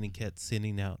funding and kept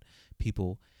sending out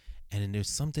people, and then there's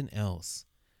something else,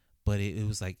 but it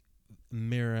was like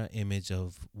mirror image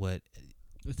of what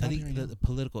It's I happening think right the now.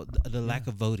 political, the lack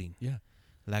of voting, Yeah.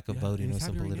 lack of Yeah, voting and or it's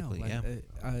something happening right now.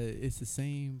 politically. It's the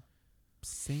same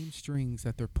strings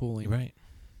that they're pulling Right.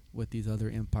 with these other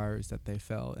empires that they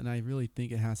fell, and I really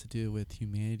think it has to do with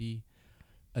humanity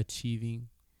achieving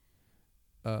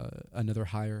another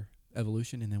higher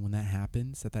evolution. And then when that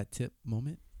happens at that tip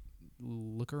moment,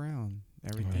 look around,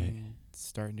 everything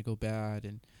starting to go bad.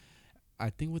 And I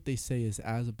think what they say is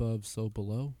as above so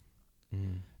below.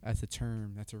 That's a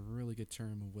term, that's a really good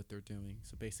term of what they're doing.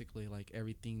 So basically, like,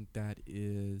 everything that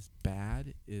is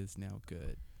bad is now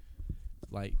good,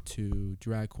 like to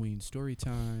drag queen story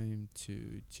time,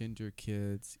 to ginger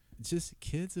kids, just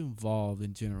kids involved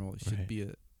in general should Right.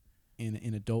 be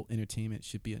in adult entertainment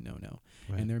should be a no-no.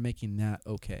 Right. And they're making that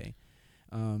okay.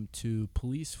 To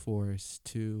police force,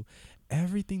 to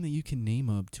everything that you can name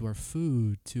up, to our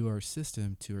food, to our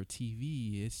system, to our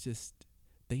TV. It's just,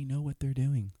 they know what they're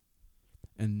doing.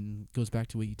 And goes back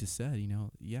to what you just said,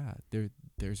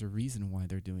 there's a reason why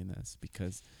they're doing this,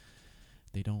 because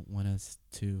they don't want us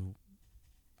to,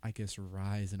 I guess,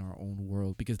 rise in our own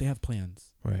world, because they have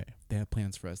plans. Right. They have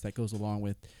plans for us. That goes along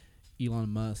with Elon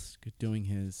Musk doing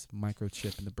his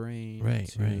microchip in the brain. Right,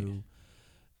 to right.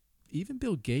 Even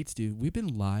Bill Gates, dude. We've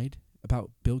been lied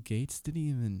about. Bill Gates didn't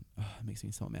even. Oh, it makes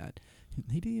me so mad.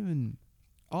 He didn't even.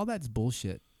 All that's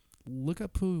bullshit. Look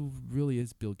up who really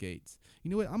is Bill Gates. You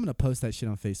know what? I'm gonna post that shit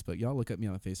on Facebook. Y'all look at me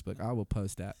on Facebook. I will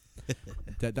post that.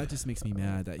 that just makes me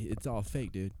mad. That it's all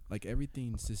fake, dude. Like,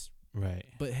 everything's just. Right.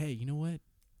 But hey, you know what?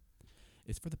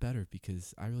 It's for the better,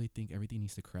 because I really think everything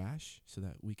needs to crash so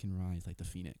that we can rise like the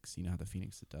phoenix. You know how the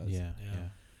phoenix does. Yeah.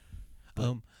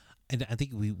 Yeah. And I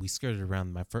think we skirted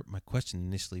around. My question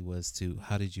initially was to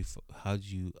how did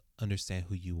you understand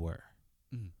who you were?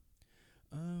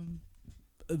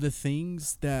 The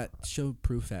things that showed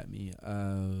proof at me.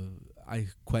 I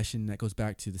question that goes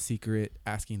back to The Secret,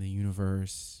 asking the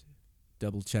universe,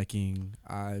 double checking.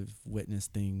 I've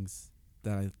witnessed things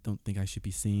that I don't think I should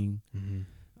be seeing.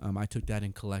 I took that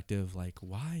in collective, like,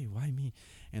 why me?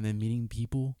 And then meeting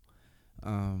people.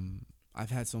 I've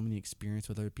had so many experience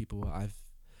with other people.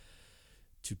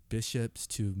 To bishops,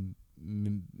 to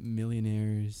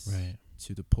millionaires, Right.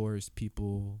 to the poorest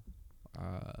people.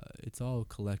 It's all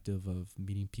collective of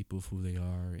meeting people for who they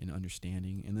are and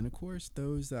understanding. And then, of course,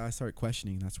 those that I started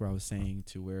questioning. That's where I was saying,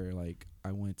 to where, like,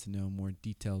 I wanted to know more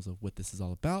details of what this is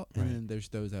all about. Right. And then there's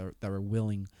those that are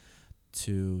willing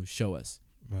to show us.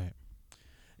 Right.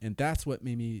 And that's what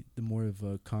made me the more of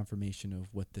a confirmation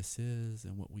of what this is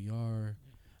and what we are.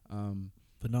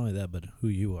 But not only that, but who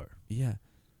you are. Yeah.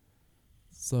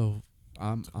 So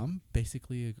I'm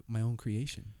basically my own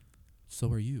creation.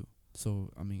 So are you.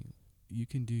 So, I mean, you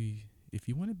can do, if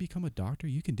you want to become a doctor,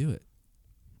 you can do it.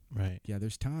 Right. Yeah,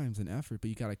 there's times and effort, but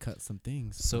you got to cut some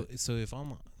things. So if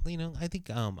I'm, I think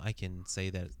I can say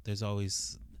that there's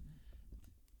always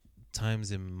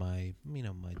times in my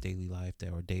my daily life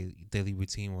or daily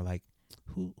routine where, like,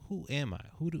 who am I?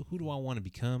 Who do I want to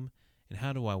become, and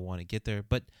how do I want to get there?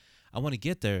 But I want to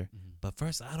get there, but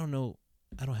first I don't know.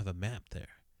 I don't have a map there,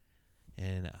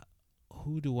 and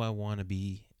who do I want to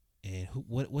be, and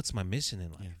what's my mission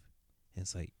in life? Yeah. And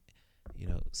it's like,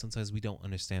 sometimes we don't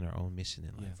understand our own mission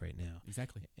in life right now.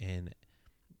 Exactly. And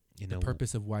the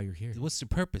purpose of why you're here. What's the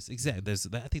purpose? Exactly.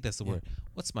 I think that's the word.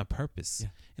 What's my purpose?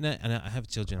 Yeah. And I have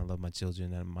children. I love my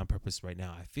children. And my purpose right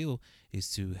now, I feel, is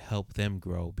to help them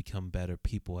grow, become better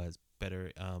people, as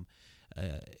better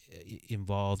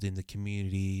involved in the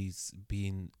communities,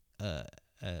 being a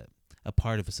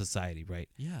part of a society, right?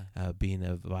 Yeah. Being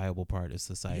a viable part of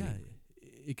society. Yeah.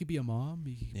 It could be a mom.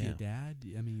 It could be a dad.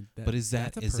 I mean, but is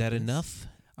that enough?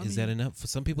 Is that enough for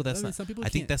some people? That's not. Some people I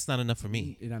think that's not enough for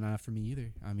me. Not for me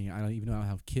either. I mean, I don't even know I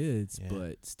have kids, Yeah.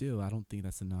 but still, I don't think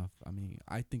that's enough. I mean,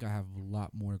 I think I have a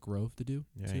lot more growth to do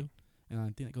too, and I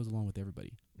think that goes along with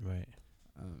everybody. Right.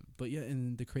 But yeah,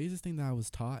 and the craziest thing that I was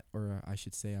taught, or I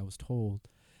should say, I was told,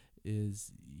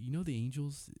 is the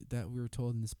angels that we were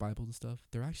told in this Bible and stuff.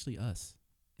 They're actually us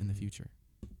in the future.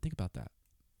 Think about that.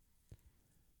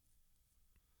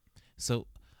 So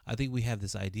I think we have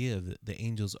this idea of the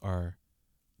angels are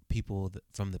people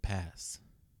from the past,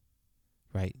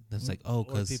 right? That's like,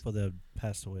 because people that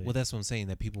passed away. Well, that's what I'm saying.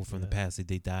 That people from the past,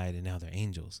 they died and now they're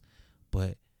angels.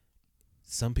 But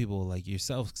some people like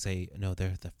yourself say, no,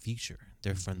 they're the future.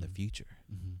 They're from the future.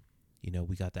 Mm-hmm.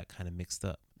 We got that kind of mixed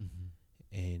up. Mm-hmm.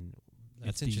 and It's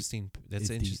that's deep. interesting. That's It's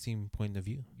an deep. interesting point of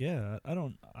view. Yeah,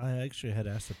 I actually had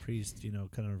asked a priest,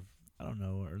 kind of, I don't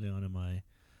know, early on in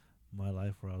my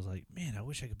life where I was like, man, I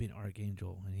wish I could be an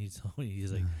archangel. And he told me,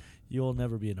 he's like, you'll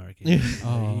never be an archangel.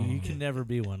 Oh. You can never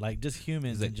be one. Like, just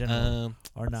humans He's in like, general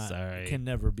are not, sorry. can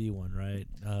never be one, right?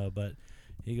 But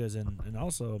he goes, and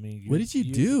also, I mean, What did you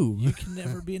do? You can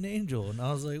never be an angel. And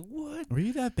I was like, what? Were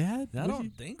you that bad? I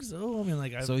don't think so. I mean,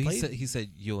 like, I So he played, said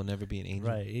you'll never be an angel.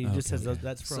 right. He Okay, just says okay.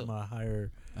 that's from So- a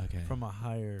higher, Okay.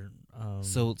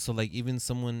 So like even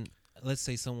someone, let's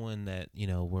say someone that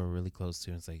we're really close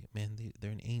to, and it's like, man,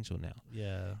 they're an angel now.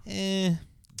 yeah,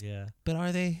 Yeah, but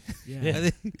are they? Yeah. Are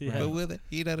they? Yeah. But will they?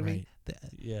 You know what I mean? Right.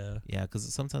 yeah. Yeah,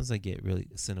 because sometimes I get really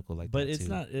cynical like But that it's too.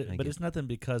 not. I But get- it's nothing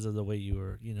because of the way you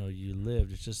were. You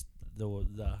lived. It's just the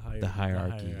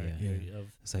hierarchy, yeah. of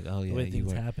It's like, oh the yeah, way you things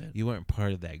weren't happen. you weren't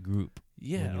part of that group.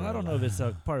 Yeah, when you well, I were don't know if it's a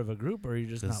alive. part of a group or you're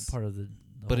just not 'Cause- part of the.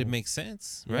 But it whole- makes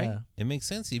sense, right? Yeah. It makes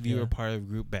sense if you were Yeah. part of a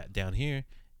group back down here.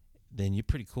 Then you're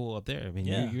pretty cool up there. I mean,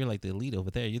 Yeah. you're like the elite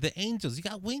over there. You're the angels. You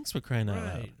got wings for crying out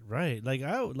loud. Right.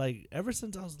 Like ever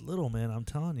since I was little, man, I'm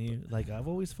telling you, like I've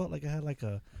always felt like I had like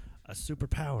a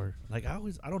superpower. Like I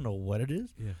don't know what it is.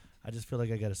 Yeah. I just feel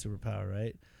like I got a superpower,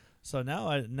 right? So now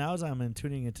as I'm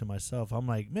tuning into myself, I'm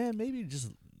like, man, maybe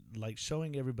just like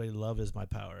showing everybody love is my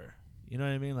power. You know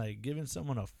what I mean? Like giving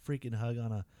someone a freaking hug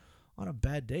on a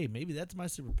bad day. Maybe that's my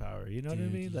superpower. You know what I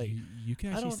Dude, mean? Like you can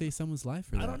I actually don't- save someone's life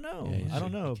for that. I don't know. Yeah, yeah, I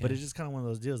don't you know. But can. it's just kind of one of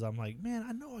those deals. I'm like, man,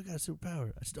 I know I got a superpower.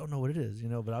 I just don't know what it is,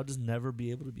 But I'll just never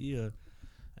be able to be an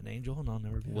angel, and I'll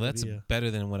never be Well, able that's to be a. better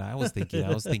than what I was thinking.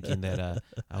 I was thinking that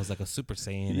I was like a Super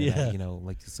Saiyan, Yeah. and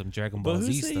like some Dragon But Ball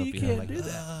who Z say stuff. you know, can't like, do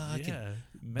that? I can- Yeah,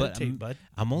 But meditate, bud.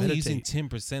 I'm only using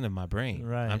Meditate. 10% of my brain.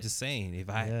 Right. I'm just saying, if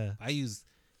Yeah. I use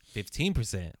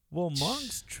 15%. Well,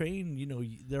 monks train,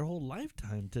 their whole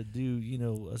lifetime to do,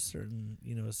 a certain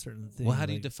thing. Well, how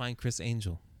do you like, define Chris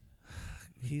Angel?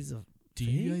 He's a. Do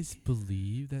you fake? guys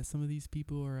believe that some of these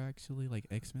people are actually like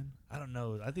X-Men? I don't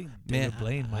know. I think Man, David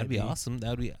Blaine might that'd be awesome. That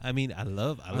would be. I mean, I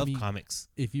love mean, comics.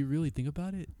 If you really think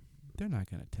about it, they're not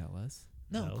gonna tell us.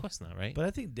 No, No. of course not, right? But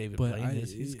I think David But Blaine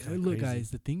he's kind of look, crazy.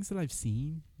 guys, the things that I've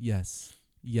seen, yes,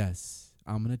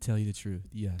 I'm gonna tell you the truth.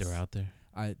 Yes, They're out there.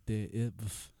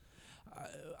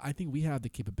 I think we have the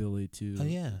capability to Oh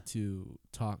yeah, to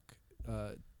talk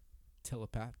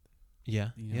telepath. yeah,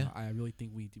 yeah. I really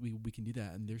think we can do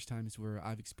that. And there's times where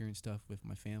I've experienced stuff with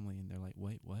my family, and they're like,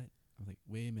 "Wait, what?" I'm like,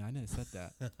 "Wait a minute, I never said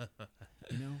that."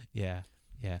 Yeah,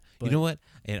 yeah. You But- know what?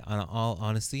 And on all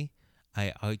honesty,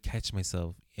 I would catch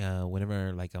myself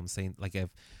whenever like I'm saying like if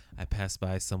I pass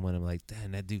by someone, I'm like,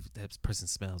 damn, that person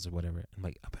smells or whatever. I'm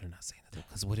like, I better not say nothing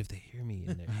because what if they hear me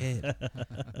in their head?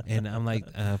 And I'm like,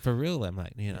 for real, I'm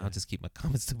like, I'll just keep my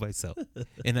comments to myself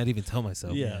and not even tell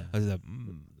myself. Yeah. I was like,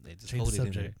 they just Change hold the it in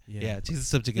there. subject. Yeah, change the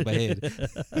subject in my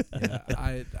head.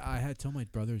 Yeah, I had told my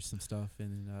brother some stuff,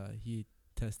 and he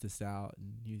tests this out,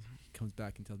 and he comes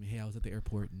back and tells me, "Hey, I was at the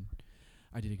airport, and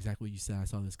I did exactly what you said. I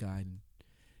saw this guy,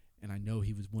 and I know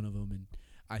he was one of them." And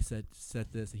I said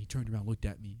this, and he turned around, looked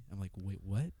at me. I'm like, "Wait,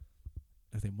 what?"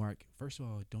 I was like, "Mark, first of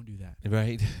all, don't do that."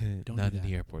 Right? Don't Not do in the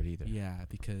that. airport either. Yeah,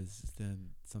 because then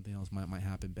something else might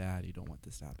happen bad. You don't want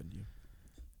this to happen to you.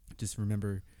 Just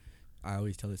remember, I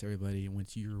always tell this to everybody,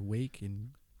 once you're awake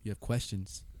and you have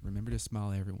questions, remember to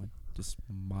smile at everyone. Just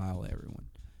smile at everyone.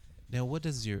 Now, what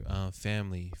does your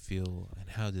family feel, and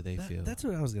how do they feel? That's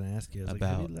what I was gonna ask you. I was like,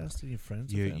 have you lost any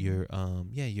friends? or your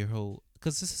family? your whole,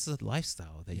 because this is a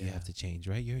lifestyle that you Yeah. have to change,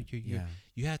 right? You're Yeah,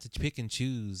 you have to pick and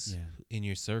choose yeah, in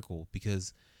your circle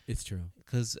because it's true.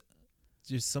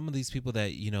 there's some of these people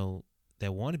that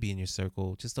that want to be in your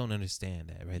circle just don't understand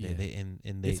that, right? Yeah.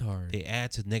 They It's hard. they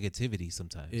add to negativity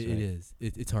sometimes. It right? is.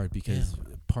 It's hard because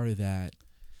part of that,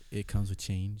 it comes with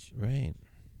change, Right.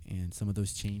 and some of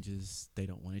those changes they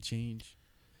don't want to change,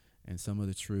 and some of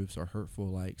the truths are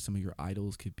hurtful. Like some of your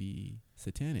idols could be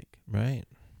satanic, Right.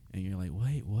 and you're like,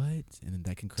 "Wait, what?" And then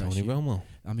that can crush Tony you. Romo.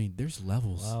 I mean, there's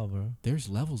levels. Wow, bro. There's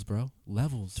levels, bro.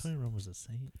 Levels. Tony Romo's a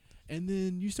saint. And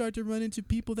then you start to run into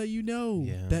people that you know,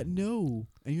 Yeah. that know,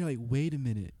 and you're like, "Wait a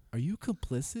minute, are you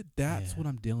complicit?" That's Yeah. what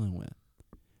I'm dealing with.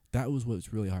 That was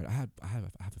what's really hard. I have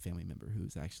a family member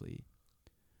who's actually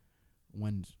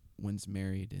one's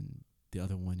married and the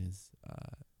other one is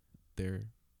their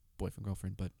boyfriend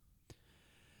girlfriend. But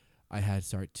I had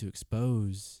started to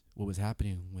expose what was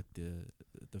happening with the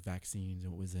vaccines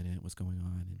and what was in it, what's going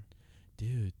on, and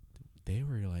dude, they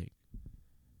were like,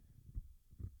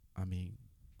 I mean,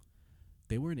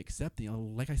 they weren't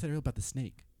accepting. Like I said earlier about the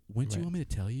snake. Wouldn't you Right. want me to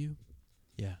tell you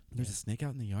Yeah. there's a snake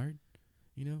out in the yard?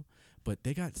 But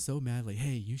they got so mad, like,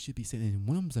 "Hey, you should be saying." And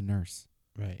one of them's a nurse,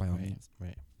 Right. by all right, means.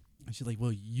 Right. And she's like,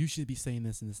 well, you should be saying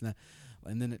this and this and that.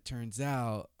 And then it turns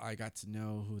out I got to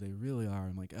know who they really are.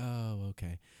 I'm like, oh,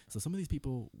 okay. So some of these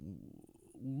people,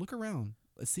 look around.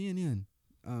 CNN,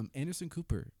 Anderson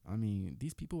Cooper. I mean,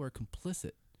 these people are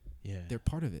complicit. Yeah. They're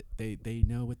part of it. They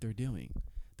know what they're doing.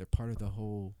 They're part of the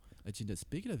whole agenda.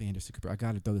 Speaking of Anderson Cooper, I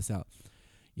got to throw this out.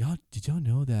 Did y'all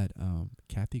know that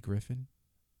Kathy Griffin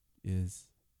is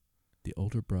the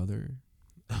older brother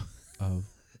of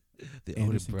The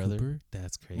Anderson older brother. Cooper?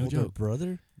 That's crazy. No Older joke.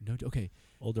 brother? No, okay.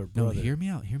 Older No, brother. hear me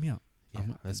out. Yeah.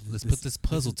 I'm- Let's put this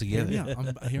puzzle Hear me together.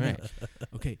 out. Hear me out.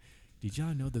 Okay. Did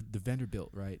y'all know the Vanderbilt,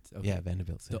 right? Okay. Yeah,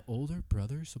 Vanderbilt. The older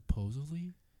brother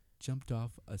supposedly jumped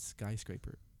off a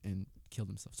skyscraper and killed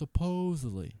himself.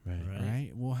 Supposedly. Right. Right.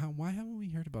 Right? Well, why haven't we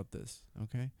heard about this?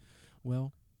 Okay.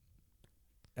 Well,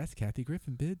 that's Kathy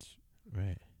Griffin, bitch.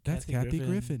 Right. That's Kathy Kathy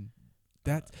Griffin. Griffin.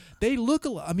 That's they look a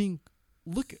lot. I mean,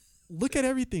 look at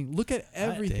everything. Look at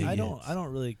everything. I Yes.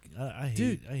 don't really. I hate.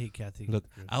 Dude. I hate Kathy. Look,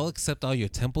 Griffin. I'll accept all your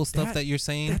temple stuff That- that you're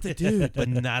saying, That's a dude. but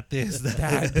not this.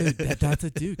 That's a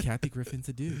dude. Kathy Griffin's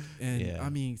a dude. And Yeah. I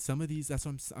mean, some of these, that's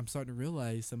what I'm starting to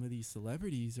realize, some of these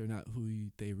celebrities are not who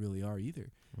they really are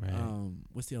either. Right.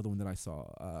 What's the other one that I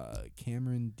saw?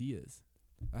 Cameron Diaz.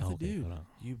 That's a Okay, dude. hold on.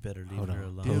 You better leave Hold her on.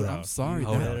 alone. Dude, Hold I'm on. sorry. You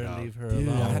Hold better on. leave her Dude,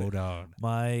 alone. Hold on.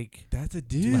 Mike. That's a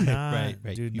Do dude. not. Right,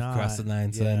 right. Do You've not. crossed the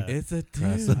line, son. Yeah. It's a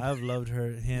Cross dude. I've loved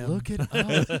him. Look it up.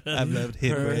 I've loved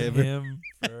him her, forever. him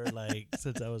for like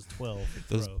since I was 12.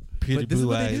 Those bro. pretty But this is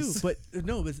blue what eyes. they do. But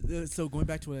no, but, so going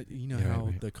back to what Yeah, how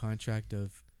right. the contract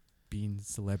of being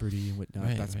celebrity and whatnot,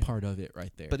 Right, that's right. part of it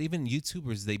right there. But even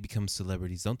YouTubers, they become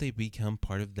celebrities. Don't they become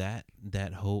part of that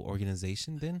whole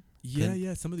organization then?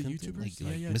 yeah, some of the Couldn't they, YouTubers,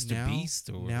 like yeah, Mr. now, Beast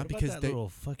or now What about because that they little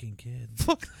fucking kid.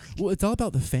 fuck well, it's all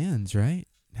about the fans, right?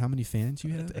 How many fans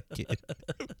you have? that kid.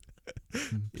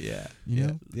 Yeah. You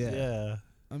know? Yeah.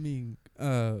 I mean,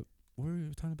 what were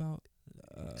we talking about?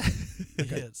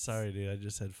 Yeah. Sorry, dude. I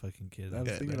just said fucking kid. I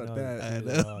was thinking about that. I I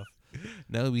know.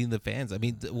 No, I mean the fans. I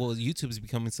mean, YouTube's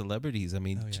becoming celebrities. I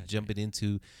mean, Oh, yeah, jumping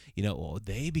into,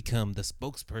 they become the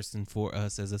spokesperson for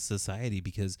us as a society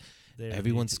because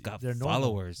everyone's got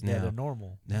followers Yeah, now. they're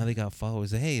normal. Now they got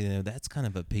followers. Hey, that's kind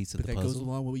of a piece of But the that goes puzzle.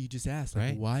 along with what you just asked. Like,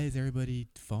 Right? why is everybody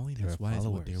following They're us? Why is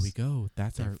there followers. we go.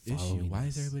 That's They're our issue. following Why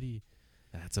is us. everybody?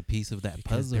 That's a piece of that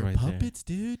Because puzzle they're right puppets,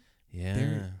 dude. there. Yeah.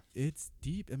 They're- It's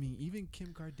deep. I mean, even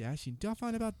Kim Kardashian. Did y'all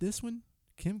find about this one?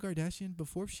 Kim Kardashian,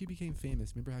 before she became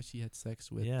famous, remember how she had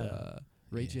sex with Yeah.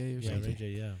 Ray Yeah. J or Yeah, something? Ray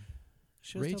J. Yeah.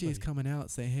 She was Ray J's nobody. coming out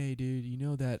saying, "Hey, dude, you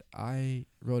know that I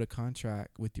wrote a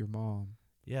contract with your mom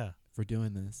Yeah. for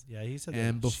doing this. Yeah. He said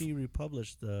And that she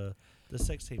republished the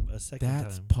sex tape a second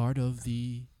That's time. part of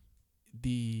the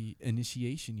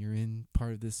initiation. You're in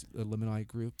part of this Illuminati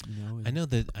group, you know." I know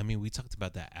that. I mean, we talked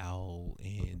about that owl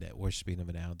and that worshiping of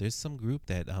an owl. There's some group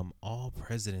that all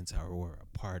presidents were a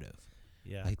part of.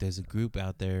 Yeah. Like there's a group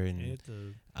out there in It's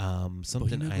a-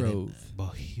 something Bohemian island, Grove.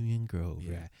 Bohemian Grove.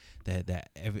 Yeah. Yeah. That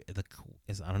I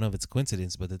don't know if it's a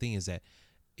coincidence, but the thing is that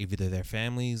either their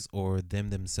families or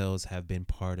them themselves have been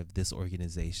part of this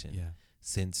organization Yeah.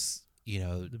 since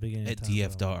the beginning at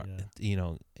of time, DFR,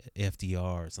 yeah.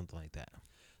 FDR or something like that.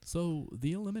 So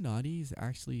the Illuminati is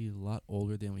actually a lot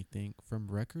older than we think. From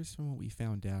records, from what I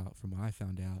found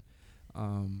out,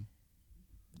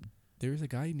 there's a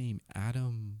guy named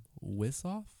Adam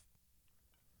Wissoff.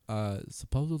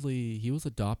 Supposedly he was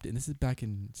adopted, and this is back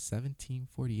in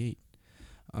 1748.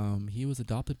 He was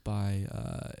adopted by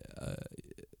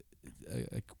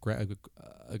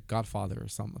a godfather or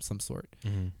some sort,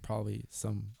 probably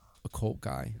some occult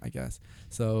guy, I guess.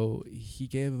 So he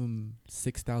gave him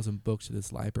 6,000 books to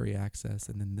this library access,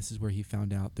 and then this is where he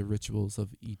found out the rituals of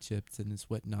Egypt and his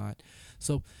whatnot.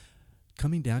 So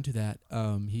coming down to that,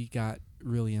 he got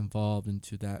really involved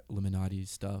into that Illuminati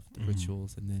stuff, the Mhm.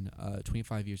 rituals, and then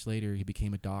 25 years later, he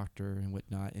became a doctor and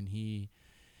whatnot, and he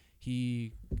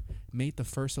made the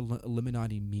first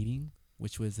Illuminati meeting,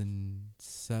 which was in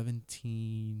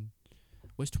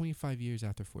 25 years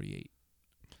after 48,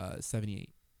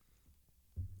 78.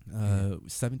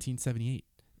 1778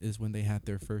 is when they had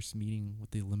their first meeting with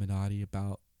the Illuminati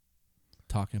about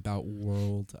talking about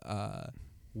world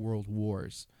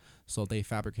wars. So they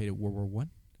fabricated World War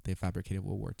One, they fabricated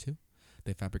World War Two,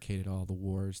 they fabricated all the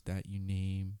wars that you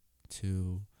name,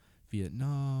 to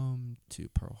Vietnam, to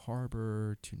Pearl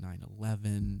Harbor, to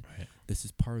 9/11. Right. This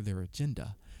is part of their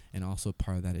agenda. And also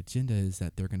part of that agenda is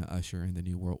that they're going to usher in the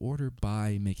New World Order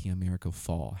by making America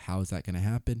fall. How is that going to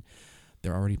happen?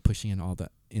 They're already pushing in all the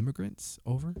immigrants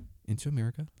over into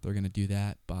America. They're going to do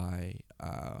that by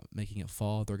making it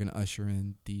fall. They're going to usher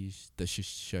in the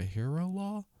Shahara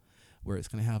law, where it's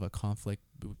going to have a conflict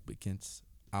against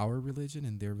our religion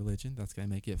and their religion. That's going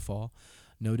to make it fall.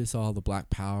 Notice all the black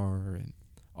power and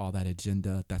all that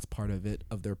agenda. That's part of it,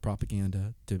 of their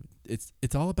propaganda.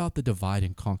 It's all about the divide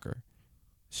and conquer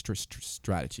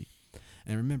strategy.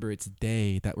 And remember, it's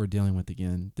they that we're dealing with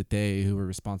again. The they who were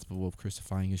responsible for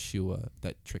crucifying Yeshua,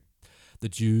 that tricked the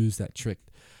Jews, that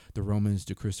tricked the Romans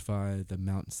to crucify the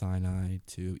Mount Sinai,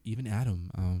 to even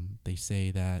Adam. They say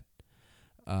that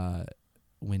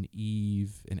when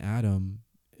Eve and Adam,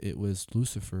 it was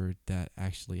Lucifer that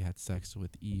actually had sex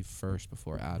with Eve first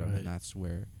before Adam, Right. and that's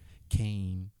where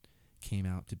Cain came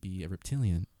out to be a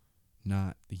reptilian,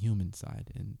 not the human side,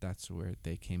 and that's where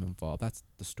they came involved. That's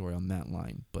the story on that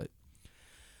line. But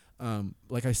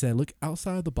like I said, look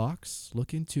outside of the box.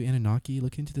 Look into Anunnaki.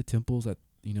 Look into the temples.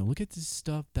 Look at this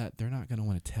stuff that they're not going to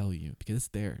want to tell you because it's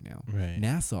there now. Right.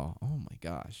 Nassau. Oh my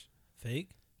gosh.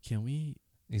 Fake? Can we?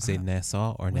 You say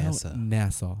Nassau or well, NASA?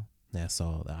 Nassau.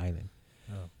 Nassau, the island.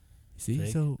 Oh. See,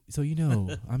 Fake? so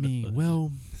I mean,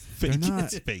 well, they're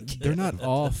not. Fake. They're not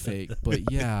all fake,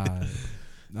 but yeah,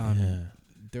 Yeah.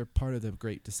 they're part of the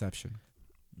Great Deception.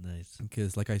 Nice.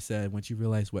 Because, like I said, once you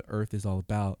realize what Earth is all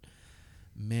about,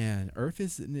 man, Earth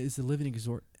is a living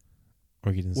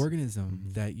organism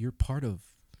Mhm. that you're part of.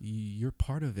 You're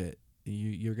part of it.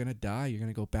 You're gonna die. You're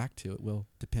gonna go back to it. Well,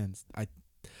 depends.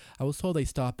 I was told they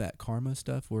stopped that karma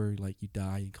stuff where like you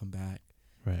die and come back.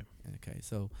 Right. Okay,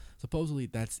 so supposedly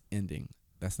that's ending.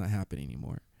 That's not happening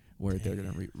anymore. Where they're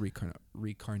gonna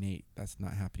reincarnate. That's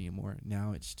not happening anymore.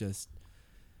 Now it's just,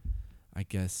 I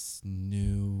guess,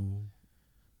 new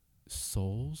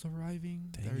souls arriving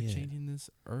that are Yeah. changing this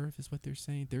earth is what they're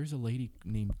saying. There's a lady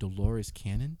named Dolores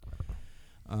Cannon.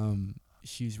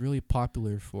 She's really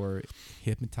popular for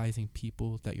hypnotizing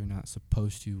people that you're not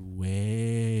supposed to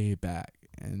way back.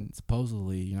 And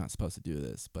supposedly you're not supposed to do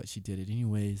this, but she did it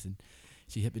anyways, and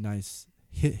she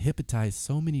hypnotized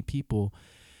so many people.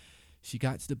 She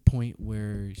got to the point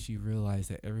where she realized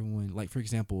that everyone, like for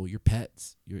example, your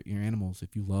pets, your animals,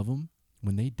 if you love them,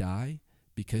 when they die,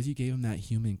 because you gave them that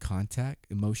human contact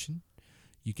emotion,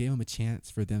 you gave them a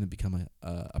chance for them to become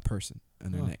a person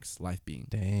in their next life being.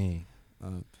 Dang.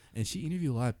 And she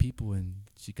interviewed a lot of people, and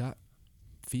she got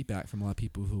feedback from a lot of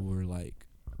people who were like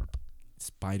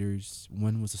spiders.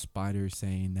 One was a spider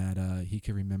saying that he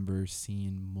could remember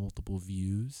seeing multiple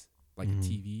views, like a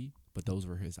TV, but those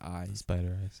were his eyes.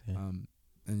 Spider eyes. Yeah.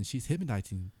 And she's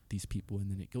hypnotizing these people,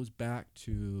 and then it goes back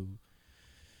to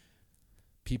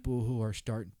people who are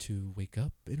starting to wake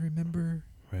up and remember.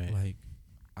 Right. Like,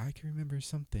 I can remember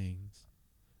some things.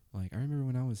 Like, I remember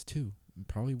when I was 2,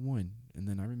 probably 1, and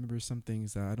then I remember some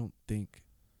things that I don't think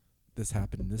this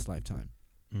happened in this lifetime.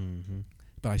 Mm-hmm.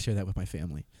 But I share that with my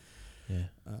family. Yeah.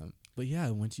 But yeah,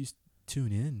 once you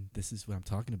tune in, this is what I'm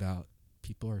talking about.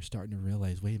 People are starting to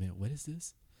realize, wait a minute, what is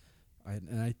this?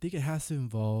 And I think it has to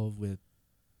involve with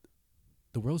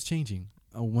the world's changing.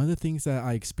 One of the things that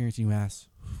I experienced, and you asked,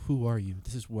 who are you?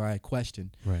 This is why I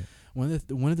question. Right. One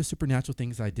of the supernatural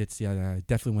things I did see, I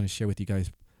definitely want to share with you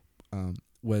guys,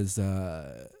 was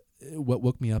what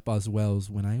woke me up as well is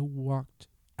when I walked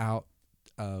out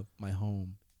of my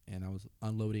home and I was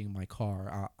unloading my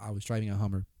car. I was driving a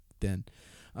Hummer then.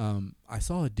 I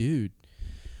saw a dude.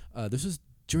 This was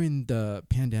during the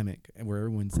pandemic and where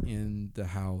everyone's in the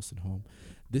house and home.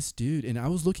 This dude, and I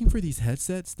was looking for these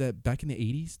headsets that back in the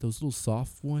 80s, those little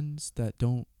soft ones that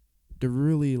they're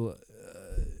really,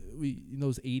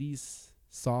 those 80s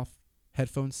soft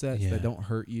headphone sets that don't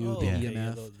hurt you, the okay,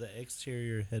 EMF. the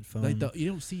exterior headphone. Like you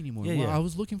don't see anymore. Yeah, Well, yeah. I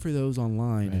was looking for those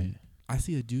online, Right. and I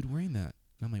see a dude wearing that.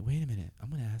 And I'm like, wait a minute. I'm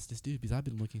going to ask this dude because I've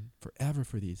been looking forever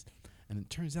for these. And it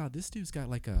turns out this dude's got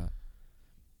like an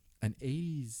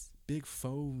 80s big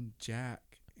phone jack,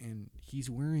 and he's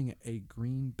wearing a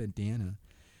green bandana.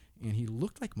 And he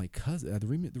looked like my cousin.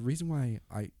 The reason why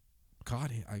I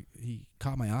caught him, he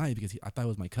caught my eye because I thought it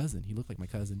was my cousin. He looked like my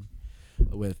cousin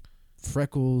with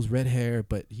freckles, red hair,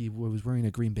 but he was wearing a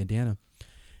green bandana.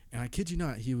 And I kid you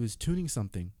not, he was tuning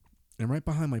something. And right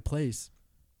behind my place,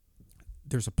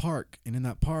 there's a park. And in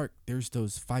that park, there's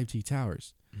those 5G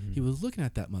towers. Mm-hmm. He was looking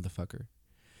at that motherfucker.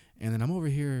 And then I'm over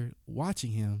here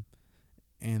watching him.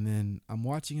 And then I'm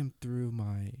watching him through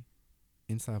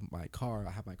inside my car.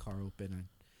 I have my car open,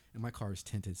 and my car is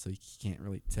tinted, so you can't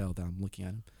really tell that I'm looking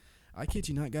at him. I kid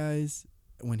you not, guys.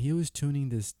 When he was tuning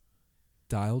this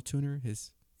dial tuner,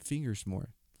 his fingers more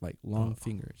like long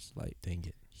fingers, like Dang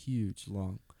it. huge,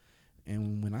 long.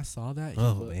 And when I saw that,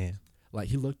 Man. like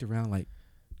he looked around, like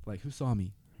who saw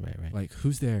me? Right. Like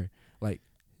who's there? Like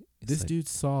It's this like dude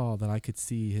saw that I could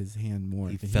see his hand more.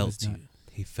 He but felt was not- you.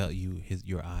 He felt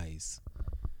your eyes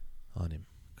on him.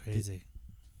 Crazy.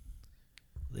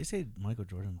 They say Michael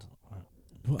Jordan's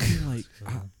Well, I mean, like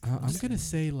I'm saying. gonna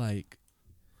say like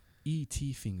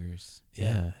E.T. fingers.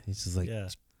 Yeah, he's just like, yeah.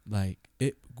 Like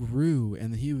it grew,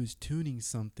 and he was tuning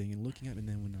something and looking at it. And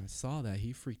then when I saw that,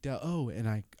 he freaked out. Oh, and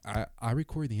I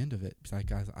recorded the end of it. Because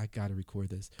guys, I gotta record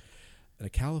this. A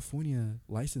California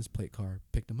license plate car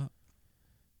picked him up,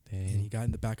 and he dang, got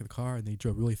in the back of the car, and they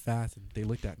drove really fast. And they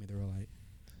looked at me. They were like,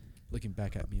 looking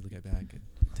back at me, looking back. And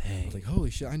I dang. was like, holy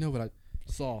shit! I know what I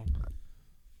saw.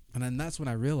 And then that's when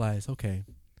I realized, okay.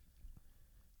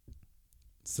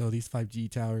 So these 5G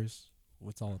towers,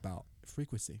 what's all about?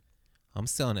 Frequency. I'm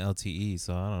still on LTE,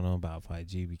 so I don't know about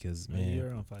 5G because, man.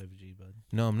 You're on 5G, bud.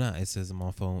 No, I'm not. It says I'm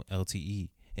on phone LTE.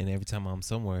 And every time I'm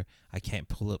somewhere, I can't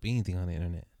pull up anything on the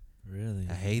internet. Really?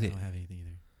 I hate I it. don't have anything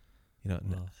either. You know,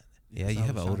 Well, yeah, So you I have was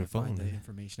an trying older to find phone. the man.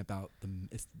 information about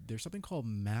there's something called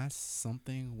mass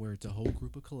something where it's a whole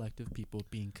group of collective people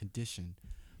being conditioned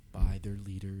by their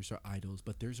leaders or idols.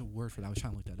 But there's a word for that. I was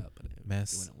trying to look that up, but it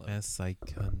Mass wouldn't load. mass something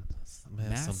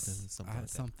like that.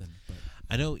 something. But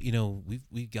I know,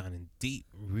 we've gone in deep,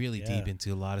 really Yeah. deep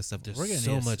into a lot of stuff. There's We're gonna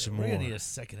so need much more. We're gonna need a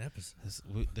second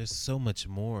episode. There's so much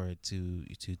more to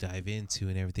dive into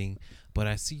and everything. But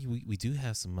I see we do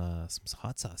have some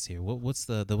hot sauce here. What's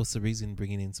the reason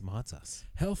bringing in some hot sauce?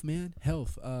 health, man,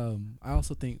 health. I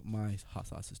also think my hot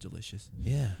sauce is delicious.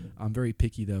 Yeah, I'm very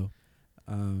picky though.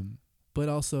 But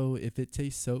also if it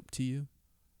tastes soap to you, you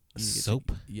need to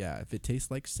soap. yeah, if it tastes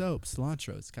like soap,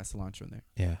 cilantro, it's got cilantro in there,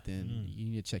 Yeah. then Mm. you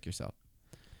need to check yourself.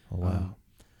 Oh wow.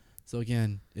 So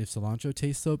again, if cilantro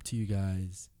tastes soap to you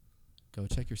guys, go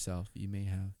check yourself. You may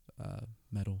have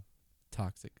metal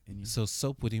toxic in you. So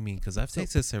soap, what do you mean? Because I've Soap.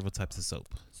 tasted several types of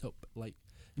soap. Soap, like,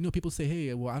 people say,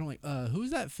 hey, well, I don't like,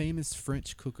 who's that famous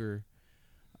French cooker?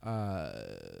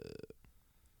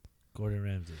 Gordon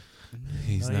Ramsay.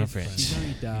 He's No, not he's French. He's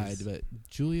already died, He's- but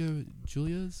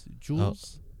Jules?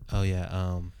 Oh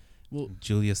yeah, Well,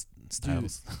 Julia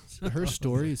Stiles. her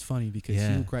story is funny because she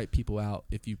Yeah. will gripe people out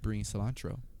if you bring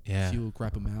cilantro. Yeah. She will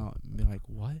gripe them out and be like,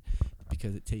 what?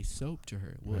 Because it tastes soap to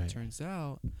her. Well, Right. it turns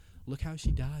out, look how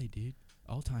she died, dude.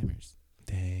 Alzheimer's.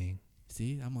 Dang.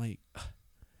 See, I'm like,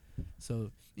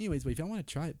 so. Anyways, but if y'all want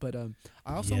to try it, but I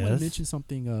also want Yes. to mention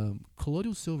something.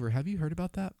 Colloidal silver. Have you heard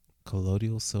about that?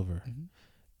 Colloidal silver.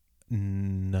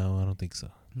 No, I don't think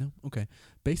so. No. Okay.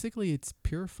 Basically, it's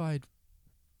purified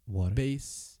Water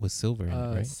base with silver in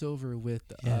it, right? silver with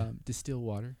Yeah. distilled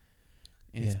water,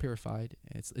 and Yeah. it's purified.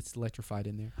 It's electrified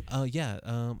in there. Oh yeah.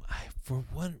 For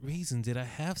what reason did I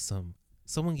have some?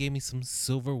 Someone gave me some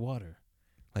silver water,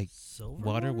 Silver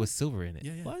water with silver in it.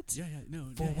 Yeah. What? Yeah.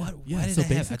 No. For yeah, what? Yeah. Why did So I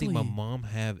have? I think my basically- mom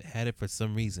had it for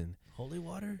some reason. Holy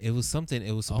water? It was something.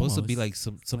 It was supposed to be Almost.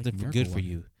 like something for miracle good for water.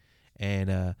 you,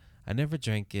 and I never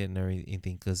drank it or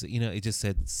anything because it just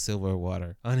said silver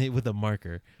water on it with a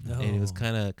marker, No. and it was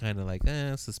kind of like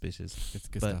suspicious. It's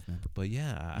good But- stuff, man. But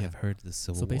yeah, Yeah. I've heard the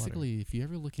silver So water. basically, if you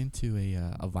ever look into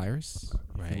a virus,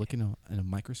 if Right. you look in a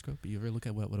microscope, you ever look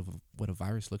at what a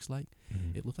virus looks like,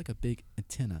 Mhm. it looks like a big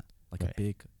antenna, like a Right.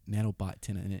 big nanobot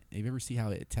antenna in it. Have you ever see how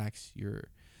it attacks your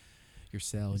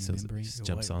cell and So your it membrane? just Your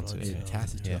jumps white onto blood it. It cells.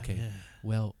 attaches to Yeah. it. Okay. Yeah.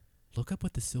 Well, look up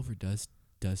what the silver does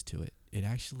to it. It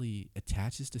actually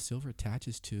attaches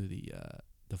to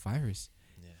the virus,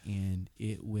 Yeah. and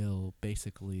it will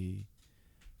basically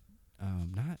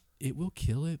it will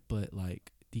kill it, but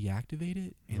like deactivate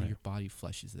it, and Right. your body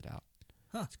flushes it out.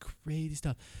 Huh. It's crazy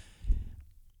stuff.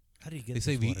 How do you get They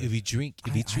say this water? if you drink I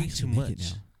too actually make it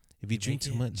much, now. if you You drink make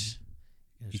too it? much,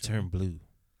 Yeah, you sure. turn blue.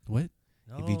 What?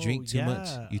 If you drink too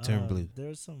much, you turn blue.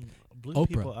 There's some blue Oprah.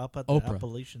 people up at the Oprah.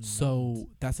 Appalachian So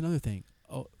Mountains. that's another thing.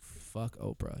 Oh, fuck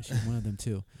Oprah. She's one of them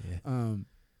too. Yeah.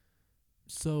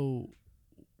 So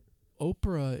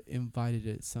Oprah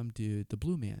invited some dude, the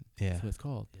Blue Man. Yeah. That's what it's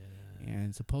called. Yeah.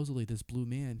 And supposedly this Blue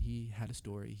Man, he had a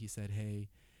story. He said, hey,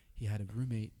 he had a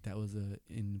roommate that was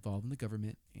involved in the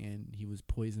government, and he was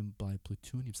poisoned by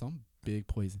plutonium, some big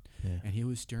poison. Yeah. And he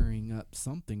was stirring up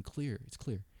something clear. It's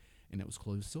clear. And it was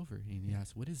closed silver. And he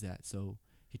asked, what is that? So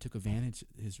he took advantage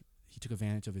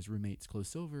of his roommate's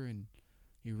closed silver, and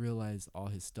he realized all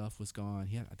his stuff was gone.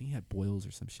 I think he had boils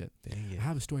or some shit. Dang it. I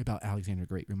have a story about Alexander the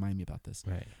Great. Remind me about this.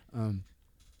 Right.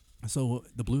 So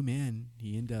the Blue Man,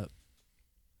 he ended up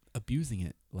abusing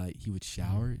it. Like he would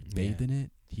shower, bathe Yeah. in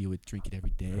it. He would drink it every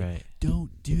day. Right.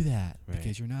 Don't do that Right.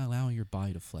 because you're not allowing your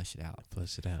body to flush it out.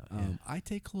 Flush it out. Yeah. I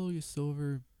take colloidal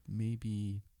silver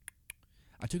maybe.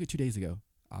 I took it 2 days ago.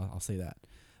 I'll say that.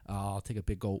 I'll take a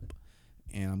big gulp,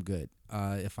 and I'm good.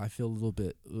 If I feel a little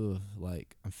bit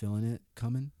like I'm feeling it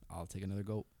coming, I'll take another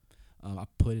gulp. I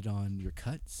put it on your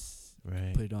cuts.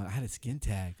 Right. Put it on. I had a skin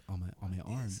tag on my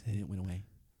arm, Is and it? it went away.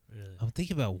 Really? I'm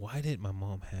thinking about why did my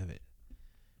mom have it?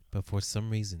 But for some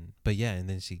reason, and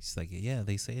then she's like, yeah,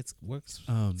 they say it works.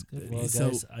 It's good. Well, So-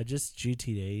 guys, I just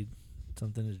GTA'd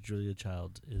something as Julia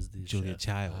Child is the Julia chef.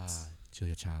 Childs.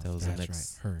 Julia Childs. That was the That's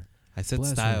next- right. Her. I said Bless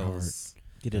her Styles.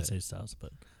 He did say Styles,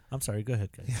 but I'm sorry. Go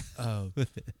ahead, guys.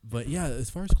 But yeah, as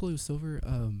far as colloidal silver,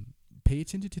 pay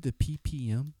attention to the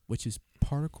ppm, which is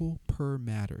particle per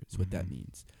matter. Is what that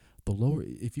means. The lower,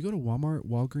 if you go to Walmart,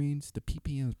 Walgreens, the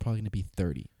ppm is probably going to be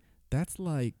 30. That's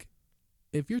like,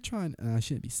 if you're trying, and I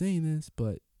shouldn't be saying this,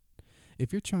 but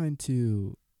if you're trying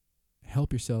to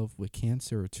help yourself with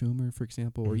cancer or tumor, for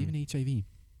example, or even HIV,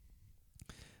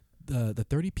 the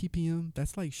 30 ppm,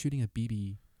 that's like shooting a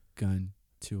BB gun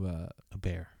to A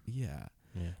bear. yeah,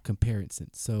 Yeah. comparison.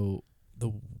 So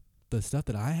the stuff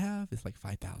that I have is like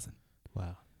 5,000.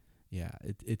 Wow. Yeah,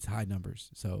 it's high numbers.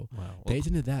 So Wow. pay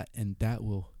attention to that, and that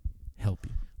will help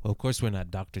you. Well, of course, we're not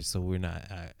doctors, so we're not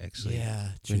actually.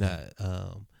 We're not.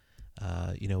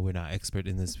 We're not expert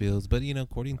in this field, but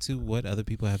according to what other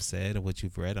people have said and what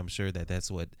you've read, I'm sure that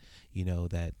that's what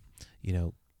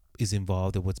is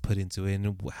involved and what's put into it,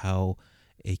 and how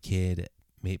a kid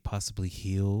may possibly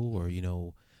heal or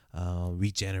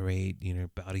regenerate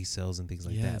body cells and things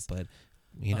like Yes. that. But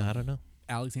I don't know.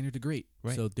 Alexander the Great.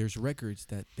 Right. So there's records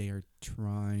that they are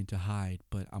trying to hide,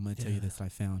 but I'm going to tell you this I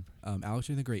found.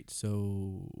 Alexander the Great,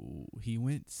 so he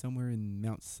went somewhere in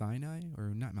Mount Sinai, or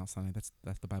not Mount Sinai, that's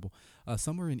the Bible.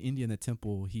 Somewhere in India in the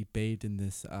temple, he bathed in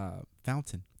this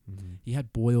fountain. Mm-hmm. He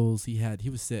had boils, he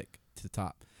was sick to the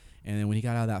top. And then when he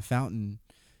got out of that fountain,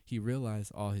 he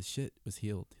realized all his shit was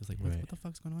healed. He was like, what the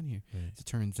fuck's going on here? Right. So it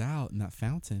turns out in that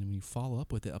fountain, when you follow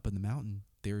up with it up in the mountain,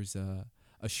 there's a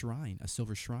shrine, a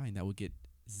silver shrine that would get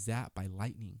zapped by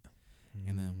lightning.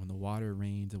 And then when the water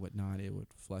rains and whatnot, it would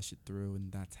flush it through,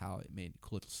 and that's how it made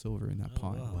colloidal silver in that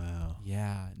pond. Wow.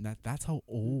 Yeah, and that's how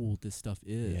old this stuff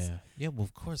is. Yeah. Yeah. Well,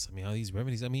 of course. I mean, all these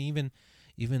remedies. I mean,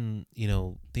 even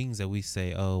things that we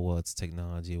say, oh, well, it's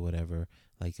technology or whatever,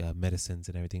 like medicines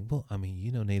and everything. Well, I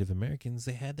mean, Native Americans,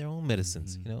 they had their own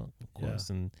medicines, of course,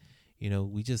 and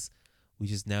we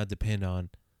just now depend on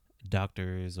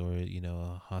doctors or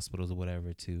hospitals or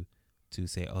whatever to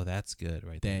say, oh, that's good,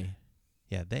 right? They.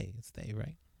 Yeah, it's they,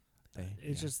 right?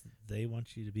 It's just they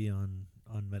want you to be on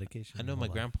medication. I know my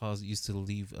grandpa used to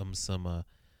leave some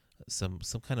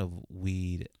kind of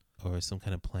weed or some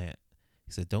kind of plant.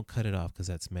 He said, don't cut it off because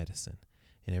that's medicine.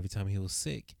 And every time he was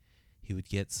sick, he would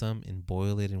get some and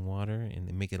boil it in water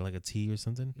and make it like a tea or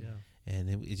something. Yeah. And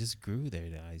it just grew there.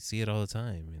 I see it all the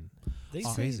time. And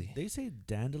it's crazy. They say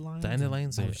dandelions.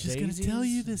 Dandelions I are was just going to tell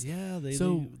you this. Yeah, they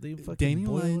fucking dandelions,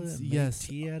 boil it and yes. make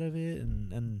tea out of it,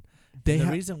 and They the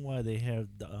ha- reason why they have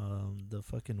the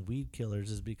fucking weed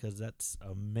killers is because that's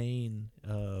a main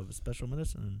special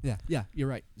medicine. Yeah, you're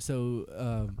right.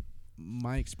 So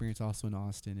my experience also in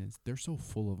Austin is they're so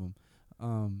full of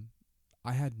them.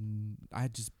 I had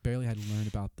just barely had to learn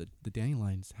about the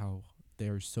dandelions, how they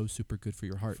are so super good for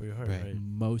your heart. For your heart, Right. right?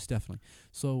 Most definitely.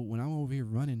 So when I'm over here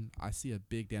running, I see a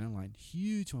big dandelion,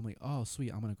 huge one. I'm like, oh,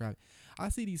 sweet, I'm going to grab it. I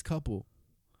see these couple,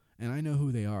 and I know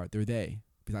who they are. They're they.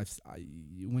 Because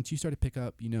once you start to pick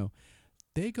up,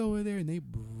 they go over there and they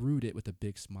root it with a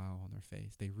big smile on their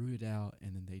face. They root it out,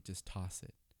 and then they just toss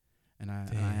it. And I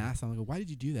asked them, I go, why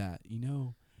did you do that?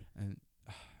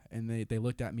 And they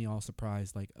looked at me all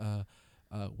surprised, like,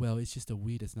 well, it's just a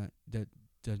weed that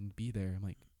doesn't be there. I'm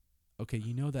like, okay,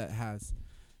 that has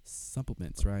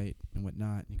supplements, right, and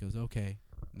whatnot. And he goes, okay,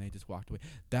 and they just walked away.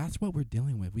 That's what we're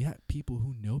dealing with. We have people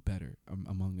who know better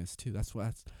among us too.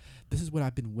 This is what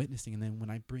I've been witnessing. And then when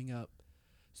I bring up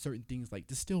certain things like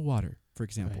distilled water, for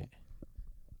example,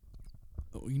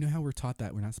 you know how we're taught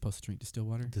that we're not supposed to drink distilled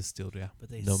water? Distilled, yeah. But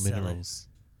they no sell minerals.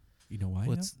 You know why?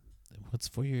 What's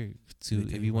for your They tell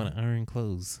if you you want why? to iron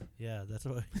clothes? Yeah, that's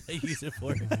what they use it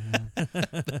for.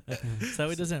 So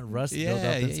it doesn't rust Yeah, build up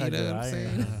yeah, inside you know your what I'm iron.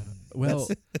 saying? Well,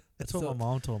 That's what so- my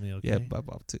mom told me. Okay. Yeah,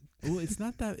 Bob too. well, it's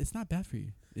not bad for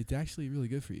you. It's actually really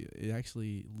good for you. It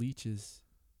actually leaches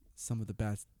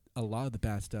a lot of the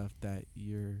bad stuff that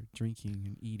you're drinking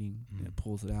and eating, and it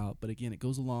pulls it out. But again, it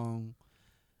goes along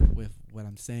with what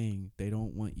I'm saying. They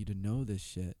don't want you to know this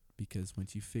shit, because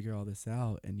once you figure all this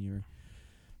out and you're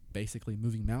basically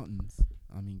moving mountains,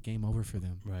 I mean, game over for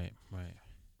them. Right.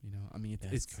 I mean,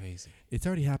 That's crazy. it's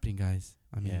already happening, guys.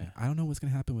 I mean, Yeah. I don't know what's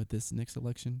going to happen with this next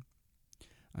election.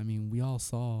 I mean, we all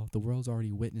saw, the world's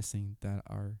already witnessing that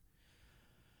our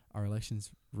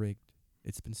election's rigged.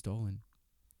 It's been stolen.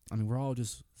 I mean, we're all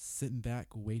just sitting back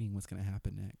waiting what's going to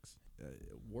happen next.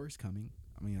 War's coming.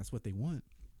 I mean, that's what they want.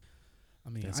 I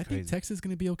mean, That's I crazy. think Texas is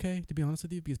going to be okay, to be honest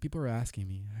with you, because people are asking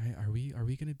me, hey, are we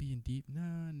going to be in deep?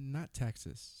 Nah, not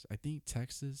Texas. I think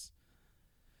Texas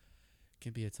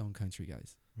can be its own country,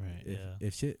 guys. Right.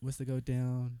 If shit was to go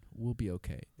down, we'll be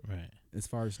okay. Right. As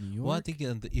far as New York, Well, I think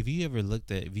if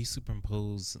you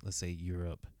superimpose, let's say,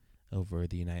 Europe over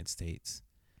the United States,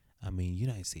 I mean,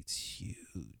 United States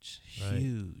huge, Right.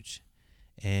 huge,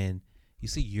 and you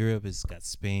see Europe has got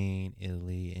Spain,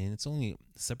 Italy, and it's only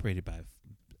separated by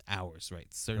hours, right?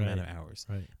 Certain amount of hours,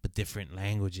 Right. but different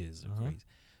languages. Uh-huh.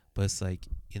 But it's like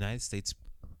United States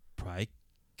probably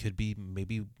could be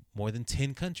maybe more than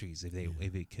 10 countries if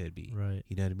it could be. Right.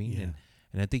 You know what I mean? Yeah.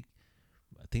 And I think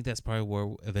that's probably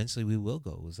where eventually we will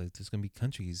go. It's like there's gonna be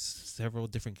countries, several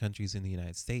different countries in the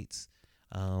United States,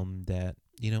 that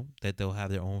that they'll have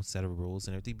their own set of rules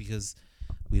and everything because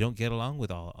we don't get along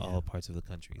with all parts of the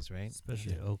countries, right?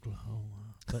 Especially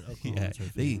Oklahoma. But Yeah, Oklahoma's our they can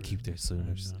favorite. keep their I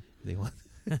Sooners. know. They want.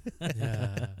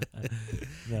 Yeah.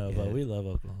 No, Yeah. but we love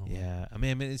Oklahoma. Yeah, I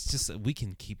mean, it's just we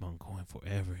can keep on going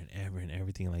forever and ever and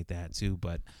everything like that too.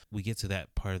 But we get to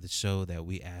that part of the show that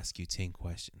we ask you 10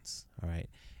 questions. All right,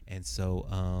 and so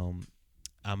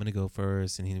I'm gonna go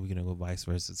first, and we're gonna go vice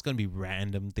versa. It's gonna be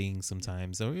random things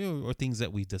sometimes, or things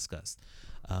that we discussed.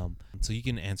 So you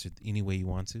can answer any way you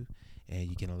want to, and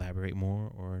you can elaborate more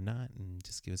or not, and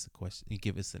just give us a question. You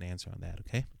give us an answer on that,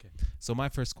 okay? Okay. So my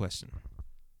first question,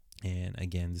 and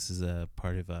again, this is a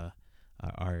part of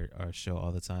our show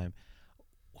all the time.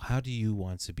 How do you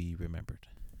want to be remembered?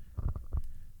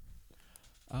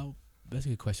 Oh, that's a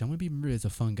good question. I'm gonna be remembered as a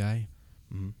fun guy,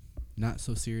 Mm-hmm. not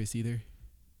so serious either.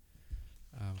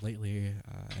 Lately,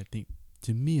 I think,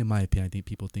 to me, in my opinion, I think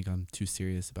people think I'm too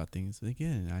serious about things. But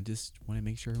again, I just want to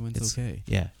make sure everyone's okay.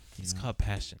 Yeah, you it's know? called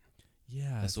passion.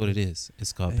 Yeah, That's what it is.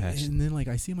 It's called passion. And then like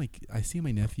I see my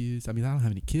nephews. I mean, I don't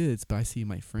have any kids, but I see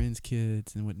my friends'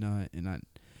 kids and whatnot, and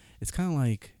it's kind of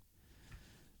like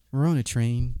we're on a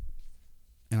train,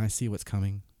 and I see what's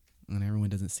coming, and everyone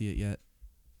doesn't see it yet.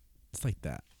 It's like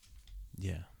that,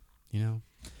 Yeah. you know.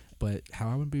 But how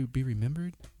I want to be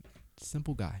remembered,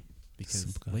 simple guy. Because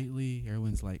Simple guy. lately,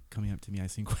 everyone's like coming up to me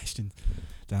asking questions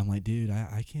that I'm like, dude,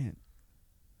 I can't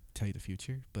tell you the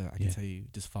future, but I can Yeah. tell you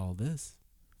just follow this,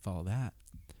 follow that.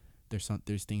 There's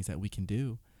things that we can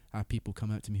do. I have people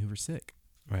come up to me who are sick.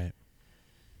 Right.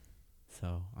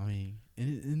 So I mean,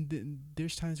 and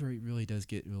there's times where it really does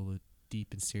get real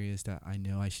deep and serious that I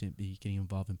know I shouldn't be getting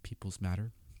involved in people's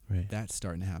matter. Right. That's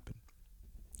starting to happen.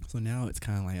 So now it's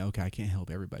kind of like, okay, I can't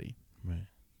help everybody. Right.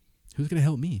 Who's gonna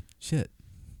help me? Shit.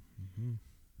 Mm-hmm.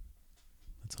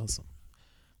 That's awesome.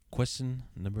 Question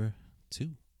number 2.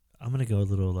 I'm gonna go a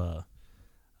little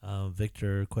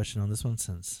Victor question on this one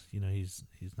since he's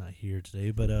not here today.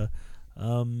 But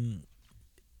who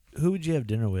would you have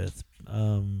dinner with,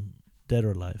 dead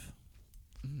or alive?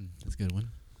 That's a good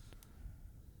one.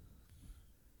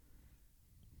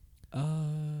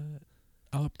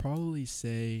 I would probably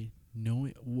say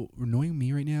knowing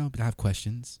me right now, but I have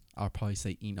questions. I'll probably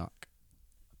say Enoch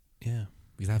Yeah.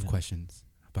 because I have Yeah. questions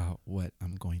about what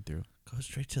I'm going through. Go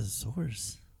straight to the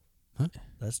source. Huh?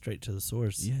 That's straight to the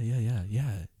source.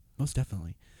 Yeah. Most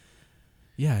definitely.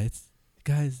 Yeah,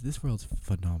 guys. This world's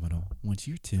phenomenal. Once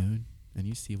you're tuned and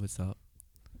you see what's up,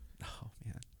 oh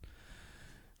man.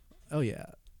 Oh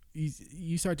yeah,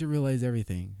 you start to realize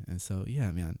everything, and so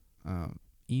yeah, man.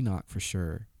 Enoch for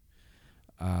sure.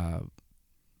 I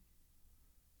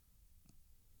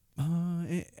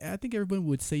think everyone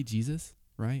would say Jesus,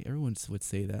 right? Everyone would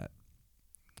say that.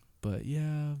 But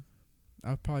yeah,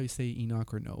 I'd probably say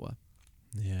Enoch or Noah.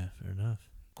 Yeah. Fair enough.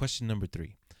 Question number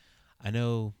 3. I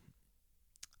know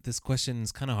this question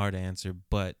is kind of hard to answer,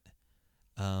 but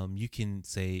you can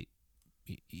say,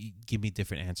 give me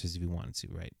different answers if you wanted to,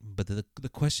 right? But the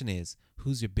question is,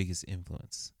 who's your biggest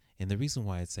influence? And the reason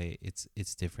why I'd say it's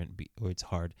different or it's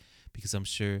hard, because I'm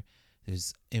sure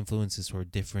there's influences for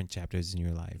different chapters in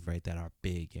your life, right, that are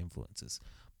big influences.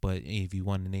 But if you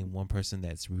want to name one person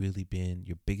that's really been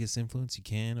your biggest influence, you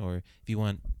can. Or if you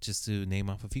want just to name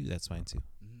off a few, that's fine too.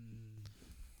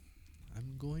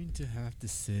 I'm going to have to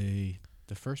say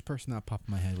the first person that popped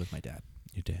in my head was my dad.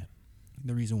 Your dad.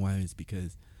 The reason why is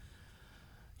because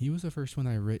he was the first one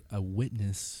I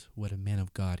witnessed what a man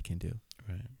of God can do.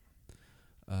 Right.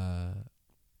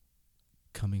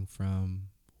 Coming from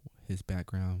his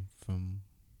background, from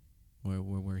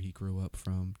where he grew up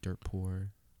from, dirt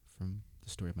poor, from the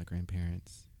story of my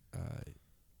grandparents,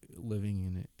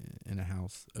 living in a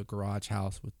house, a garage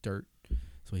house with dirt.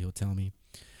 That's what he'll tell me.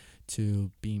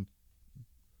 To being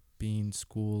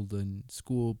schooled in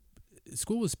school.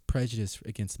 School was prejudiced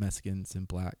against Mexicans and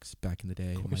blacks back in the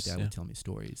day. Of And my course, dad yeah. would tell me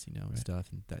stories, and Right.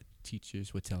 stuff, and that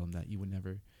teachers would tell him that you would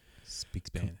never Speaks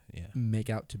bad. Yeah. make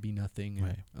out to be nothing. And,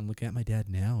 Right. and looking at my dad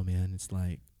now, man, it's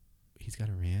like he's got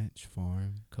a ranch,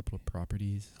 farm, couple of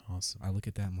properties. Awesome. I look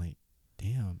at that, I'm like,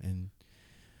 damn. And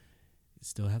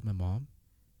still have my mom.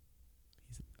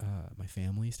 My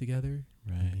family's together.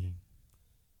 I Right. mean,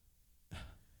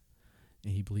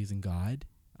 and he believes in God.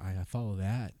 I follow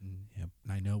that, and, Yep.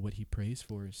 and I know what he prays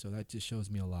for. So that just shows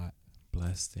me a lot.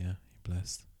 Blessed. Yeah. You're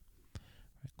blessed.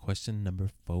 Right, question number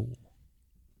 4.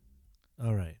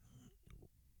 All right.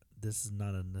 This is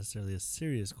not necessarily a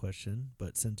serious question,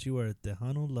 but since you are a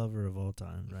Tejano lover of all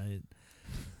time, right?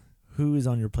 Who is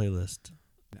on your playlist?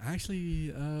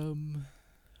 Actually,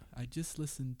 I just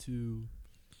listened to.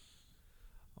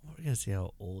 We're gonna see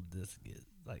how old this gets.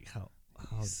 Like how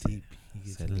He said- deep he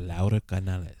gets. Said into- Laura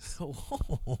Canales. I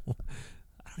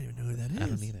don't even know who that is. I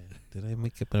don't either. Did I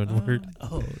make up a word?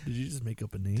 Oh, did you just make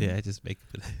up a name? Did I just make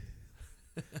up a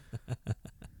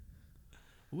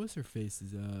What was her face?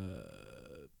 Is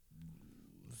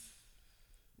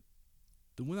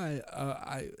the one I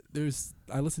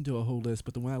listened to a whole list,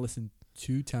 but the one I listened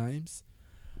 2 times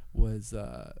was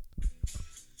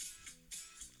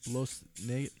Los.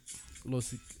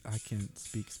 I can't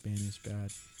speak Spanish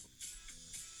bad.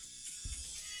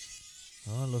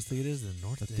 Oh, Los Tigres del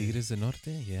Norte. Los Tigres del Norte?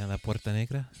 Yeah, La Puerta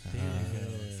Negra. There you go.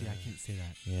 Yeah. See, I can't say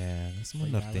that. Yeah, that's more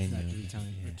But yeah, I listened to norteño. that 3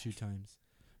 times Yeah. or 2 times.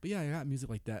 But yeah, I got music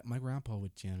like that. My grandpa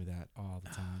would jam to that all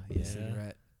the time. yeah. With a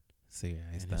cigarette Sí,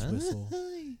 ahí and está. his whistle.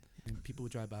 And people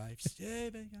would drive by. Just, hey,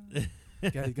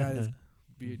 man, guys,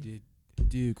 beer,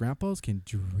 dude, grandpas can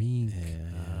drink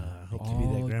Yeah. hope to be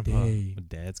that all grandpa. day. My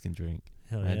dads can drink.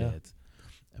 Hell My yeah. dads.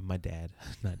 My dad,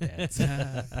 not dads.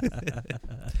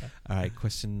 All right,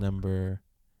 question number.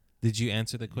 Did you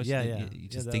answer the question? Yeah, yeah. You Yeah,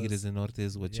 just that think it was- is a norte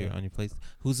is what you're yeah. on your place.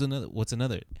 Who's another? What's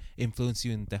another influence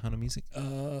you in Tejano music?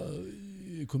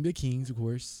 Cumbia Kings, of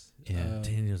course. Yeah.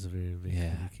 Daniel's a very big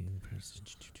Yeah. Cumbia King person.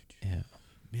 Yeah.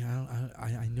 Man,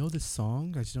 I know this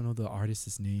song. I just don't know the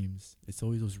artists' names. It's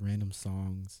always those random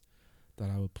songs that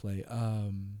I would play.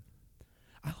 I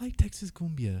like Texas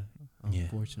Cumbia, Yeah.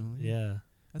 unfortunately. Yeah.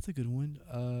 That's a good one.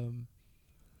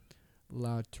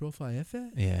 La Trofa F.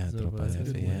 Yeah, So Tropa that's a F,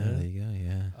 good yeah, one. there you go,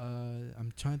 yeah.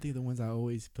 I'm trying to think of the ones I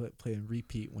always play and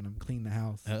repeat when I'm cleaning the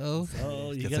house. Oh,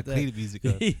 Oh, you Get got some that. clean music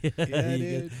on. Yeah, you,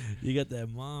 dude. got, you got that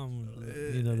mom,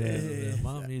 the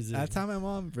mom music. That's how my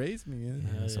mom raised me, man.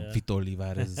 Yeah, some yeah. Fito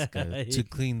Olivares to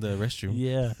clean the restroom.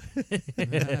 Yeah.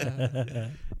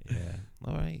 Yeah.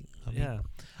 All right. I mean,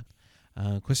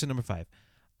 Yeah. question number 5.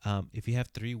 If you have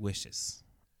 3 wishes,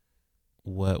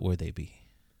 what would they be?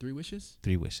 3 wishes?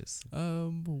 3 wishes.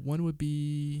 One would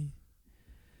be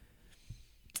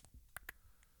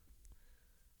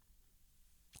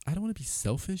I don't want to be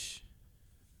selfish,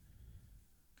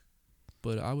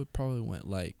 but I would probably want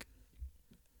like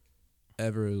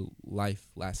ever life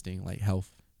lasting, like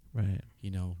health. Right.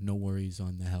 You know, no worries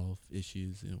on the health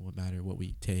issues and what matter what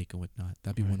we take and whatnot.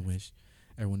 That'd be Right. one wish.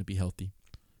 Everyone to be healthy.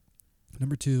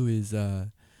 Number 2 is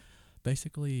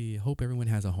basically hope everyone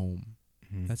has a home.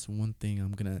 Mhm. That's one thing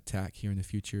I'm gonna attack here in the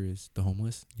future is the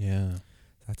homeless. Yeah.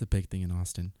 That's a big thing in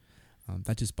Austin.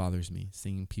 That just bothers me,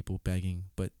 seeing people begging,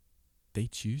 but they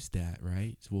choose that,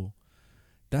 right? Well,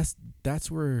 that's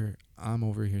where I'm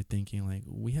over here thinking like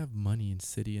we have money in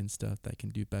city and stuff that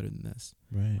can do better than this.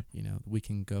 Right. You know, we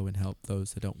can go and help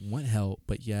those that don't want help,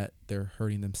 but yet they're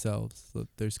hurting themselves. So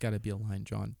there's got to be a line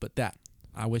drawn. But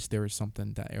I wish there was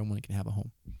something that everyone can have a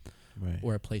home Right.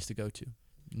 or a place to go to.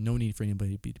 No need for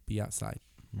anybody to be outside.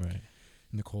 Right.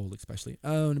 In the cold, especially.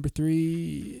 Number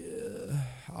 3,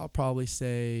 I'll probably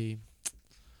say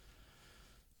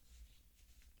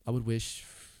I would wish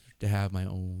to have my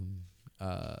own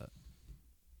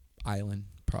island,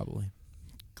 probably.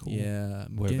 Cool. Yeah,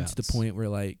 I'm getting to the Whereabouts? point where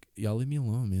like y'all leave me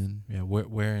alone, man. Yeah.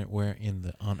 Where in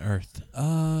the on Earth?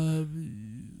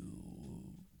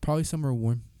 Probably somewhere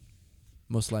warm,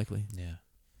 most likely. Yeah.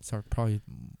 So probably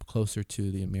closer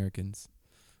to the Americas.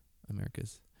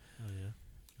 Oh, yeah.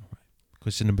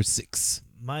 Question number 6.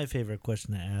 My favorite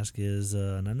question to ask is,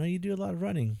 and I know you do a lot of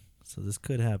running, so this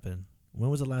could happen. When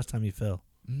was the last time you fell?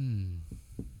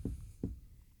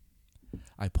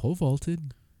 I pole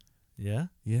vaulted. Yeah?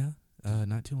 Yeah,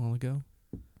 not too long ago.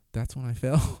 That's when I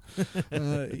fell.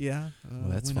 Yeah. Well,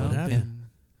 that's went fun. up Yeah.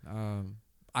 and,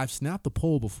 I've snapped the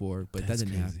pole before, but That's that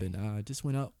didn't crazy. happen. I just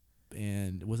went up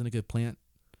and it wasn't a good plant.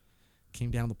 Came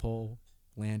down the pole,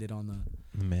 landed on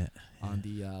the Matt.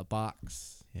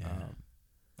 box. Yeah.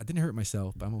 I didn't hurt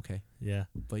myself, but I'm okay. Yeah.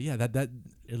 But yeah, that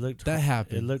It looked That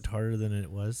happened. It looked harder than it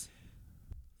was.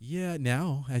 yeah.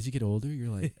 Now as you get older, you're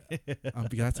like,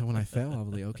 that's when I fell. I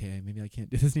was like, okay, maybe I can't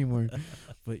do this anymore.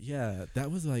 But yeah,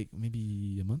 that was like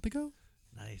maybe a month ago.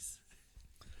 Nice.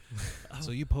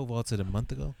 So you pole vaulted a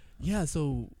month ago? Yeah,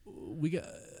 so we got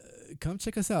come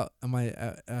check us out at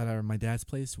my dad's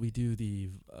place. We do the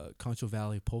Concho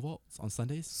Valley pole vaults on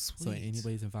Sundays. So Sweet.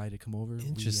 anybody's invited to come over.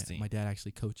 Interesting. My dad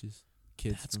actually coaches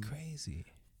kids. That's from crazy.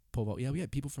 pole vault. Yeah, we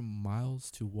had people from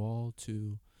Miles to Wall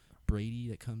to Brady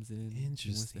that comes in. He wants to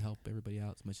Interesting. help everybody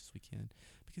out as much as we can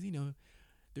because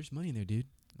there's money in there, dude.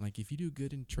 Like if you do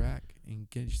good in track and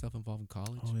get yourself involved in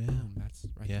college, Oh, yeah. boom, that's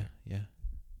right there. Yeah.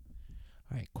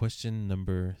 All right. Question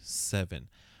number 7.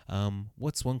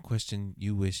 What's one question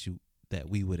you wish that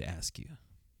we would ask you?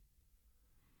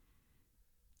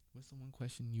 What's the one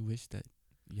question you wish that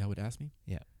y'all would ask me?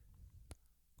 Yeah.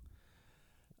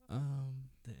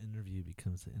 The interview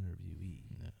becomes the interviewee.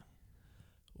 No.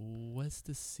 What's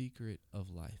the secret of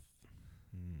life?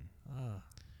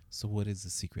 So what is the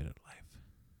secret of life?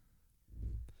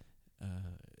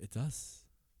 It's us.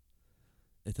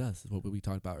 It's us. What we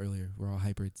talked about earlier. We're all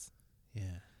hybrids.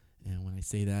 Yeah. And when I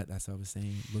say that, that's what I was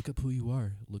saying. Look up who you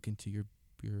are. Look into your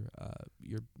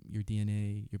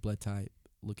DNA, your blood type.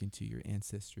 Look into your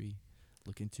ancestry.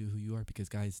 Look into who you are because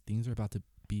guys, things are about to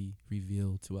be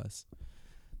revealed to us.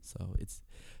 So it's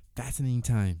fascinating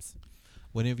times.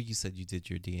 Whenever you said you did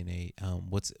your DNA,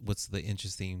 what's the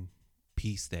interesting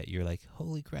piece that you're like,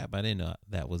 holy crap, I didn't know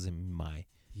that was in my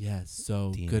Yes,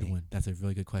 so DNA. good one. That's a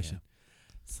really good question.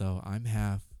 So I'm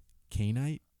half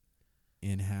Canaanite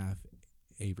and half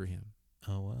Abraham.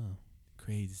 Oh wow.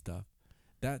 Crazy stuff.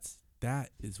 That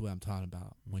is what I'm talking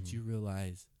about. Once you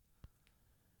realize,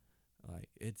 like,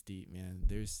 it's deep, man.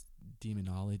 There's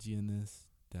demonology in this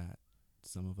that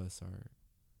some of us are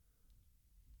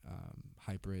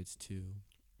hybrids to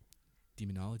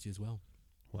demonology as well.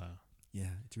 Wow.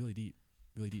 Yeah, it's really deep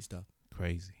stuff.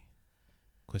 Crazy.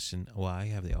 I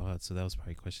have the odds, so that was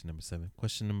probably question number 7.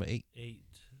 Question number 8. 8.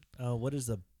 What is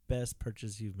the best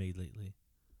purchase you've made lately?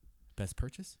 Best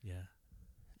purchase Yeah.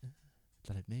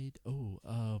 that I've made?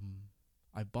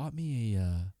 I bought me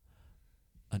an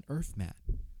earth mat,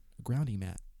 a grounding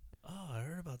mat. Oh, I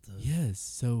heard about those. Yes.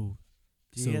 So,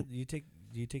 Do you take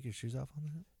your shoes off on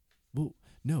that? well,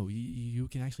 no, you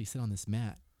can actually sit on this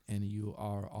mat and you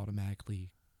are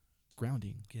automatically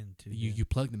grounding. You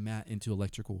plug the mat into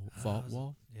electrical vault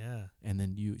wall, Yeah. and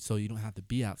then you don't have to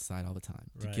be outside all the time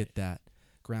to get that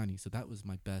grounding. So that was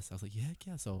my best. I was like, yeah.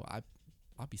 So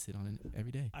I'll be sitting on it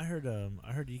every day. I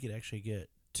heard you could actually get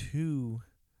 2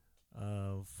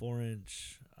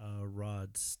 4-inch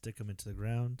rods, stick them into the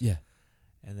ground. Yeah.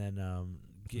 And then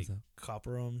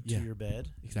copper them to Yeah, your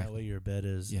bed. exactly. That way your bed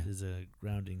is Yeah. a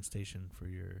grounding station for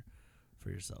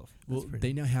yourself. Well,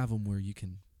 they now have them where you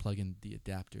can plug in the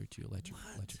adapter to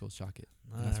electrical socket.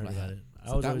 I That's heard what I about had. it.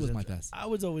 So that was my best. I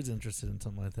was always interested in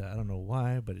something like that. I don't know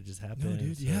why, but it just happened. No,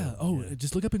 dude. So, Yeah.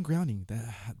 Just look up in grounding.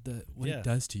 What Yeah. it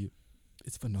does to you.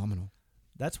 It's phenomenal.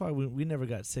 That's why we never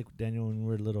got sick, Daniel, when we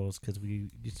were little, because we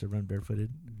used to run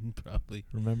barefooted. Probably.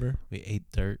 Remember? We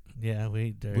ate dirt. Yeah, we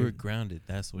ate dirt. We were grounded.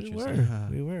 That's what we you're were. saying.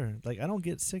 We were. Like, I don't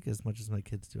get sick as much as my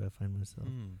kids do, I find myself.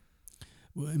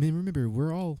 Well, I mean, remember,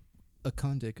 we're all a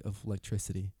conduit of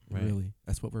electricity. Right. Really,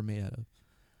 that's what we're made out of.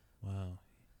 Wow.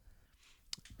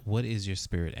 What is your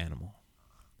spirit animal?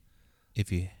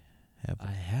 If you have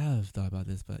I have thought about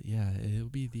this, but yeah, it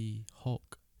would be the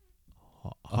Hulk.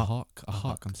 A hawk.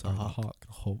 I'm sorry,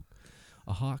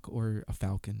 a hawk or a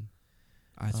falcon.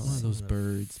 It's one of those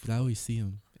birds, but I always see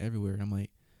them everywhere. And I'm like,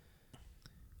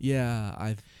 yeah,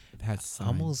 I've had signs.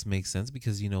 Almost makes sense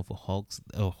because for hawks,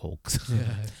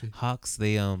 Yeah, hawks,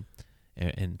 they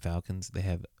and falcons, they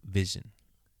have vision.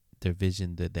 Their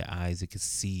vision, their eyes, they can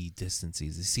see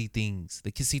distances. They see things. They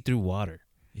can see through water.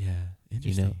 Yeah,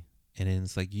 interesting. And then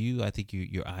it's like I think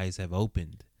your eyes have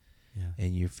opened. Yeah.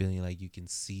 And you're feeling like you can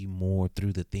see more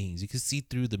through the things. You can see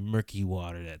through the murky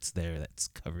water that's there, that's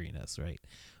covering us, right?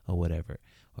 Or whatever.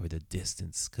 Or the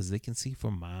distance. Because they can see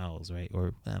for miles, right?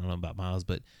 Or I don't know about miles,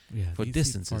 but for you see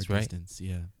distances, far right? Distance,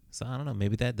 yeah. So I don't know.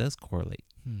 Maybe that does correlate.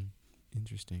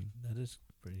 Interesting. That is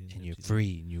pretty. And you're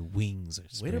free and your wings are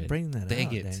spread. Way to bring that Dang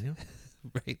out, it. Daniel.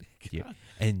 Right? Yeah.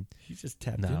 And You just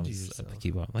tapped into yourself.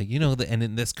 keep on. Like, and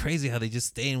then that's crazy how they just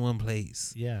stay in one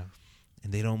place. Yeah.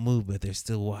 And they don't move, but they're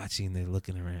still watching. They're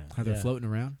looking around. How they're Yeah. floating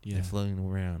around? Yeah. They're floating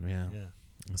around. Yeah. Yeah.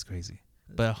 That's crazy.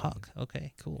 That's But a crazy. hawk.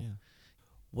 Okay, cool. Yeah.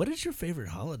 What is your favorite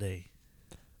holiday?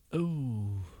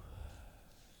 Oh.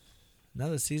 Now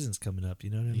the season's coming up, you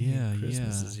know what I mean? Yeah,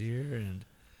 Christmas yeah. is here, and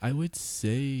I would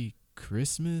say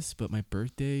Christmas, but my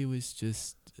birthday was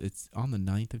it's on the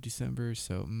 9th of December,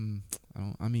 so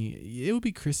it would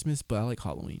be Christmas, but I like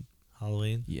Halloween.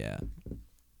 Halloween. Yeah.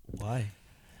 Why?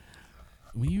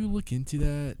 When you look into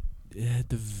that,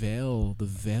 the veil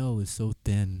is so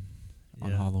thin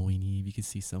on Yeah. Halloween Eve. You can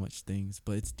see so much things,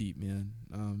 but it's deep, man.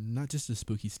 Not just the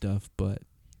spooky stuff, but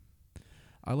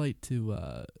I like to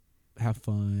have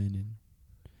fun, and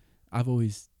I've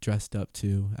always dressed up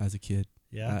too as a kid.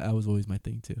 Yeah. That was always my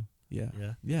thing too. Yeah.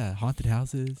 Yeah. Yeah, haunted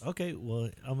houses. Okay, well,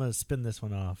 I'm gonna spin this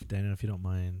one off, Daniel, if you don't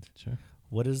mind. Sure.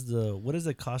 What is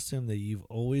the costume that you've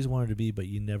always wanted to be but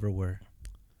you never were?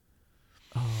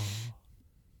 Oh.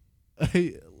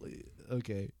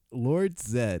 Okay. Lord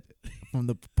Zed from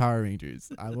the Power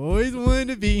Rangers. I've always wanted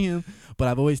to be him, but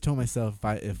I've always told myself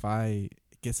if I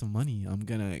get some money, I'm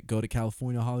gonna go to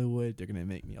California, Hollywood. They're gonna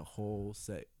make me a whole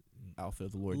set outfit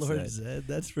of the Lord Zed.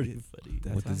 That's pretty funny.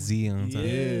 That's With the how I Z on top.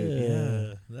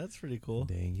 Yeah. That's pretty cool.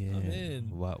 Dang it. I'm in.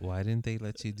 Why didn't they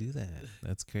let you do that?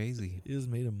 That's crazy. It was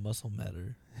made of muscle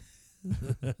matter.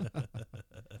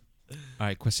 All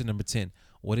right, question number 10.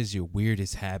 What is your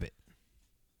weirdest habit?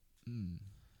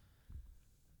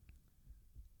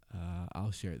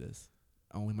 I'll share this.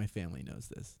 Only my family knows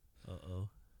this. Uh-oh.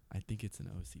 I think it's an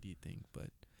OCD thing, but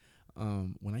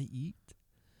when I eat,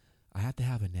 I have to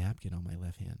have a napkin on my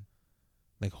left hand.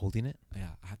 Like holding it? Yeah,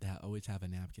 I have to always have a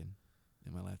napkin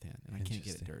in my left hand, and I can't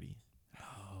get it dirty.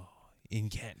 Oh, and you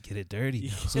can't get it dirty.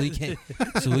 So you can't.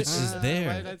 So it's just there.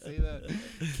 Why did I say that?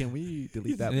 Can we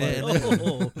delete that Yeah, part?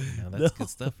 Oh, No, that's good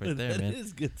stuff right there, man. That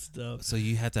is good stuff. So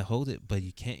you had to hold it, but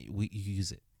you can't. You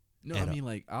use it. No, And I mean,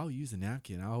 like, I'll use a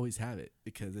napkin. I always have it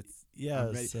because it's Yeah,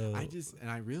 I'm ready. so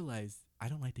I realized I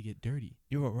don't like to get dirty.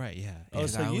 You're right. Yeah. Oh, yeah.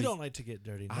 so I you always- don't like to get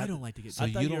dirty. I don't like to get So I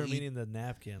dirty. thought you you don't were eat- meaning the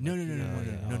napkin. No, like, no, no, yeah, no,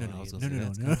 yeah. no, I no, was no, gonna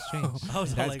no, say, no, that's no. kinda strange. I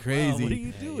was That's like, crazy. Wow, what are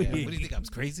you doing? Yeah, what do you think? I was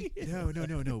crazy?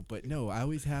 No, but no. I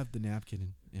always have the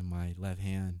napkin in my left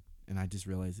hand, and I just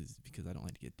realized it's because I don't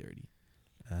like to get dirty.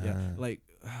 Yeah, like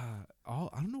I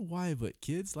don't know why, but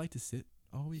kids like to sit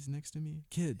always next to me.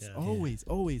 Kids, Yeah. always,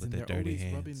 With and their they're dirty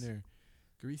always rubbing hands. their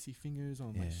greasy fingers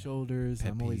on my Yeah. shoulders.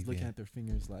 Pet I'm always peeve, looking yeah. at their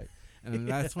fingers like, and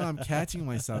that's when I'm catching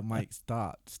myself. I'm like,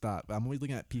 stop. I'm always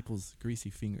looking at people's greasy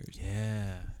fingers.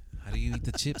 Yeah. How do you eat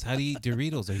the chips? How do you eat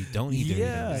Doritos? Or you don't eat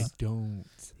Yeah. I Doritos? don't.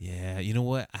 Yeah. You know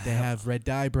what? They have red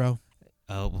dye, bro.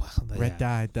 Oh, well, Red yeah.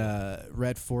 dye, the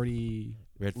red 40.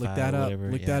 Red Look 5, that up.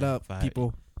 whatever. Look Yeah, that up, 5,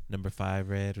 people. Number 5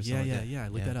 red or something. like that. Yeah.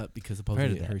 Look that up because Heard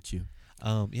supposedly of it that. hurts you.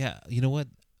 Yeah. You know what?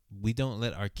 We don't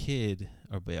let our kid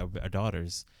or our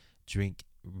daughters drink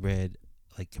red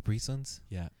like Capri Suns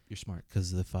Yeah, you're smart.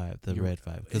 because of the You're- red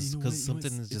 5. And you know what? Something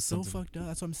It's is just so something. fucked up.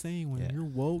 That's what I'm saying. When Yeah. you're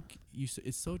woke,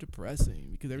 it's so depressing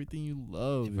because everything you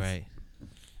love is Right.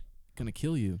 gonna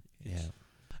kill you. Yeah.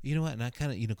 You know what? And I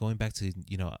kind of, going back to,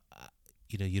 you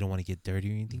don't want to get dirty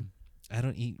or anything. I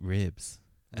don't eat ribs.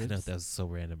 I know Ribs? that was so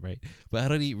random, right? But I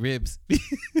don't eat ribs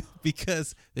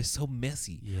because they're so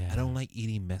messy. Yeah, I don't like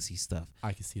eating messy stuff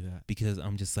I can see that. because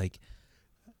I'm just like,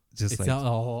 It's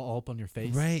all up on your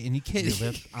face. right, and you can't.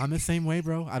 Your lip. I'm the same way,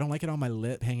 bro. I don't like it on my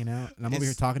lip hanging out, and I'm over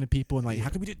here It's- talking to people and like, yeah. how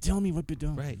come you didn't tell me what to do?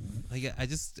 Right, like I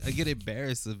get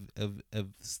embarrassed of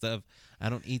stuff. I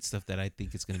don't eat stuff that I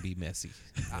think is gonna be messy.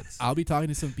 That's- I'll be talking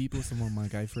to some people, some of my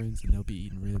guy friends, and they'll be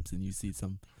eating ribs, and you see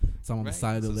some on the Right,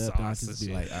 side of the some lip, and I'll sauce just and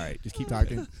be shit. like, all right, just keep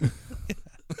talking.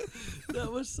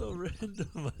 That was so random.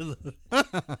 I love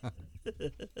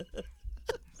it.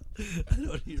 I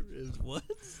don't eat ribs. What?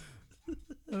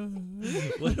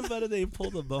 What about if they pull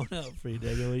the bone out for you,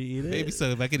 Daniel? Will you eat it? Maybe so.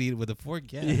 If I could eat it with a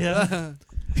fork, yeah. Yeah.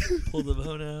 Pull the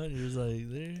bone out, and you're just like,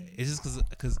 there. It's just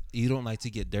because you don't like to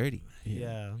get dirty.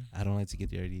 Yeah. I don't like to get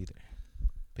dirty either.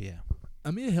 But yeah,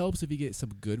 I mean, it helps if you get some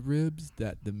good ribs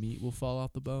that the meat will fall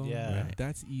off the bone. Yeah. Right.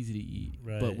 That's easy to eat.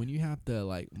 Right. But when you have to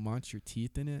like munch your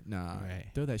teeth in it, nah, Right.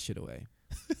 throw that shit away.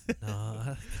 No,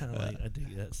 I kind of I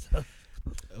dig that stuff.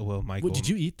 well, Michael. Did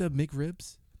you eat the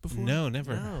McRibs before? No,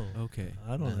 never. No. Okay.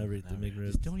 I don't No, ever eat the never.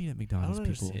 McRibs. Just don't eat at McDonald's, I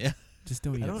don't people. understand. Yeah, Just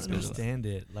don't eat I at don't McDonald's. understand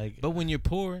it. Like, but when you're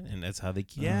poor, and that's how they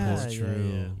keep Yeah, you poor. That's yeah,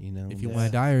 true. yeah. You know, If you Yeah. want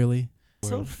to die early, it's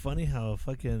so funny how a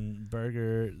fucking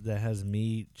burger that has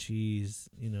meat, cheese,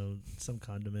 some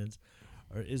condiments,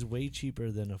 is way cheaper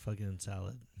than a fucking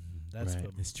salad. That's Right.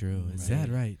 what it's true. It's Right. sad,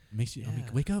 right? Makes you. I mean,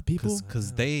 Yeah. wake up, people.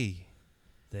 because Wow.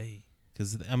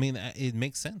 because I mean it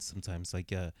makes sense sometimes.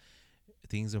 Like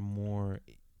things are more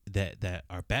that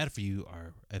are bad for you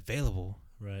are available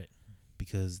right.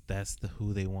 because that's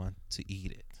who they want to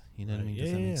eat it. You know what I Right. mean? Yeah,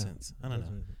 Does that yeah, make yeah. sense? I don't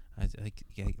know.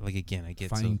 Doesn't- Like again, I get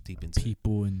Finding so deep into it.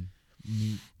 People and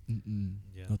meat. Mm-mm.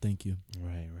 Yeah. No, thank you.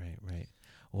 Right.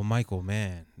 Well, Michael,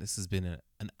 man, this has been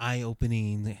an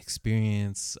eye-opening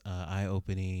experience,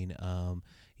 eye-opening,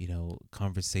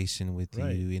 conversation with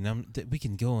Right. you, and we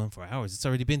can go on for hours. It's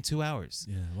already been 2 hours,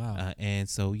 Yeah. Wow. and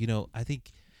so I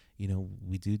think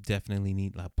we do definitely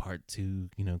need like part 2,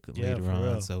 Yeah, later for on.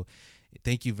 real. So,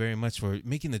 thank you very much for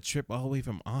making the trip all the way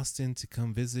from Austin to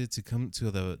come visit, to come to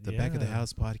the Back of the Yeah.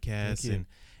 House podcast, Thank you.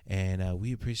 and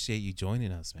we appreciate you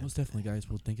joining us, man. Most definitely, guys.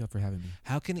 Well, thank y'all for having me.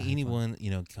 How can I had anyone,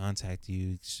 contact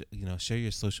you? Share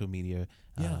your social media.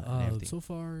 And everything. So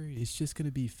far it's just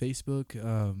gonna be Facebook.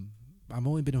 I've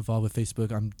only been involved with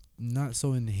Facebook. I'm not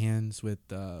so in hands with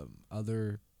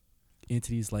other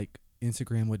entities like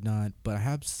Instagram, whatnot. But I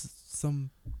have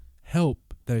some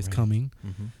help that is coming.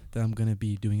 Mm-hmm. That I'm gonna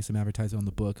be doing some advertising on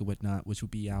the book and whatnot, which will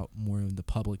be out more in the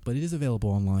public. But it is available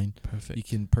online. Perfect. You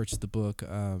can purchase the book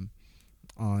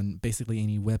on basically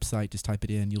any website. Just type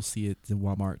it in. You'll see it in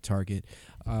Walmart, Target.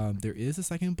 There is a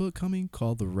second book coming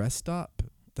called The Rest Stop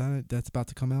that's about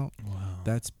to come out. Wow.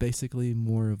 That's basically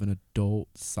more of an adult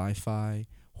sci-fi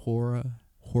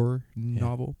horror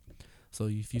novel. So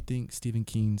if you think Stephen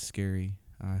King's scary,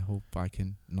 I hope I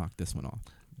can knock this one off.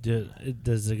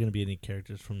 Does there going to be any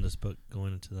characters from this book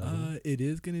going into that? It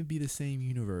is going to be the same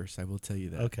universe. I will tell you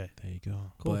that. Okay. There you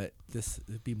go. Cool. But this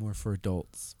would be more for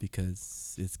adults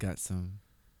because it's got some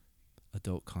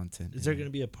adult content. Is there going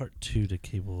to be a part 2 to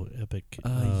Cable Epic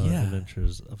yeah.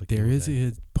 Adventures of a There Cable is Guy?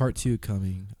 a part 2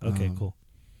 coming. Okay, cool.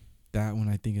 That one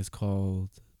I think is called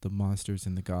The Monsters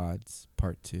and the Gods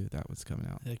Part 2. That one's coming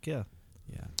out. Heck yeah.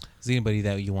 Yeah. Is there anybody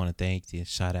that you want to thank,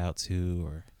 shout out to,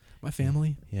 or My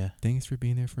family. Yeah. Thanks for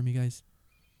being there for me, guys.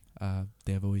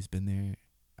 They have always been there,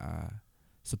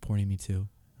 supporting me too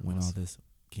when all this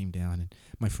came down, and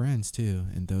my friends too,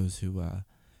 and those who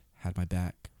had my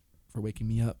back for waking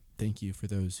me up. Thank you for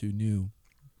those who knew,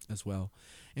 as well,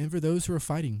 and for those who are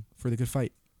fighting for the good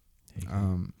fight.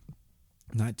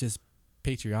 Not just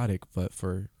patriotic, but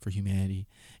for humanity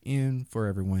and for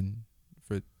everyone.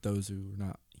 For those who are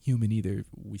not human either,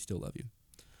 we still love you.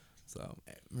 So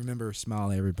remember,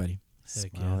 smile at everybody.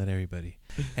 Smile at everybody.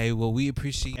 Hey, well, we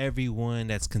appreciate everyone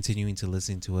that's continuing to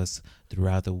listen to us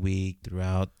throughout the week,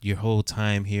 throughout your whole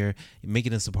time here,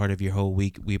 making us a part of your whole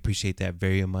week. We appreciate that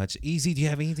very much. Easy, do you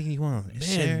have anything you want to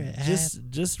share?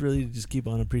 Just really just keep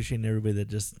on appreciating everybody that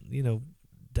just,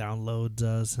 downloads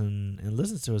us and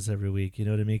listens to us every week. You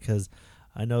know what I mean? Because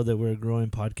I know that we're a growing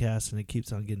podcast, and it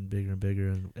keeps on getting bigger and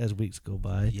bigger as weeks go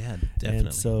by. Yeah, definitely.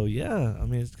 And so, I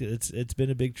mean, it's been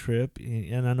a big trip,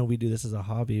 and I know we do this as a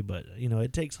hobby, but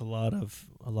it takes a lot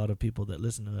of people that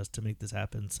listen to us to make this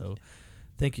happen. So,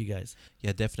 thank you guys.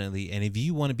 Yeah, definitely. And if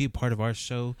you want to be a part of our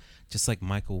show, just like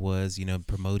Michael was,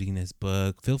 promoting his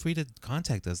book, feel free to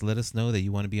contact us. Let us know that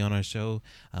you want to be on our show.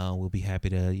 We'll be happy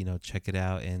to, check it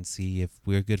out and see if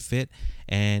we're a good fit.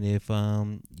 And if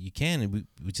you can,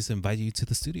 we just invite you to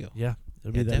the studio. Yeah,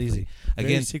 it'll be that easy. Very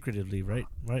Again, secretively, right,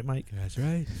 Mike? That's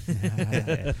right.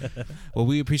 Well,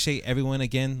 we appreciate everyone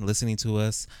again listening to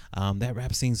us. That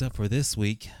wraps things up for this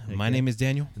week. My name is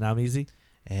Daniel. And I'm Easy.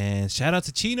 And shout out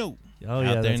to Chino. Oh,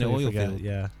 out there in the what we oil forgot. field.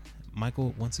 Yeah.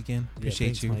 Michael, once again, appreciate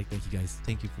thanks, you. Mike. Thank you, guys.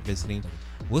 Thank you for visiting.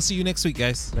 We'll see you next week,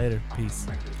 guys. Later. Peace.